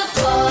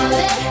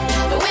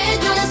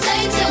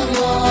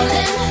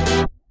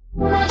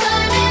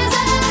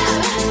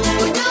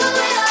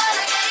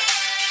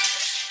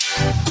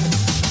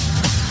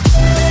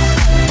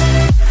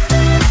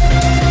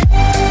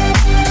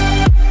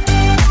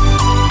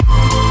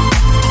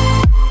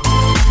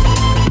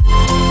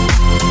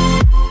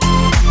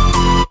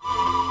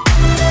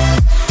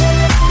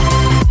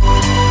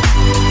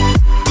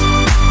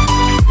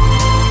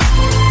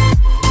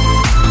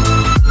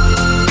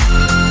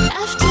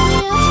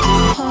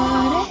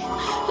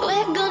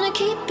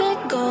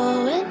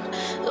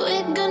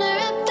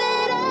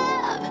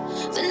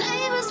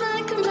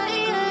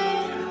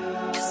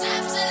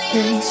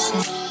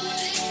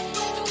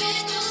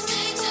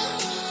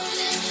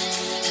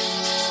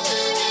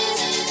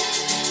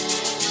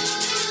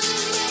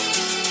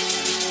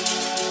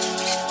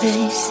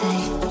They say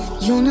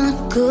you're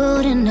not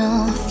good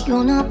enough,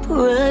 you're not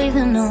brave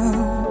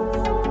enough.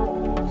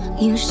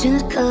 You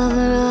should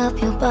cover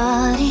up your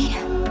body.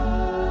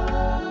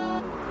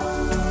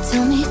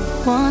 Tell me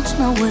watch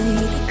my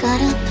weight, I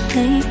gotta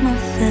paint my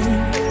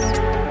face,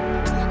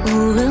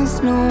 or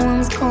else no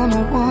one's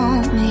gonna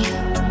want me.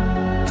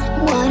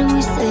 Why do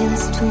we say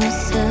this to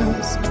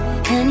ourselves,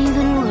 and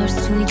even worse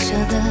to each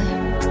other?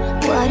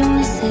 Why do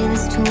we say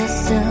this to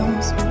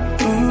ourselves?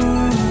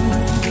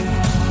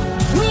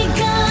 We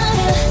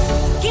gotta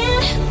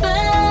get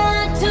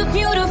back to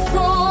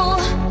beautiful.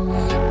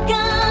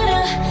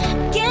 Gotta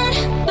get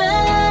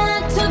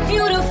back to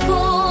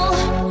beautiful.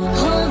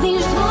 All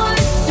these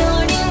wars,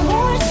 starting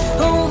wars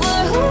over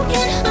who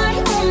can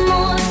hide on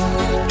more.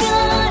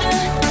 Gotta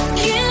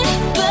get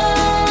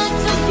back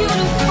to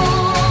beautiful.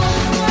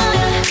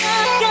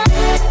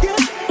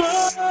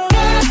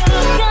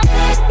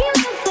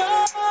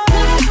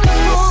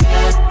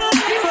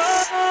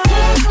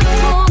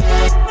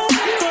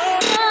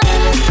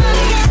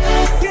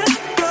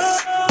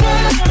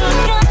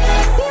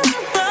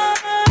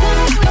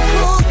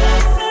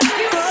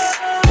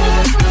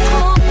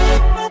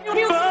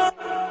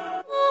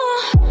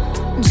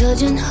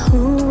 Judging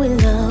who we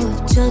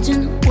love,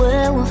 judging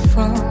where we're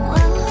from.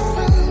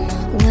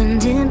 When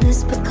did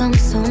this become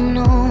so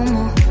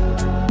normal?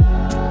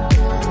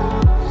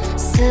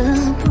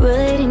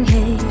 Celebrating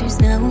haters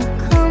now a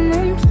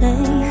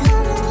commonplace.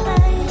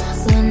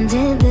 When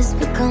did this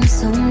become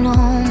so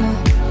normal?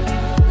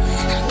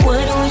 Why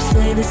do we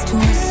say this to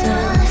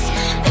ourselves,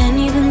 and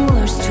even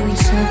worse to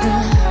each other?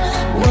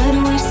 Why do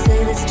we say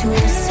this to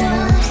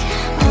ourselves?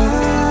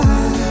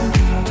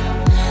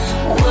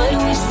 Why do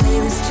we say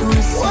this to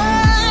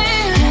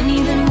ourselves, and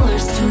even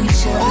worse to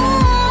each other?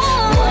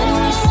 Why do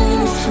we say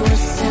this to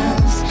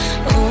ourselves?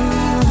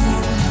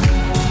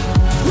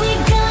 We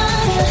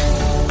gotta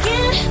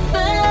get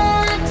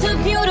back to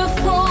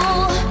beautiful.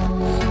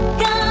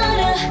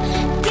 Gotta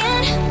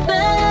get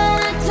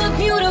back to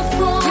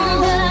beautiful.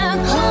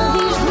 All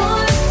these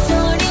wars,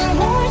 starting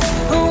wars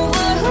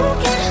over who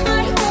can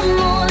hide on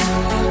more.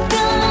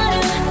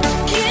 Gotta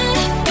get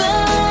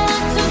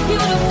back to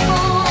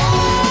beautiful.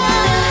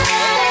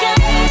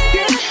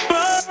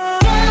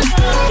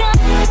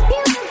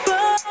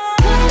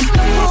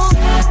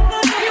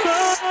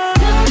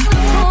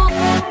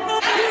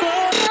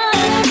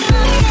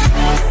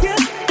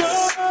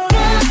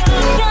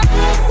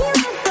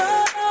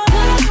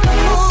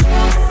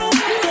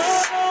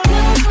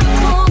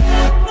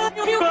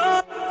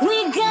 We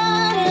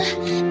gotta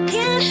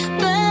get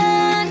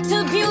back to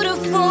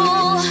beautiful.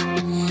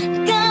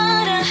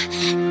 Gotta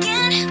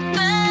get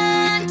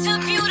back to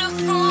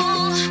beautiful.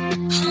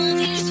 All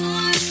these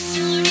wars,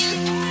 starting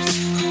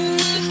wars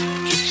over who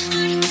can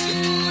hide on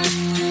more.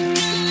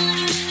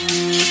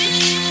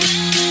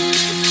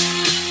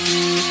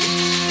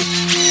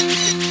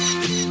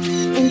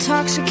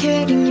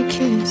 Intoxicating your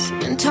kiss,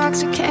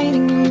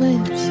 intoxicating your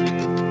lips.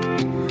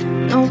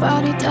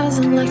 Nobody does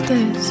it like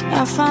this.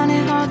 I find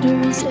it hard to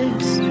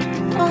resist.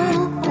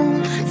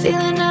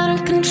 Feeling out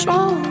of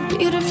control,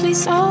 beautifully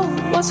so.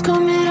 What's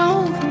coming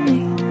over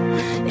me?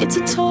 It's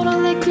a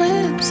total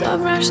eclipse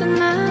of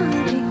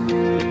rationality.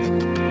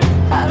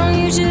 I don't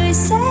usually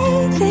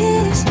say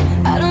this,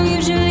 I don't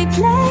usually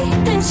play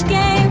this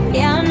game.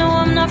 Yeah, I know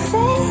I'm not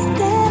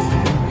faded,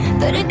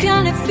 but it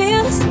kinda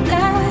feels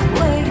that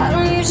way. I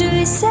don't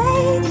usually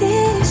say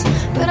this,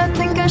 but I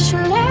think I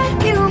should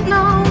let you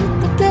know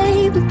that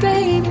baby,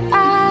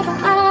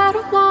 I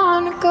don't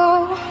wanna go.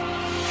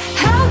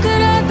 How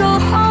could I go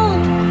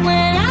home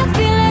when I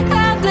feel like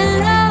I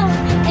belong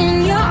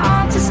in your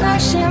arms? It's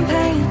like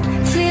champagne,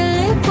 feel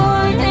it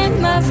pouring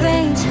in my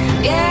veins.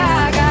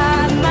 Yeah, I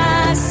got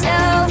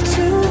myself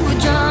too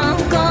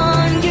drunk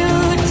on you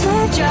to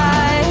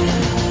drive,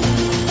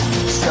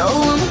 so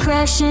I'm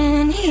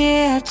crashing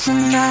here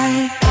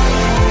tonight.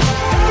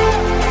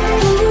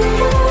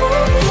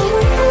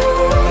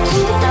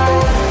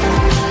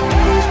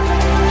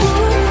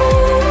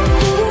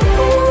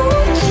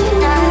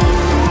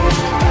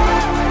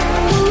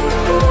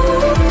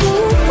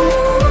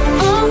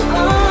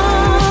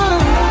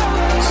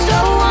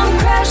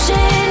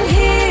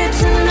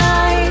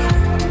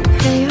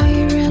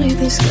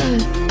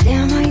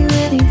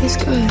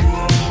 Good.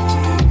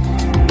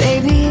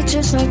 Baby, it's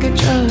just like a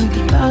drug.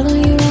 I'd bottle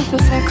you up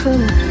if I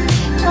could.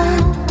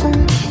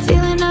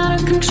 Feeling out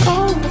of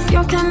control of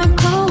your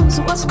chemicals.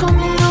 What's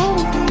coming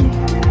over me?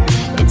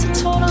 It's a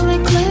total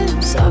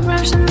eclipse of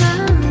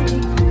rationality.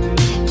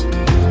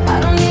 I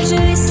don't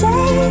usually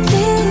say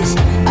this,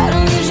 I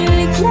don't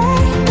usually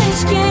play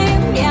this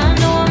game. Yeah, I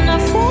know I'm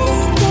not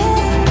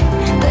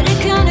faded, but it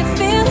kinda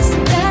feels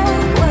that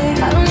way.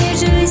 I don't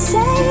usually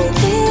say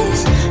this,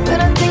 but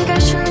I think I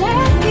should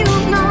let you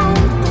know.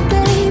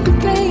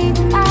 Baby,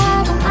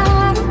 I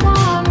don't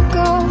wanna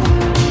go.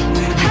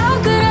 How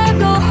could I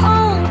go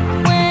home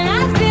when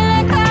I feel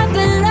like I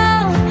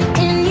belong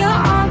in your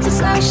arms? It's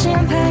like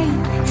champagne,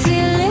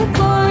 feel it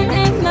pouring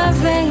in my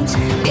veins.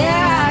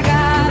 Yeah.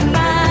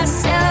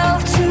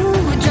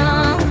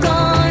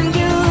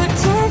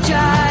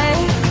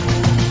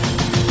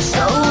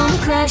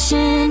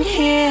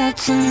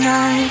 here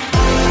tonight.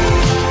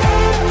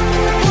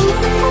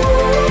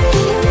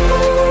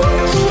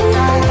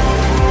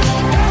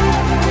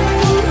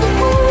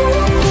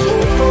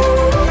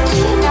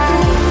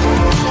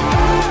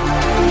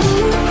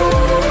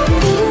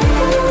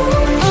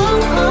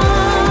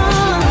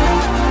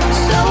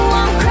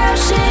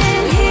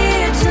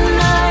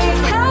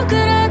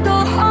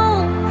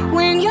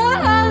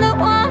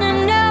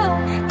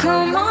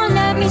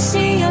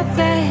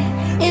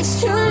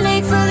 It's too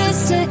late for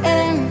this to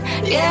end.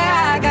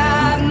 Yeah, I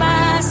got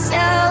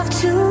myself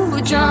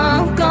too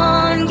drunk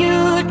on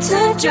you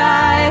to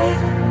drive.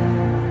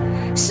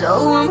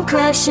 So I'm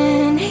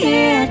crashing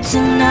here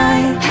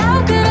tonight.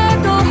 How could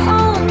I go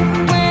home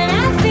when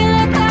I feel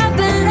like I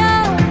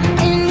belong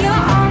in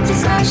your arms?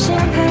 It's like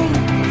champagne,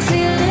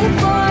 feel it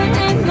pouring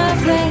in my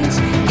veins.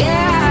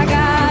 Yeah, I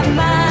got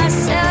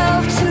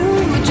myself too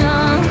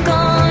drunk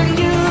on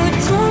you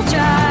to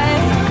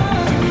drive.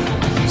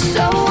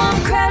 So I'm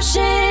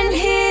crashing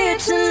here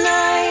tonight.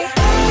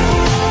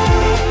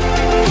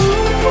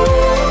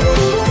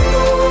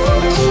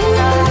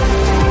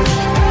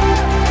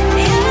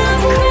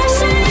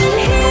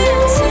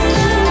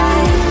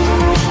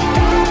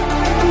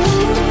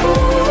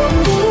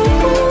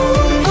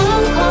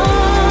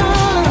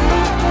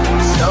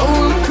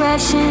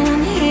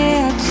 Crashing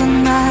here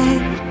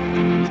tonight.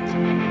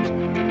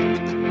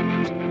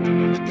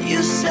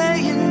 You're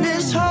saying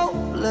it's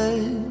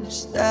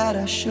hopeless, that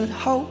I should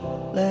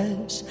hope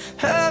less.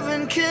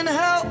 Heaven can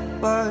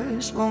help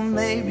us, well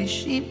maybe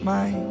she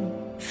might.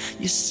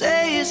 You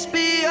say it's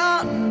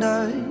beyond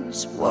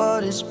us,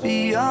 what is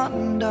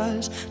beyond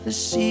us? Let's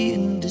see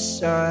and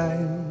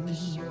decide.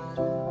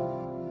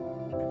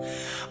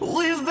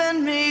 We've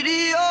been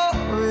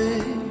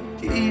meteoric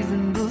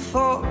even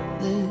before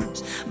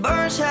this.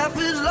 Burns half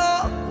as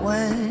long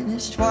when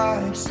it's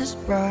twice as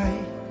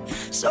bright.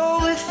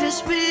 So if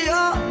it's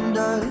beyond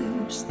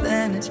us,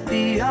 then it's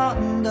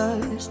beyond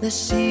us. Let's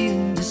see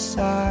and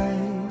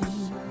decide.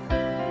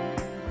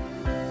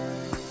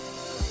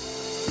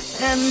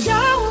 And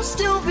I will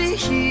still be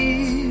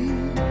here,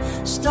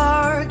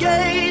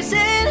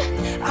 stargazing.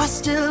 I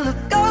still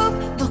look up,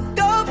 look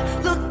up,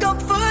 look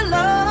up for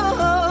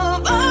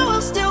love. I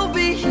will still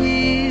be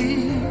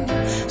here,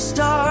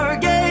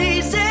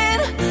 stargazing.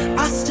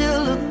 I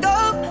still look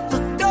up,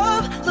 look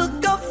up,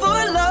 look up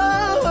for love.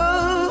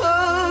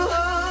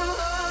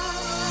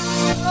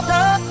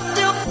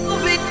 Still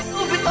be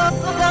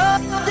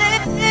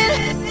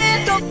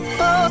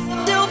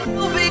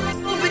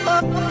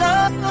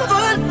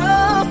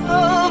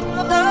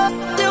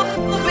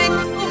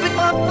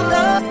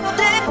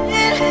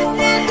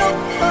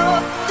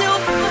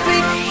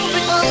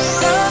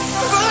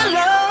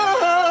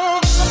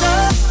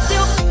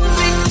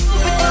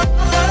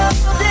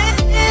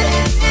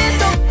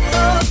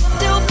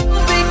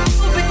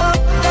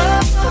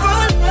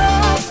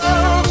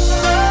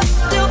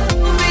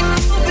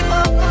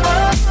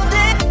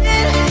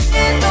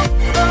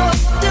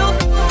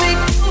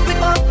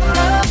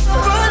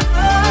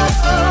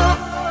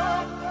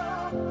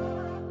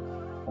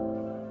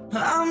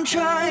I'm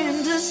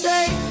trying to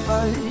save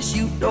us,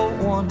 you don't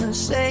wanna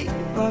save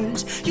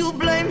us. You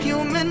blame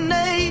human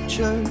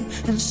nature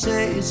and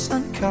say it's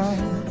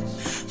unkind.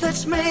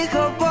 Let's make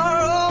up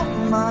our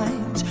own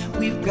minds,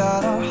 we've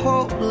got our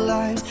whole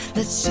lives.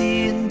 Let's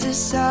see and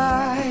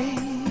decide,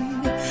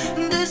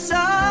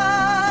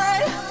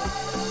 decide.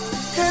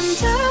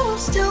 And I will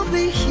still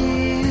be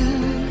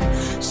here,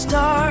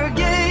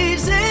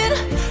 stargazing.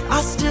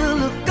 I still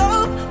look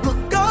up,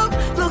 look up,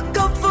 look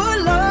up for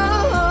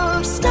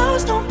love.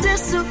 Stars don't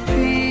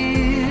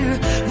disappear,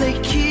 they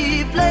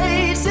keep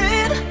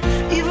blazing.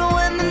 Even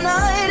when the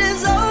night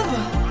is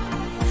over,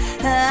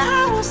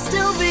 I will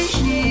still be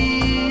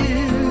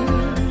here,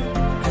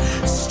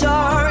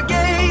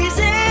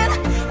 stargazing.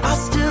 I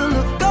still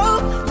look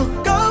up,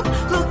 look up,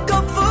 look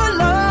up for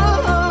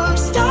love.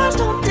 Stars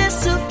don't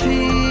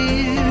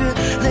disappear,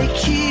 they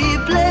keep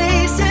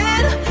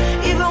blazing.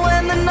 Even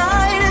when the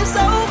night is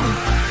over,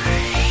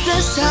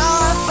 that's how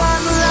I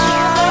find love.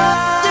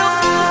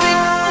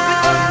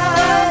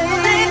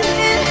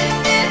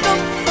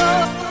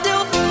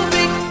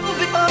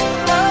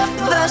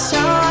 That's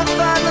how I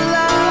find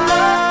love.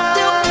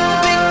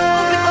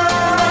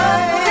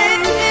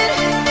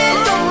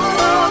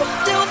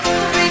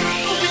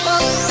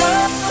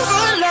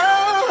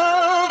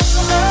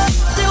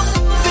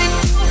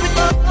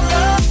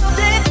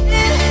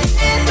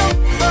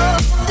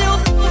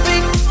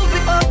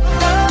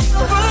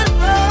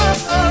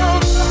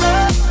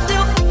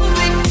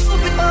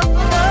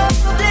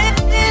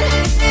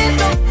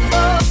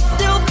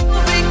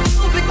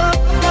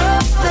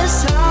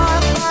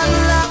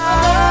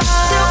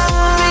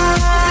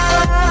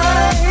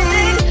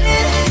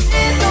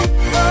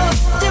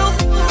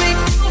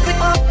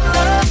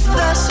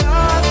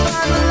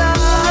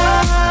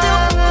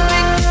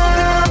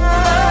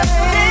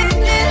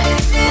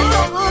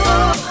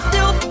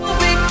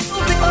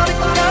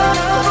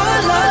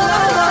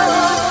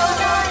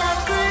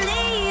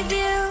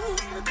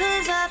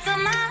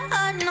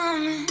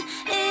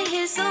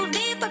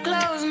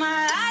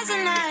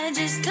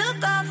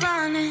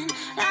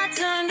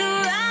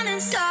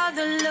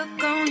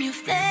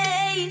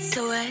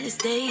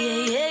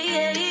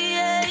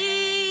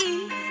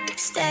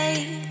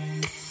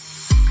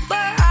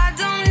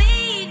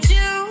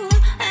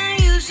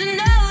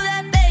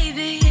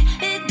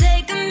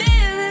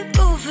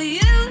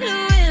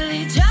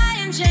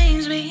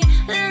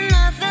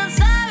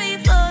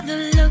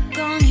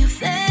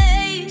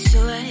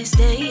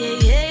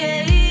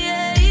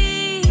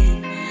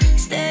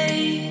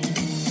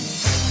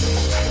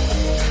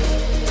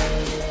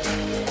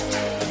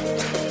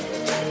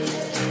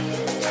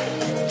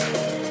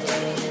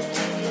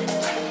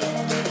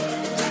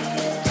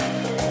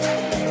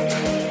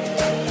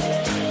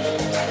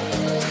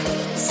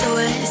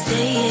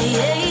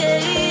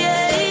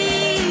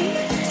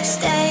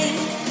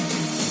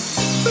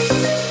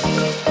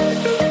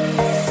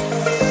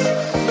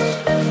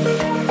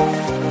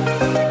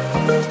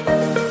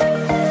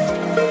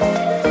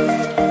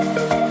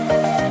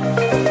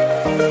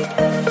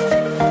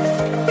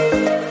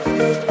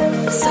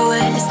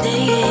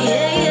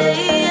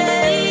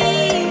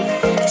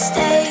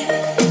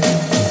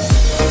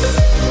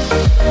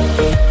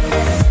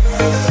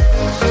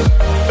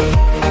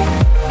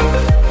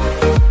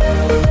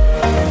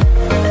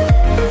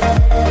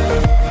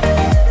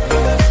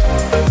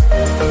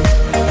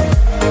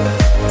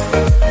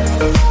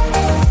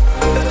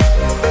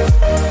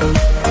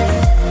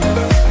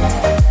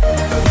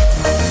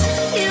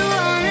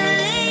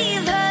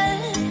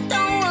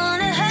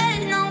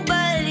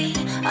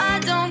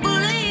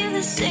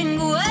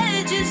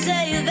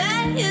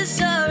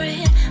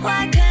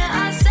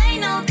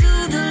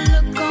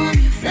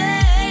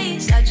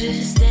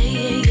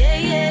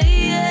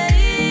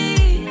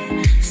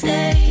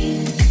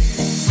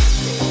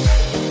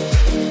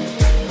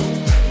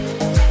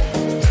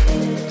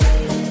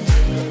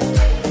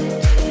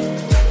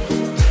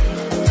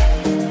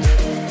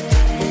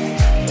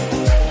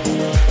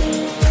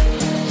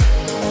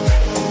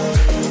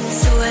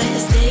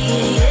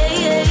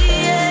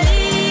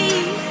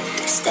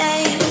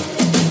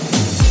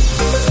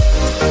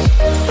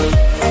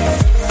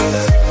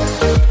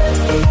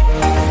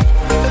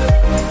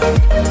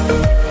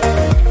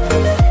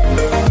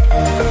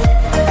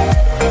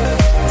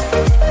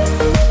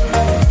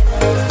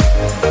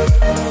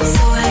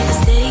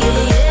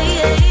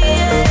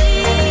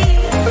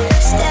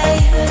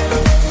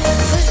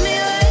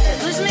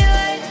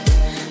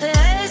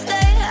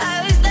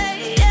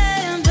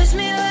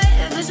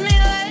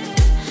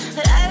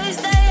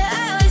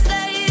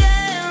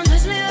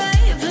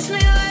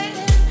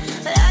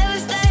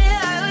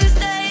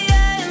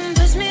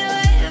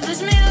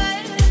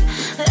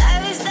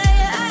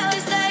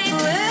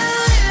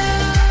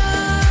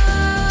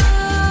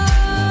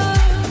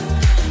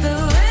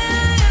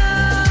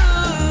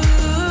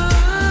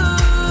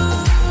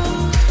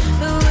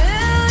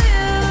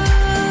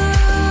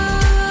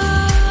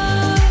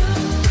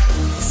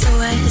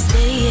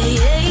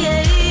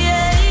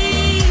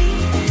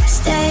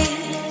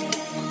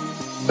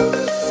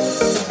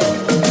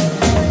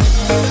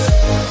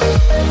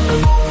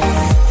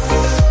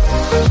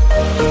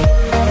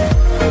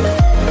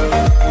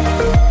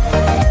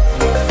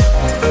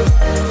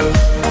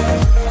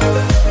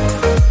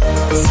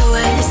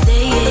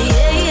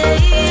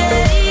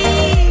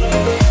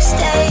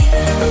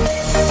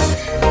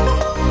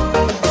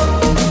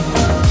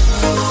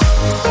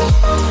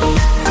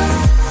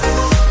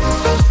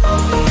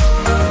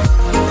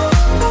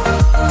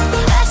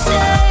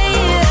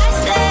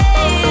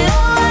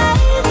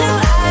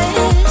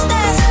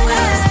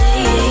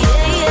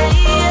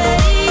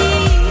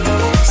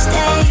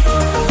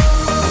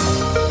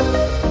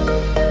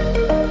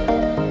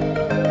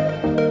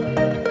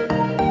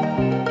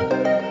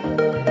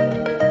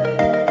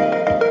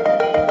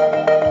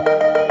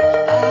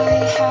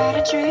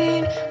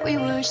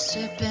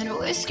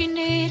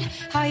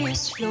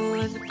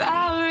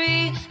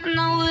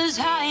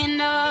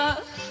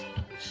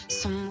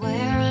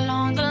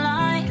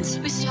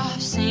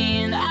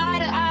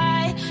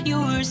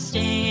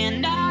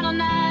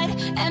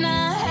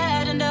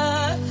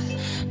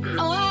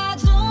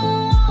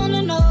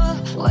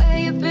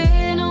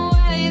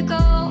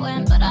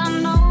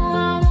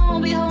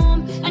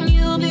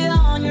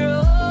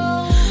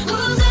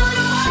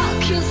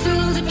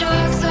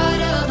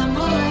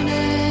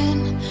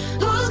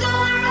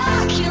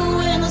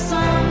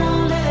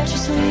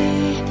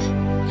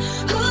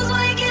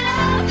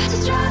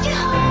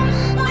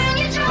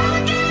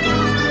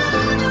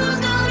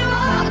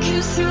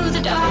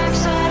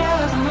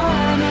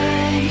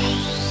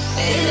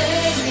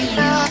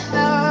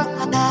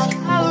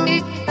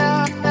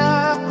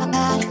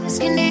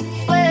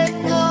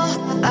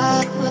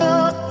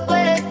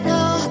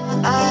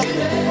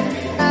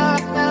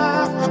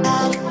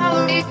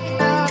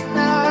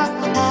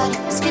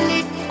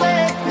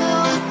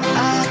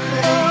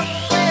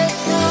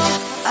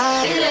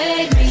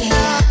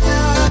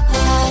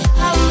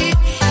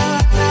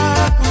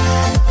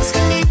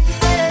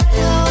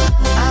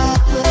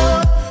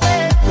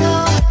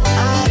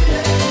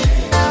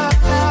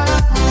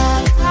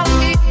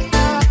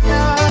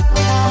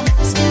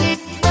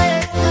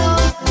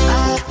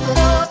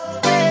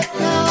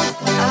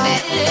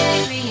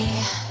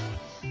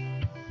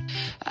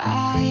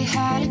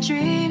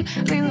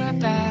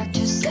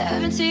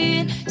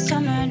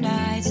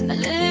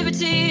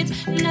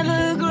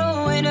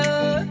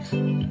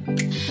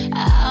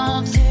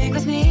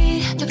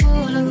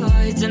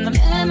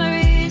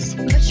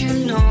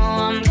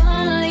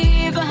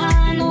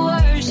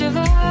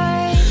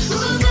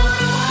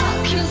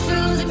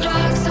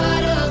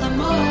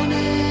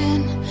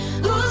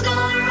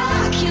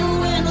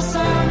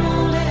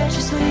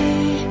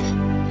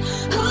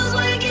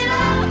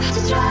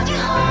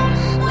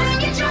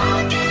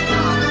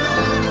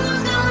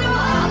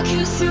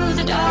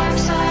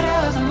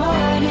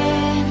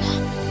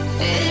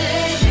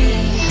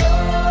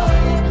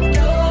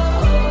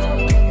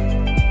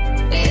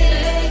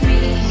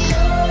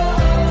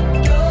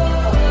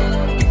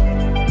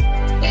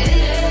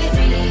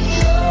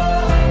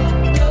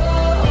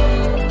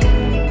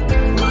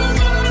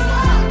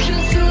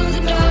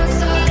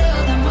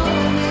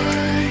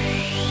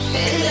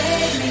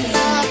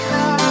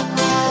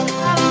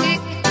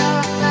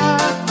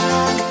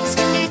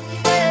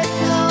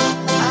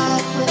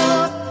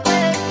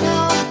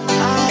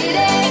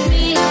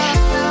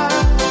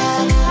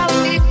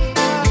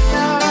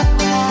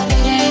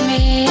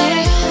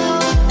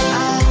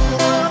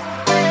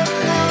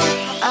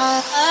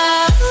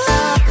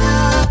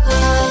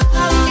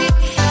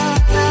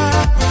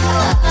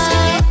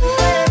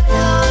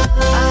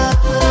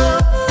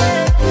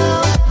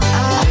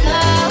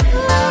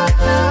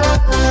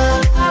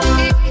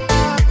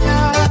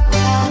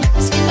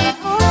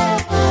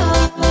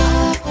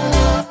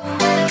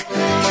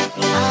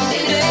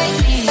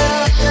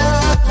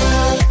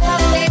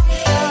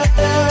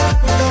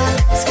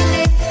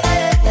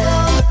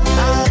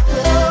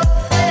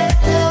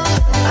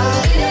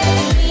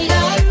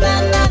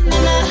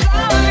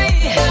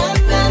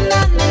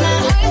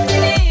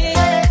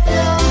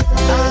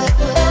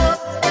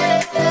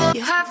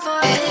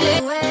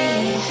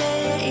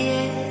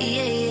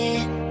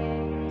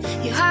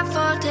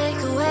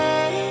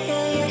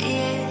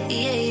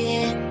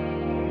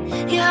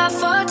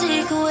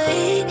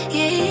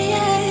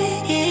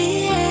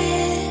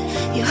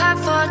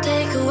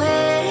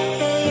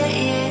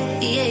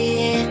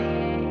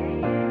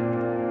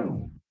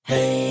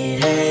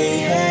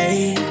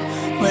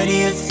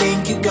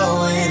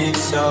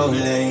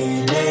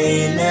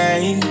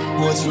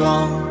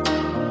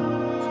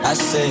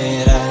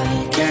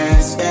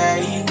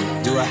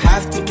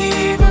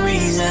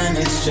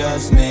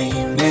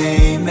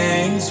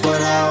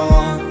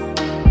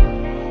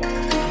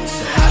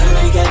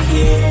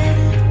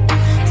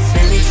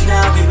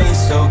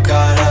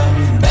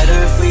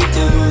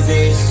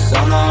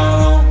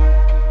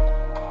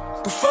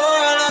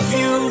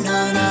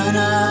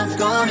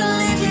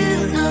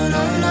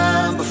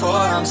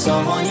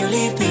 Someone you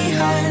leave behind.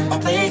 behind. I'll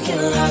break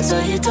your heart so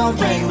you don't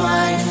break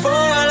mine. For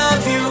I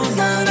love you,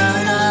 na na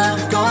na.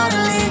 I'm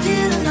gonna leave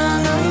you, na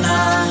na na.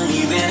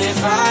 Even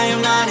if I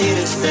am not here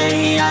to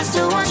stay, I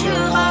still want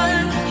your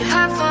heart. Your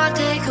heart for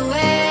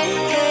takeaway,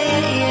 yeah,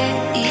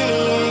 yeah,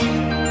 yeah.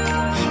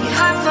 Your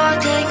heart for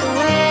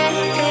takeaway,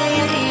 yeah,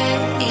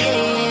 yeah,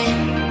 yeah.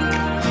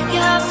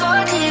 Your heart for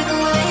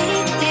takeaway,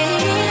 yeah,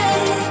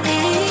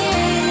 yeah.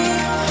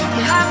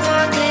 Your heart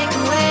for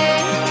takeaway,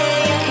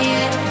 yeah,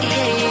 yeah,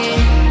 yeah.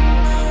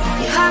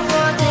 Your heart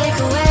for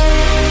takeaway.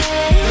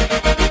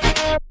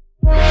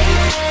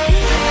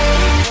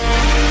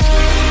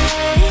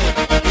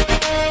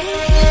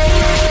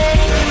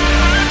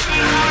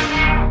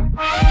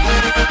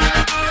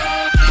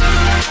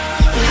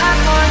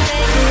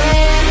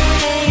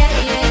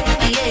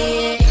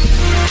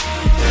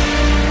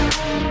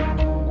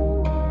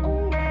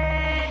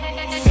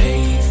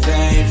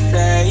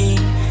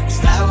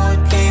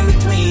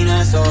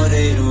 Or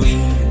did we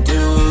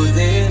do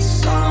this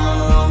on our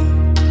own?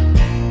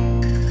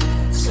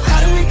 So how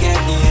did we get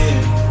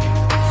here?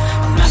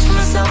 I'm asking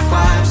myself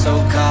why I'm so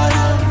caught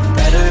up.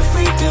 Better if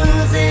we do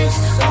this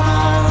on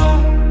our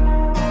own.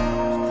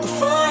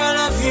 Before I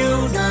love you,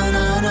 na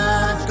na na.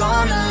 I'm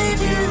gonna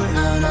leave you,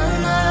 na na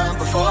na.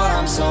 Before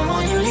I'm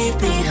someone you leave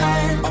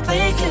behind, I'll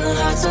break your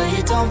heart so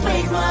you don't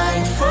break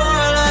mine. Before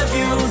I love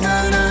you, na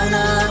na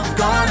na. I'm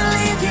gonna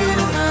leave you,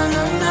 na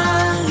na na.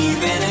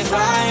 Even if I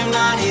am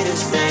not here to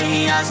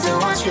stay, I still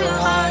want your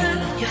heart.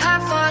 Your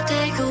heart for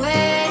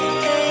takeaway,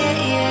 yeah,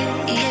 yeah,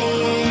 yeah.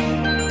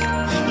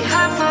 Your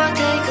heart for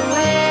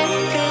takeaway,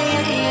 yeah,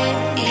 yeah,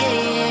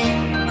 yeah.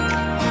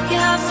 Your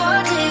heart for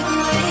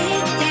takeaway,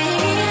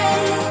 yeah,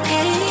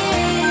 yeah.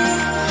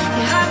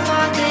 Your heart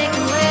for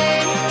takeaway,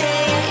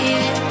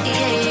 yeah,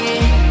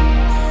 yeah.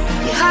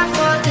 Your heart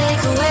for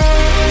takeaway.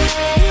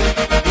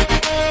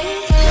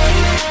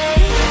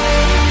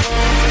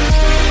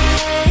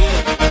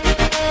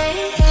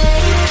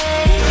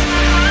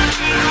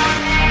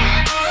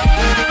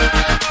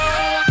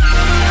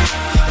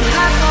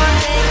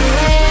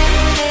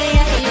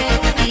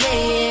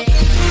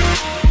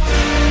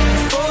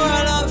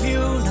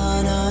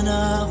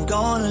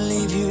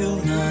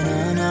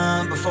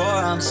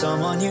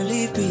 Someone you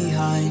leave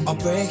behind, I'll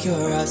break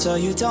your heart so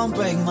you don't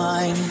break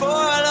mine. Before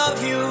I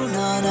love you,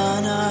 na na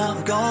na.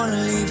 I'm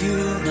gonna leave you,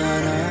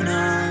 na na na.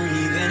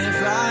 Even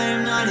if I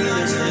am not here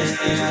to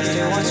stay, I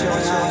still want your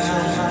heart.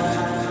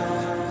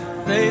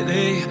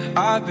 Lately,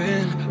 I've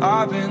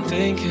been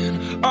thinking,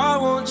 I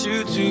want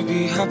you to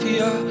be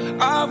happier.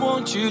 I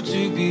want you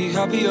to be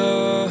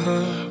happier.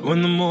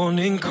 When the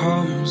morning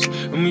comes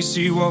and we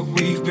see what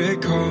we've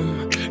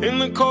become. In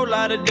the cold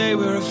light of day,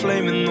 we're a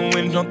flame in the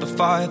wind, not the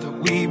fire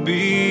that we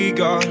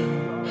begun.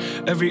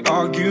 Every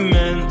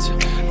argument,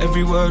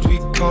 every word we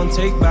can't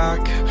take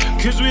back.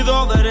 Cause with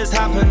all that has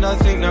happened, I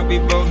think that we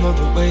both know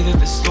the way that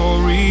the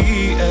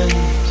story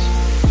ends.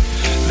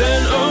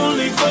 Then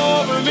only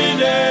for a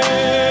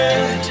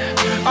minute,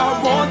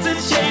 I want to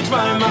change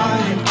my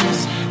mind.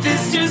 Cause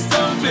this just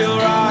don't feel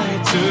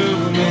right to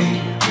me.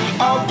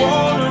 I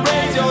wanna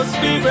raise your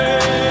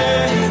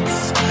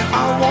spirits,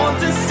 I want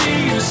to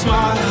see you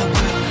smile.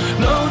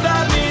 No,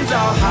 that means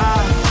I'll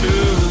have to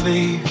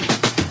leave.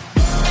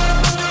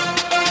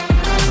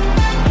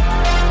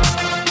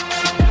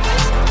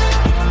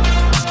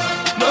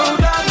 No,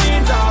 that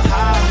means I'll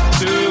have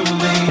to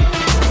leave.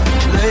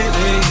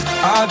 Lately,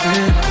 I've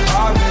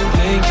been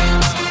thinking,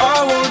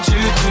 I want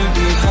you to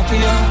be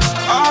happier.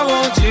 I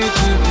want you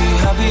to be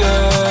happier.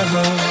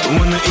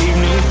 When the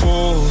evening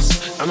falls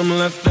and I'm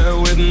left there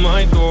with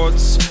my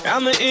thoughts,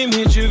 and the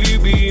image of you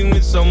being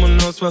with someone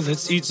else, well,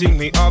 it's eating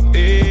me up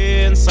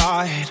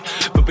inside.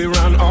 But we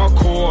ran our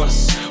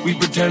course, we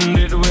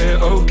pretended we're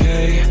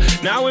okay.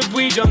 Now if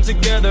we jump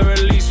together,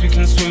 at least we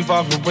can swim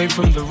far away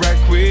from the wreck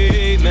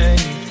we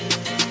made.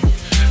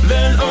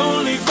 Then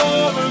only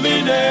for a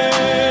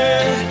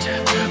minute,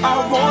 I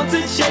want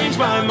to change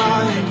my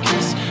mind.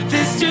 Cause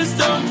this just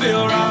don't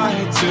feel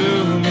right to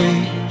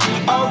me.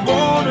 I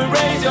wanna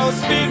raise your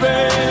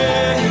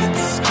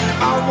spirits,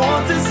 I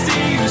want to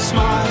see you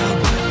smile.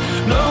 But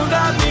no,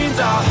 that means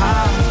I'll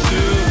have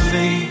to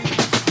leave.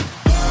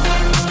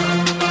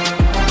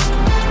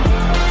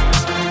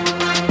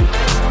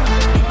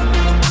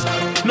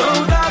 No,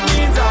 that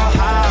means I'll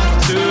have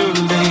to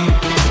leave.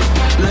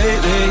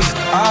 Lately,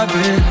 I've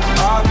been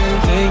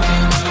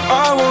thinking, I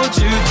want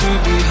you to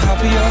be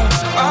happier.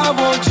 I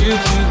want you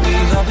to be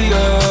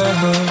happier.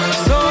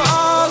 So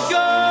I'll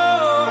go.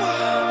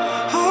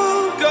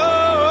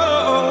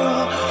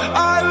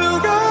 I will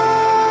go.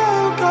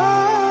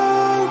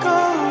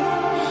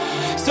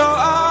 So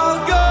I'll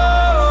go.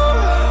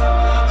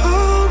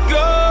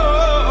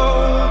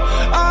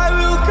 I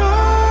will go.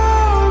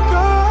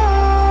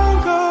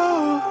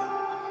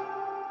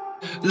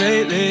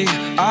 Lately,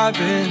 I've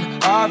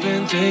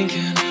been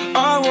thinking,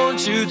 I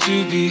want you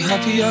to be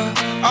happier.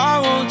 I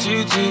want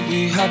you to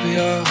be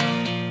happier.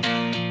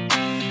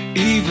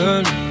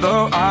 Even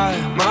though I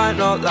might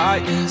not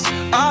like this,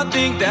 I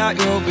think that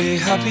you'll be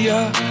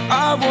happier.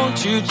 I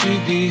want you to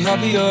be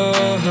happier.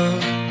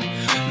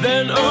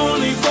 then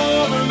only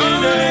for a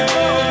minute.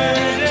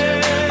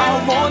 I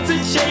want to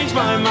change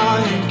my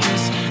mind,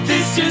 'cause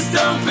this just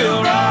don't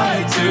feel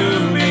right to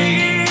me.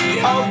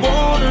 I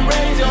wanna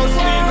raise your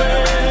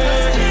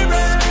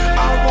spirits,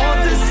 I want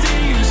to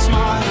see you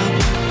smile.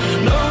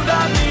 No,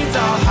 that means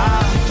I'll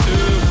have to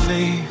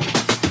leave.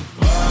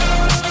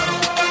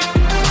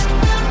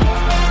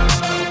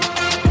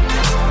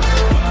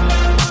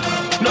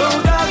 No,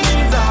 that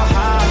means I'll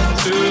have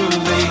to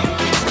leave.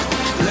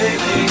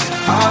 Lately,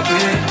 I've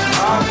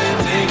been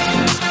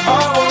thinking,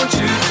 I want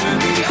you to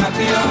be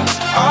happier,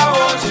 I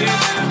want you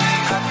to be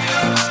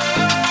happier.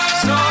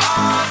 So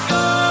I'll go.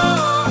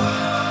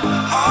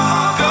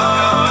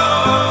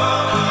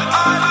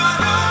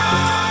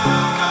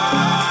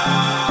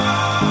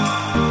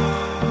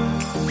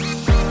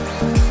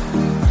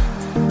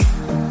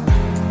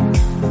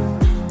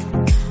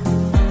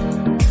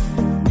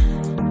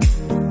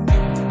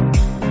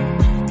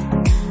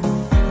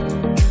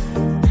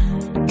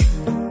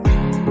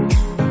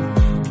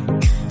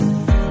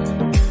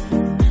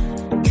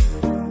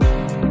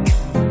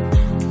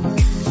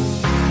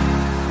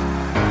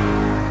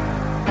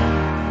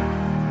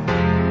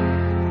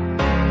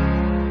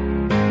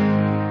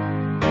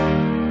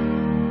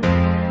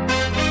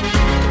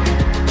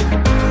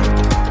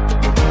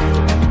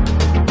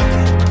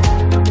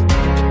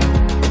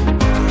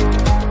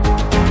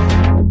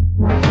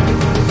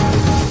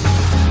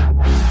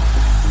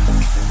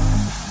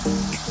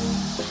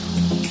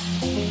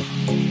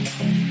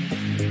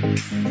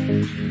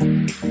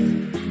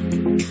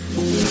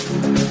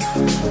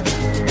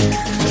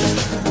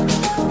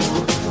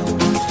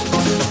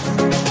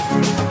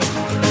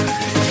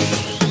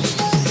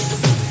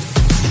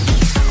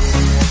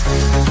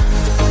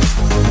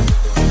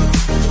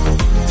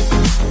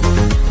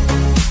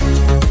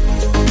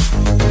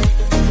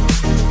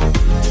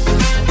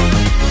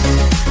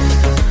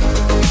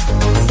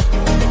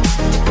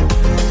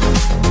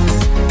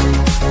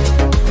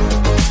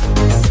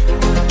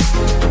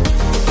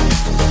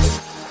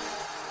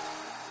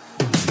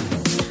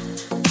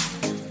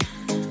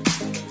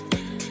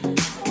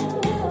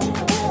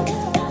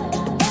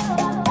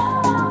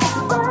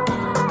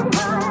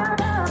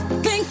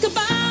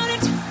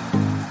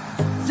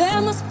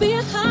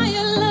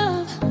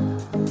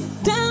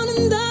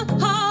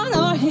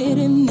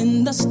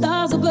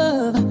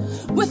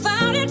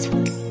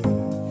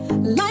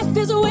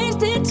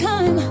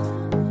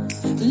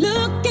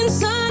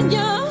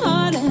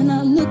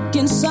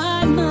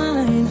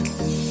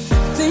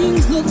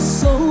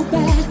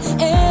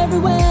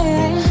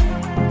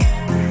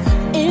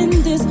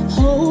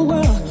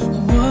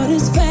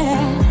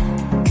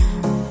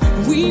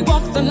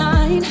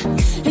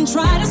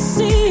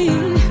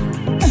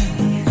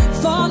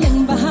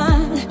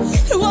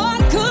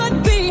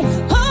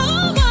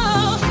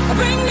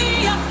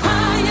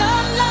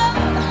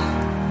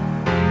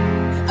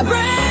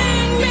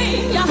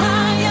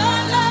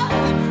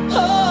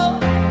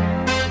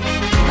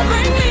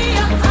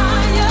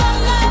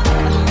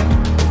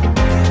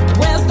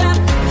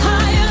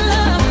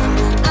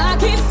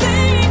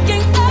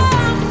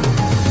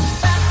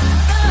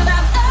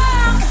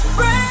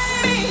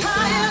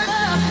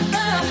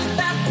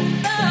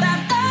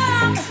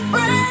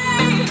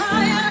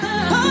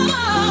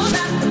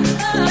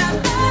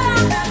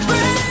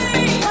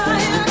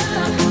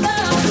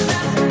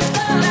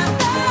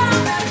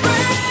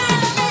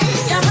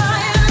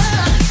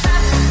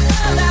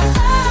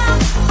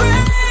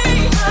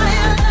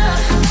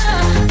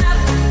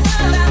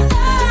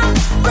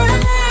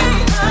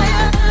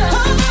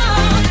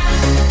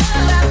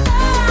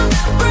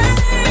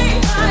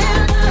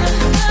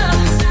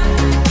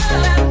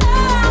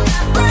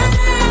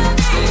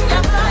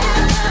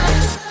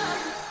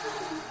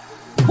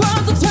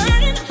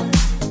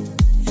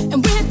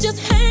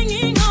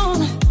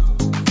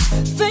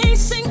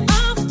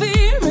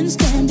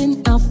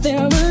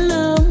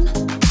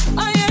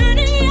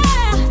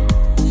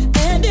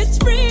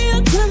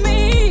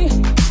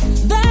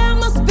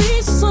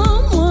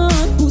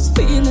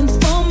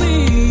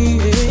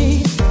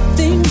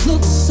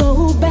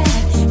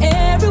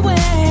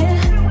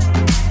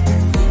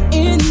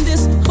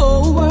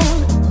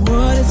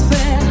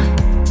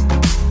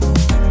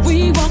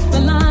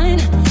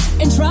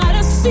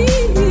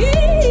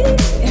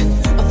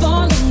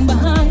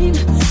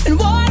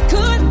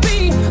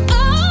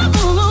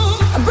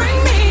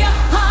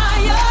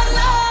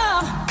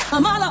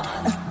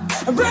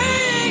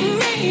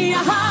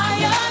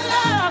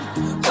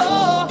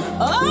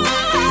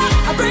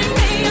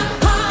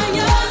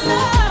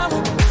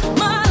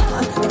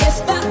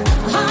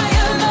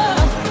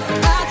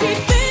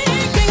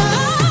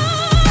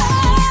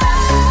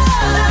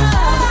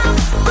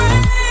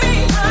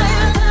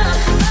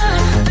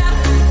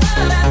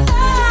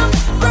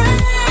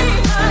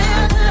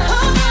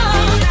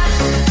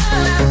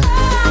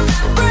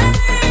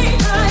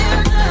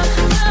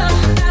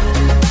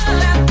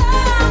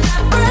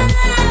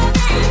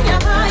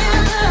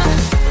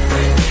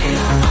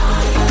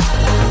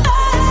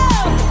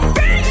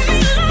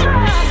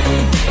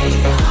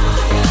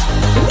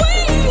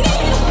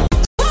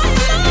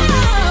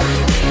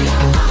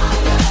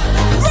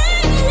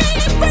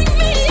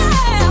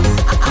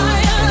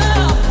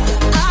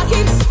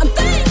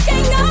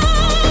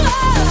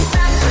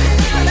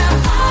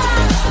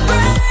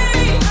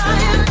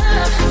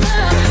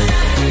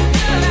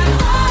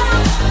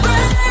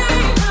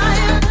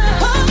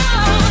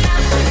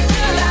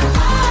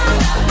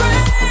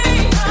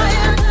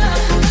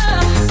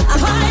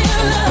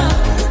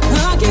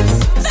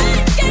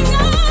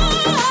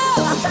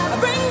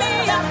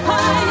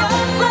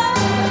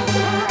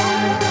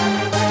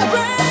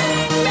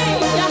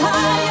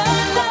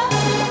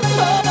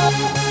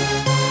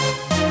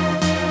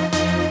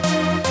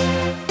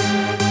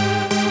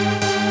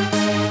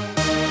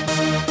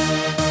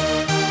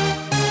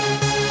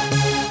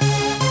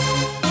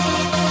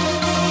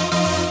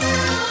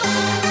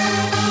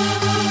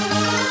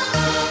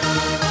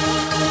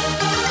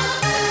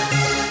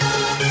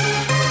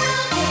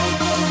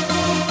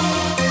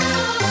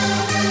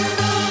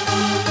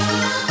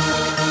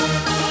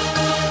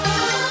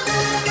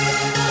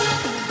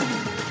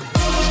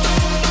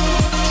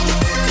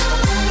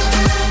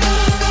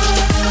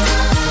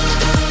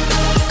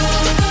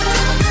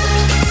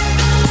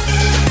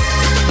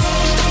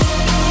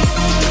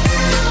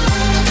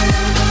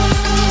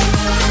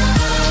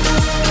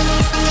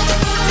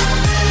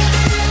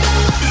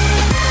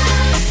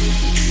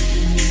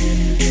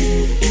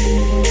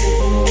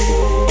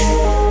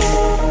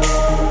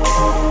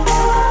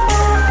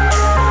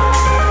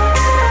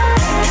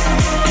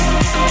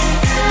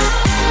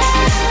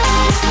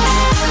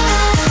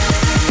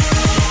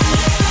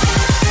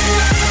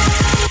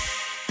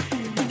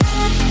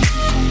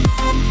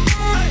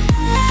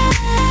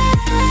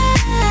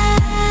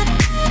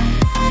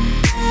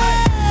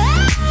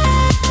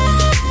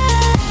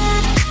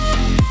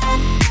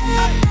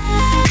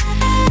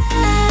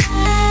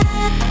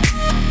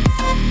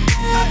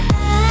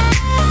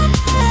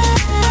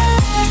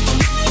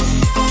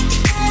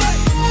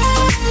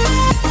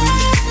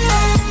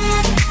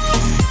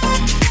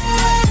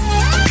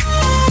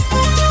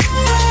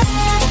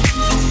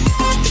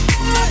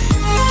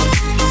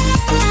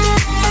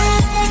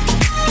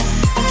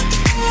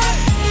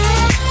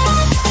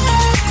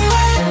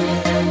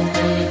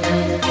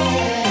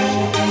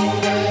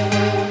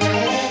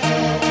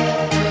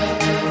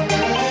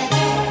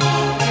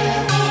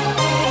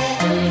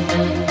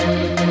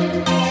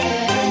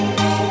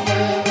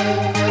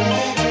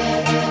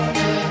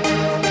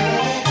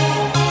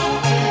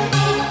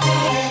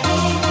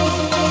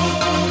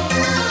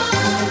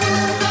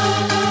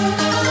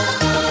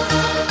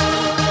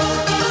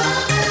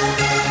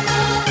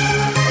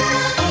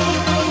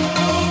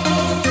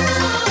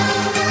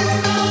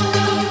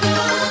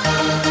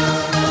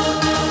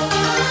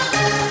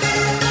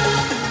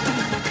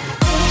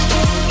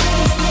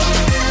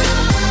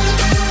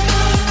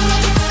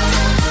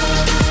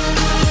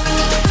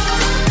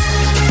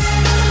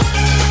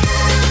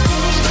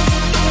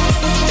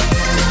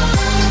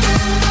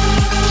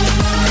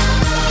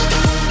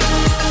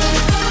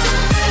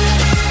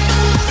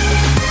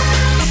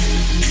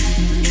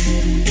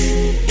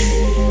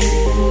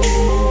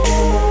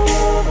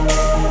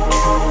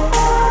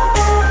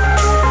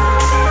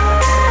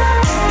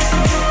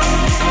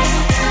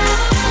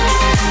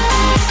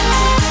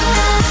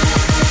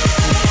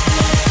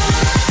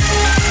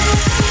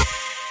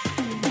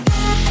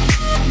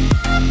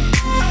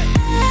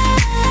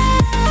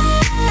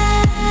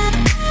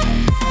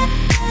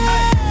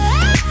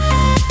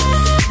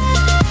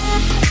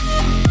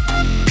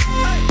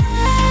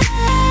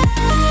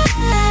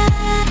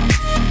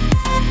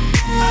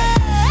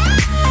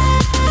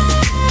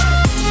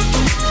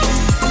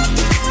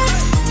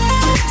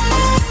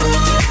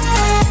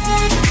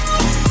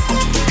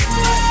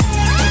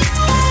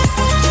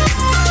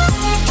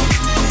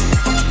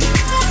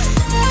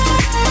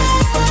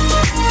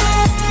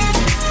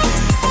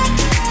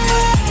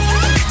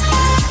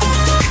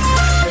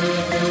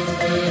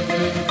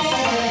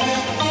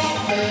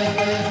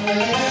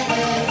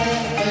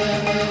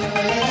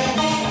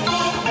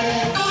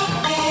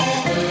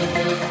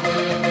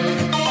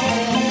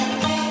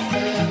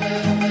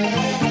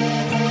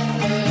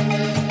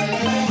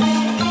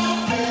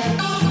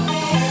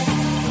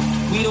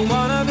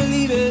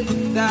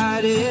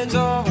 that it's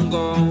all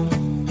gone.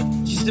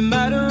 Just a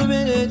matter of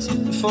minutes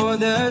before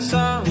the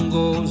sun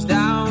goes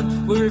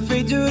down. We're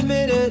afraid to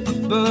admit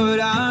it, but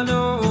I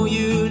know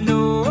you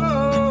know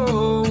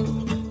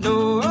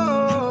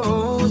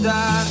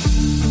that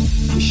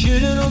we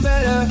should've known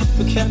better,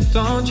 but kept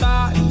on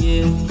trying.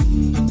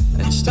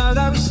 And it's time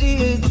that we see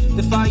it,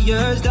 the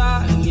fire's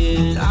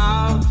dying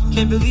out.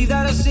 Can't believe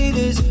that I see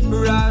this,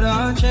 we're out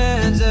our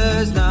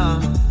chances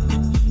now.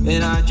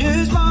 And I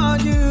just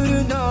want you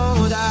to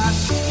know that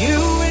you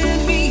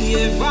and me,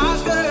 it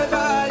was good,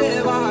 but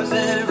it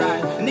wasn't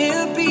right. And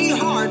it'll be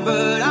hard,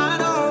 but I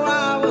know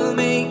I will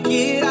make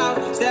it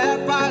out.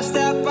 Step by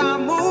step, I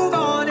move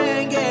on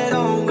and get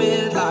on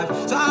with life.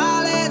 So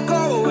I let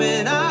go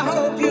and I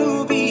hope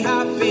you'll be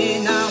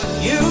happy now.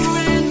 You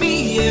and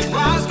me, it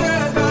was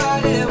good,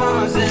 but it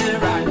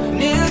wasn't right.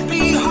 And it'll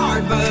be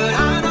hard, but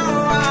I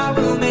know I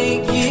will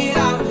make it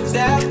out.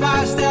 Step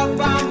by step,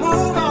 I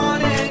move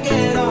on and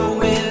get on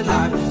with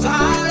life. So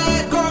I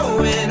let go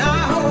and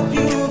I hope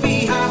you'll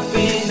be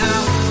happy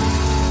now.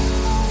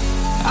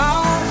 I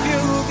hope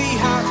you'll be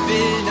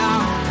happy now.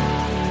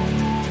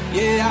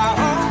 Yeah, I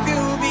hope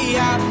you'll be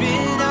happy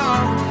now.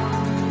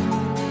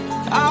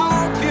 I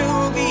hope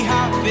you'll be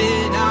happy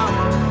now.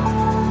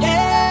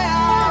 Yeah,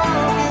 I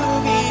hope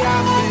you'll be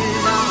happy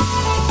now.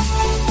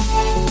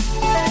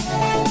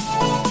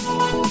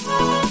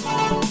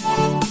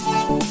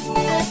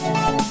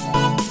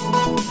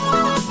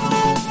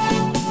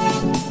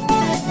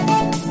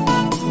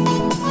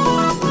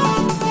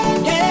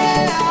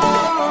 Yeah, I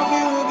hope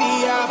you'll be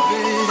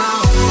happy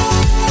now.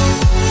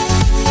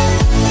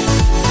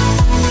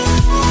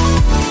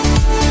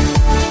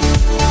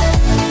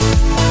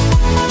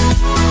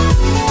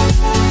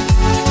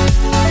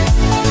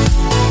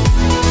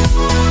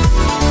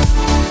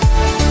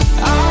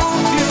 I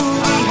hope you'll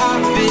be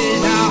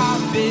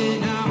happy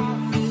now.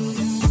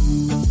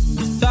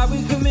 Thought we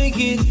could make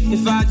it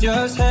if I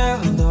just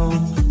held on.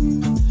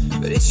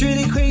 But it's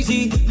really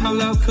crazy how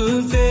love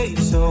could fade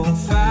so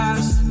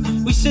fast.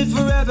 We said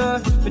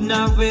forever, but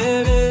now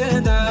we're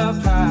in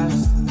the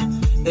past.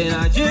 And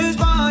I just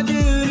want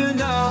you to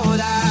know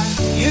that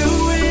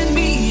you and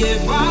me,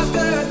 it was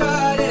good,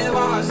 but it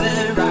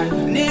wasn't right.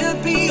 And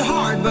it'll be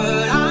hard,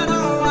 but I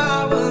know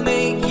I will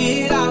make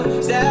it out.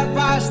 Step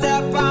by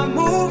step, I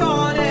move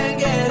on and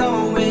get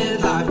on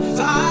with life.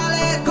 So I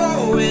let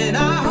go and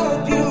I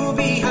hope you'll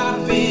be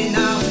happy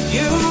now.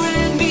 You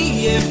and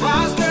me, it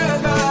was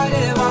good, but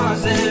it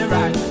wasn't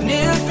right. And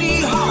it'll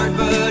be hard,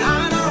 but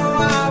I know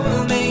I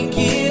will make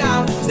it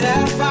out.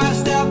 Step by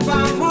step,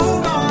 I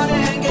move on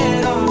and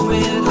get on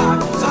with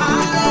life. So I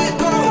let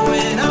go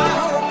and I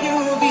hope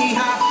you'll be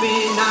happy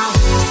now.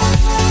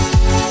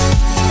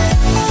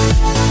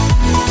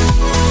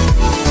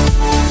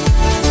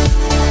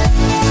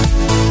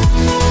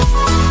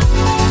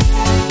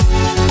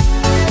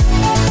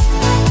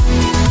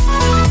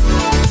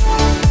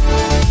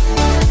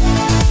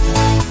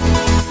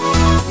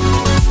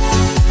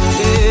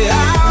 Yeah,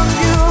 I hope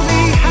you'll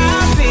be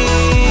happy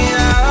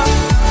now.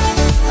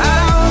 I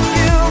hope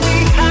you'll be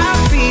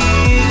happy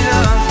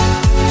now.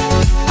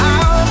 I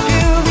hope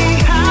you'll be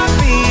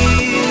happy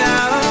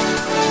now.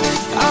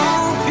 I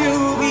hope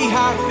you'll be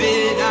happy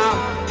now.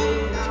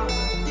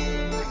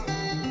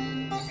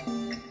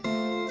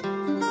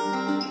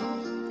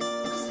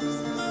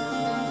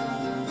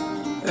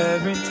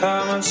 Every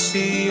time I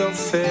see your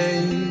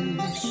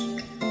face,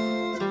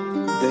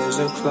 there's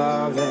a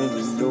cloud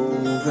hanging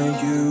over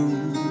you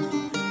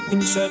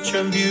in such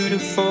a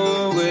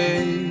beautiful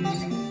way.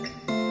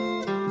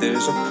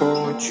 There's a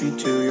poetry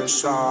to your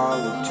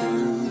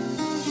solitude.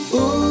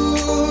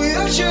 Ooh,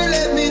 you should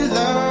let me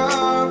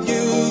love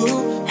you.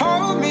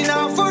 Hold me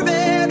now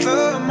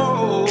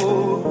forevermore.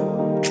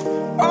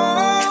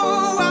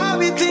 Oh, I'll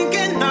be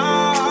thinking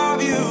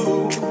of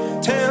you.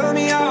 Tell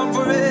me I'm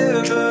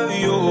forever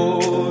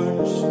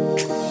yours.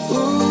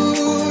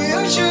 Ooh,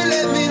 you should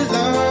let me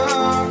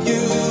love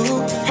you.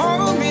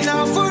 Hold me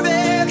now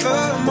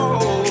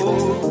forevermore.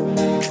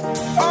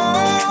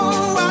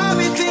 Oh, I'll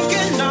be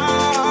thinking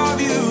of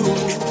you.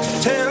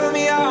 Tell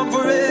me I'm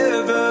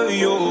forever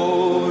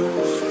yours.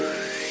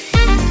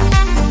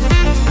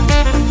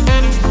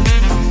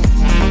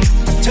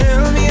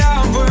 Tell me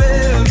I'm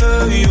forever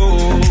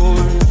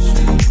yours.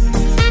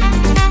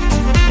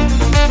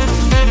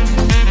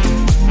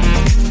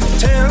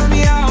 Tell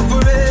me I'm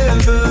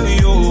forever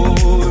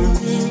yours.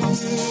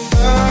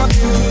 Love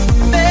you,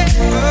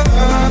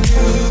 love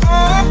you,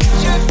 oh,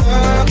 just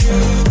love you,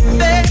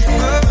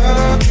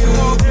 love you,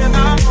 and I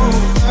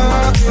won't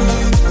love you,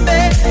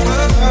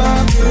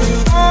 love you,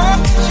 oh,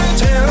 just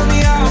tell me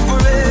I'm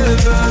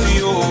forever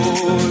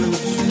yours.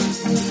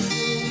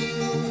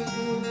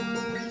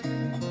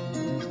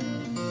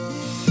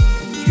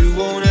 You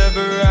won't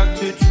ever have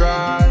to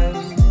try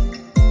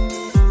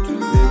to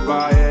live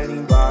by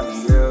anybody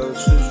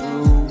else's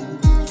rules.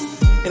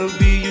 It'll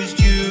be just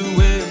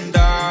you and I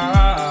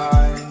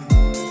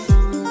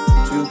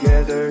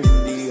together in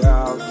the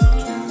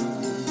altitude.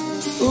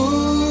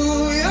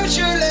 Ooh, you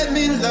should let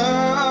me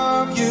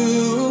love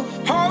you.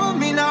 Hold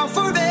me now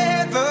forevermore.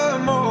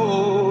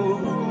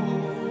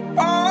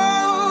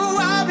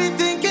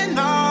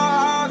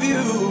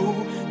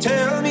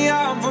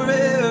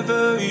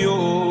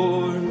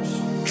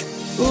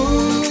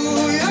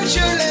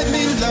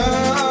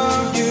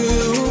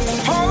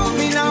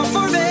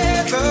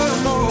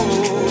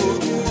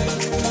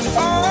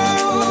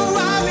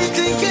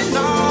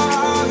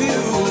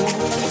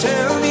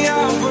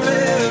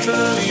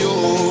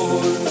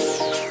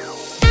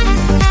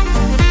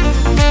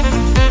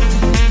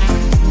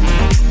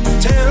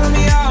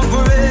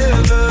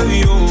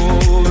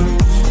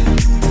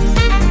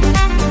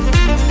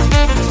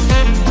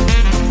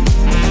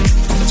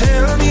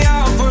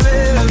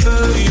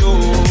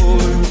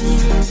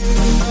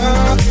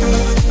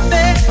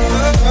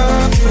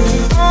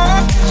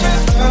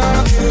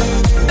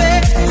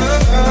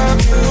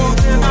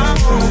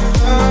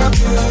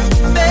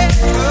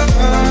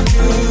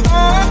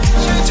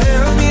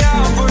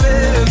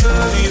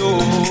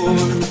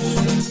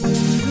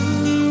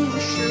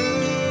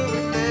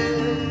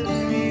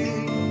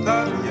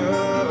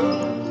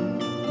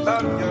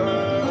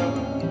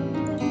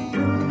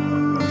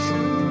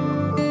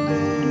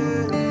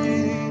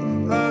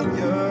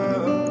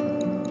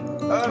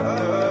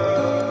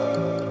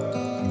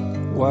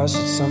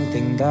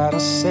 something that I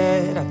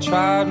said. I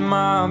tried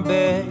my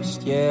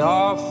best, yeah,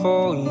 all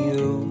for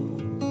you.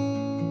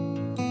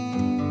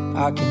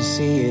 I can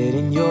see it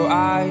in your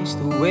eyes,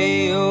 the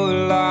way you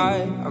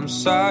lie. I'm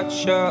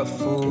such a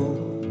fool.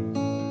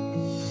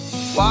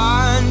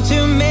 One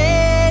too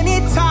many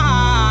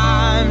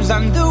times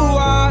I'm the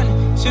one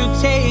to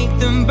take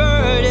the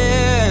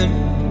burden.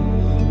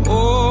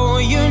 Oh,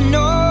 you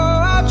know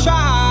I've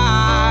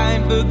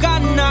tried, but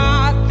got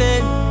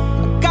nothing,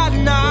 got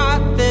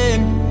nothing.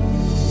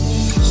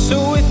 So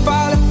if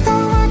I let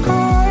down my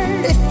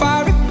guard, if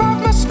I rip up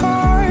my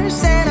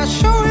scars, and I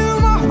show you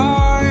my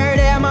heart,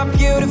 am I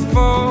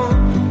beautiful?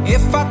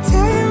 If I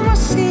tell you my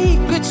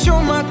secrets,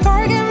 you're my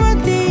target, my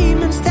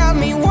demons, tell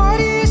me what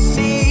do you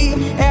see?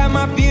 Am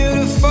I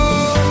beautiful?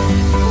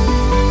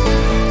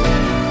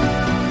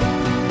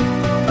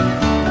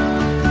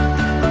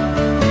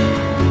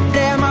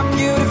 Am I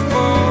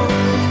beautiful?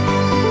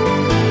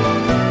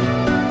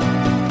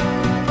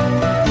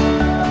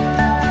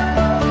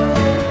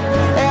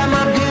 Am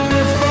I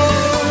beautiful?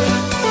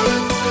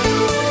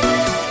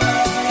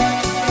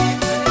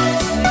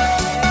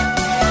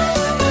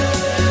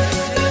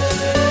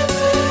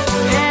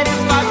 And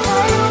if I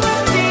tell you my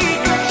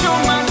secrets,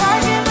 you're my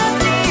target, my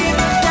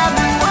demons, tell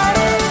me what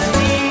do you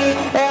see?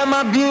 Am I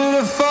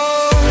beautiful?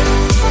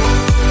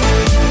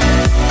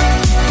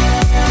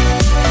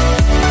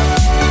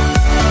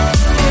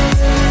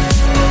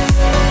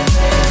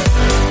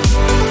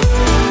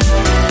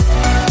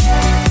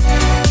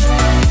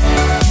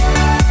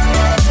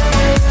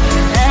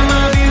 Am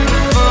I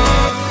beautiful?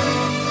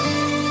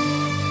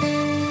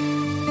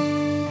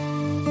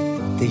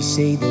 They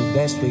say the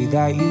best way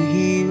that you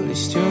heal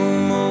is to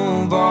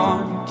move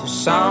on to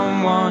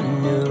someone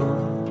new.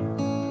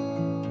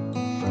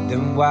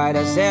 Then why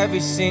does every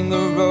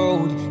single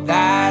road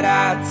that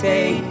I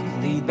take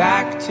lead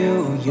back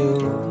to you?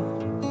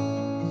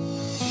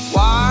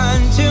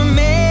 One too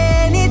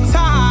many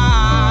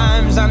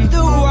times I'm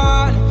the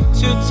one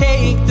to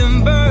take the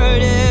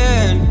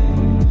burden.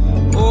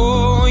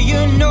 Oh,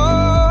 you know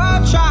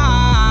I've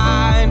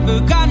tried,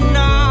 but got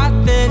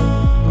nothing,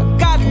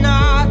 got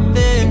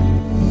nothing.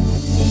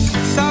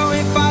 So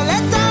if I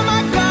let down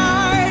my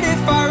guard,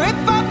 if I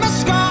rip up my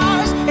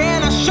scars,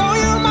 and I show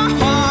you my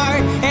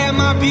heart, am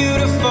I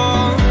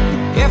beautiful?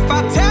 If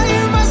I tell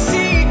you my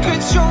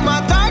secrets, you're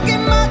my target,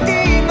 my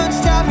demons,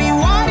 tell me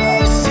what do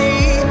you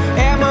see?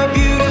 Am I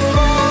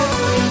beautiful?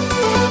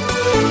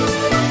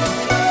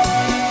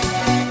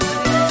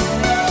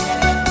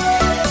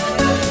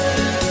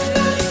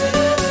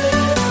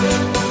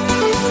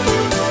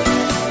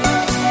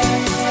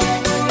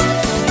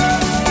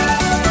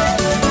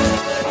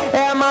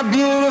 Am I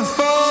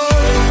beautiful?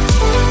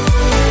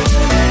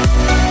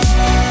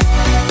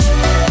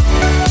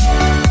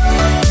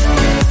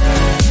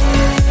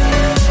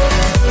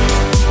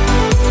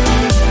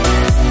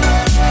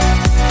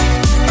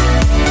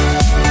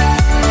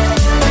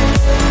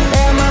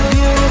 Am I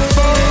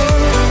beautiful?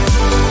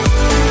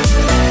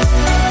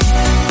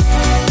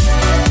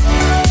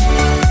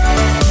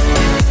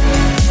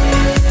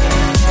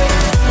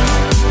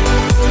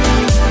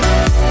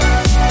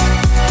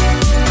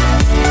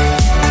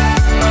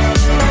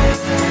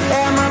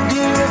 Am I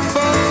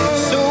beautiful?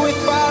 So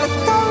if I let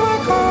down my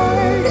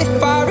guard,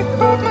 if I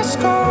rip up my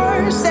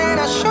scars, and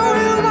I show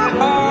you my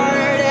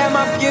heart, am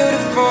I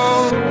beautiful?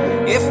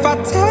 If I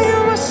tell you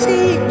my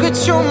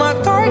secrets, you're my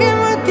target,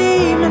 my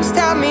demons,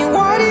 tell me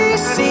what do you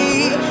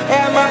see?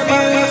 Am I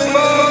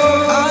beautiful?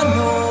 I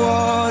know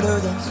water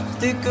that's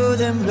thicker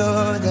than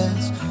blood,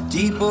 that's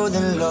deeper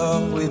than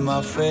love with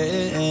my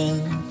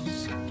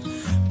friends.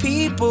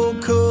 People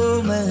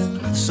coming,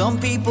 some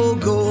people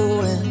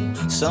going,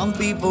 some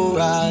people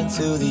ride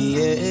to the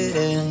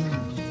end.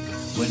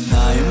 When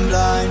I am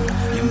blind,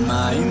 in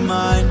my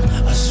mind,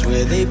 I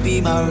swear they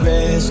be my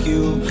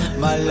rescue,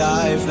 my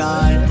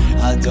lifeline.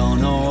 I don't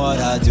know what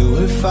I'd do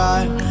if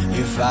I'd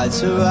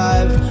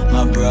survive.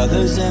 My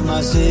brothers and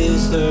my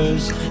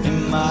sisters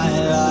in my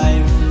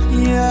life.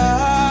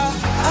 Yeah,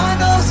 I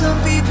know some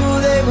people,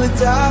 they would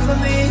die for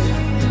me.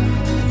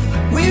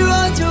 We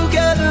run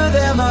together,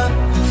 they're my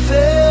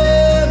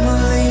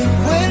family.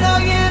 When I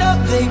get up,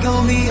 they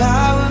gon' be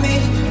high with me.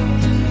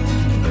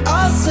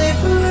 I'll say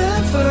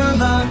forever,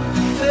 my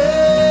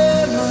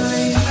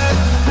family.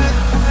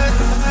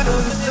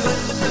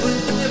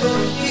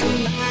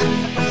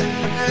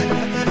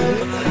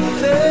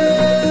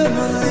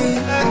 Family.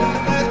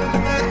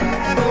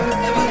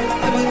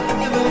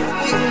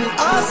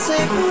 I'll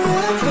say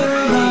forever,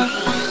 my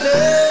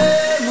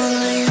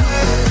family.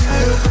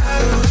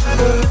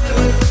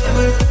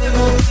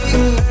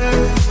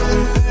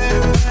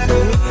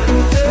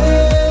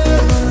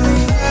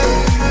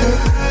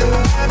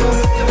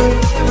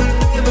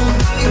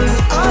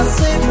 I'll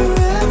say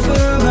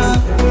forever, my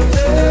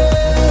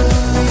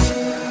family.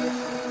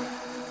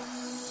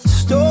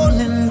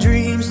 Stolen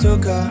dreams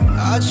took her,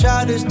 I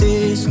try to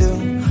stay still.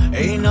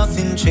 Ain't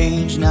nothing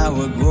changed, now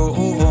we're grown.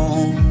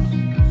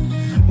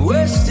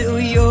 We're still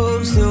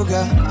young, still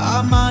got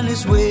our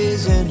mindless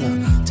ways in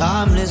a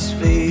timeless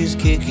phase,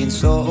 kicking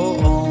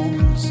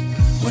songs.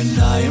 when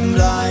I am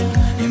blind.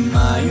 In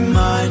my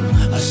mind,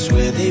 I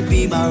swear they'd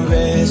be my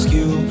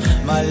rescue,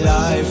 my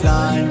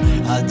lifeline.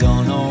 I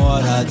don't know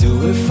what I'd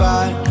do if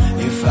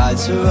I'd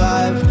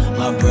survive.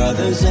 My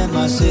brothers and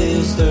my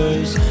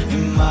sisters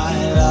in my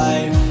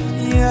life.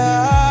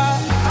 Yeah,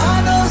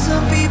 I know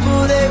some people,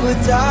 they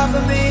would die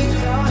for me.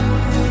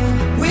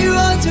 We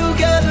run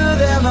together,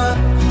 they're my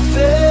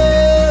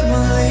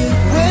family.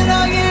 When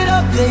I get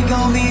up, they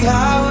gon' be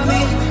high with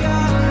me.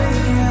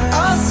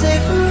 I'll say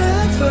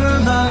forever,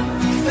 my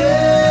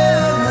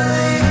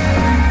family.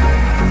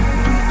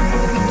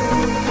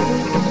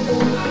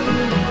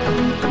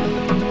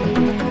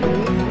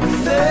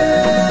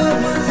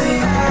 Family.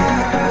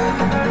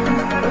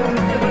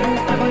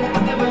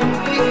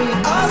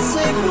 I'll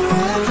say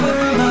forever,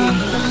 my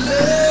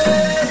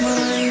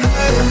family.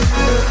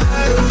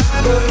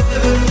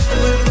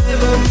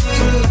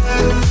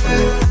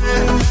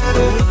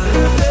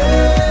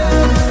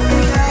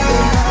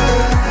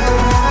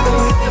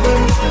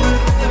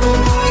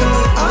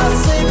 I'll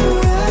say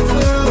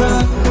forever, my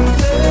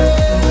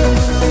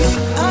family.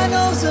 I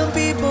know some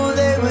people,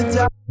 they would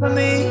die for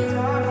me.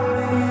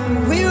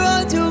 We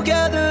run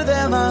together,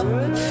 they're my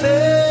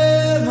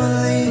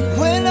family.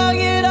 When I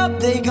get up,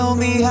 they gon'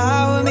 be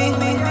high with me.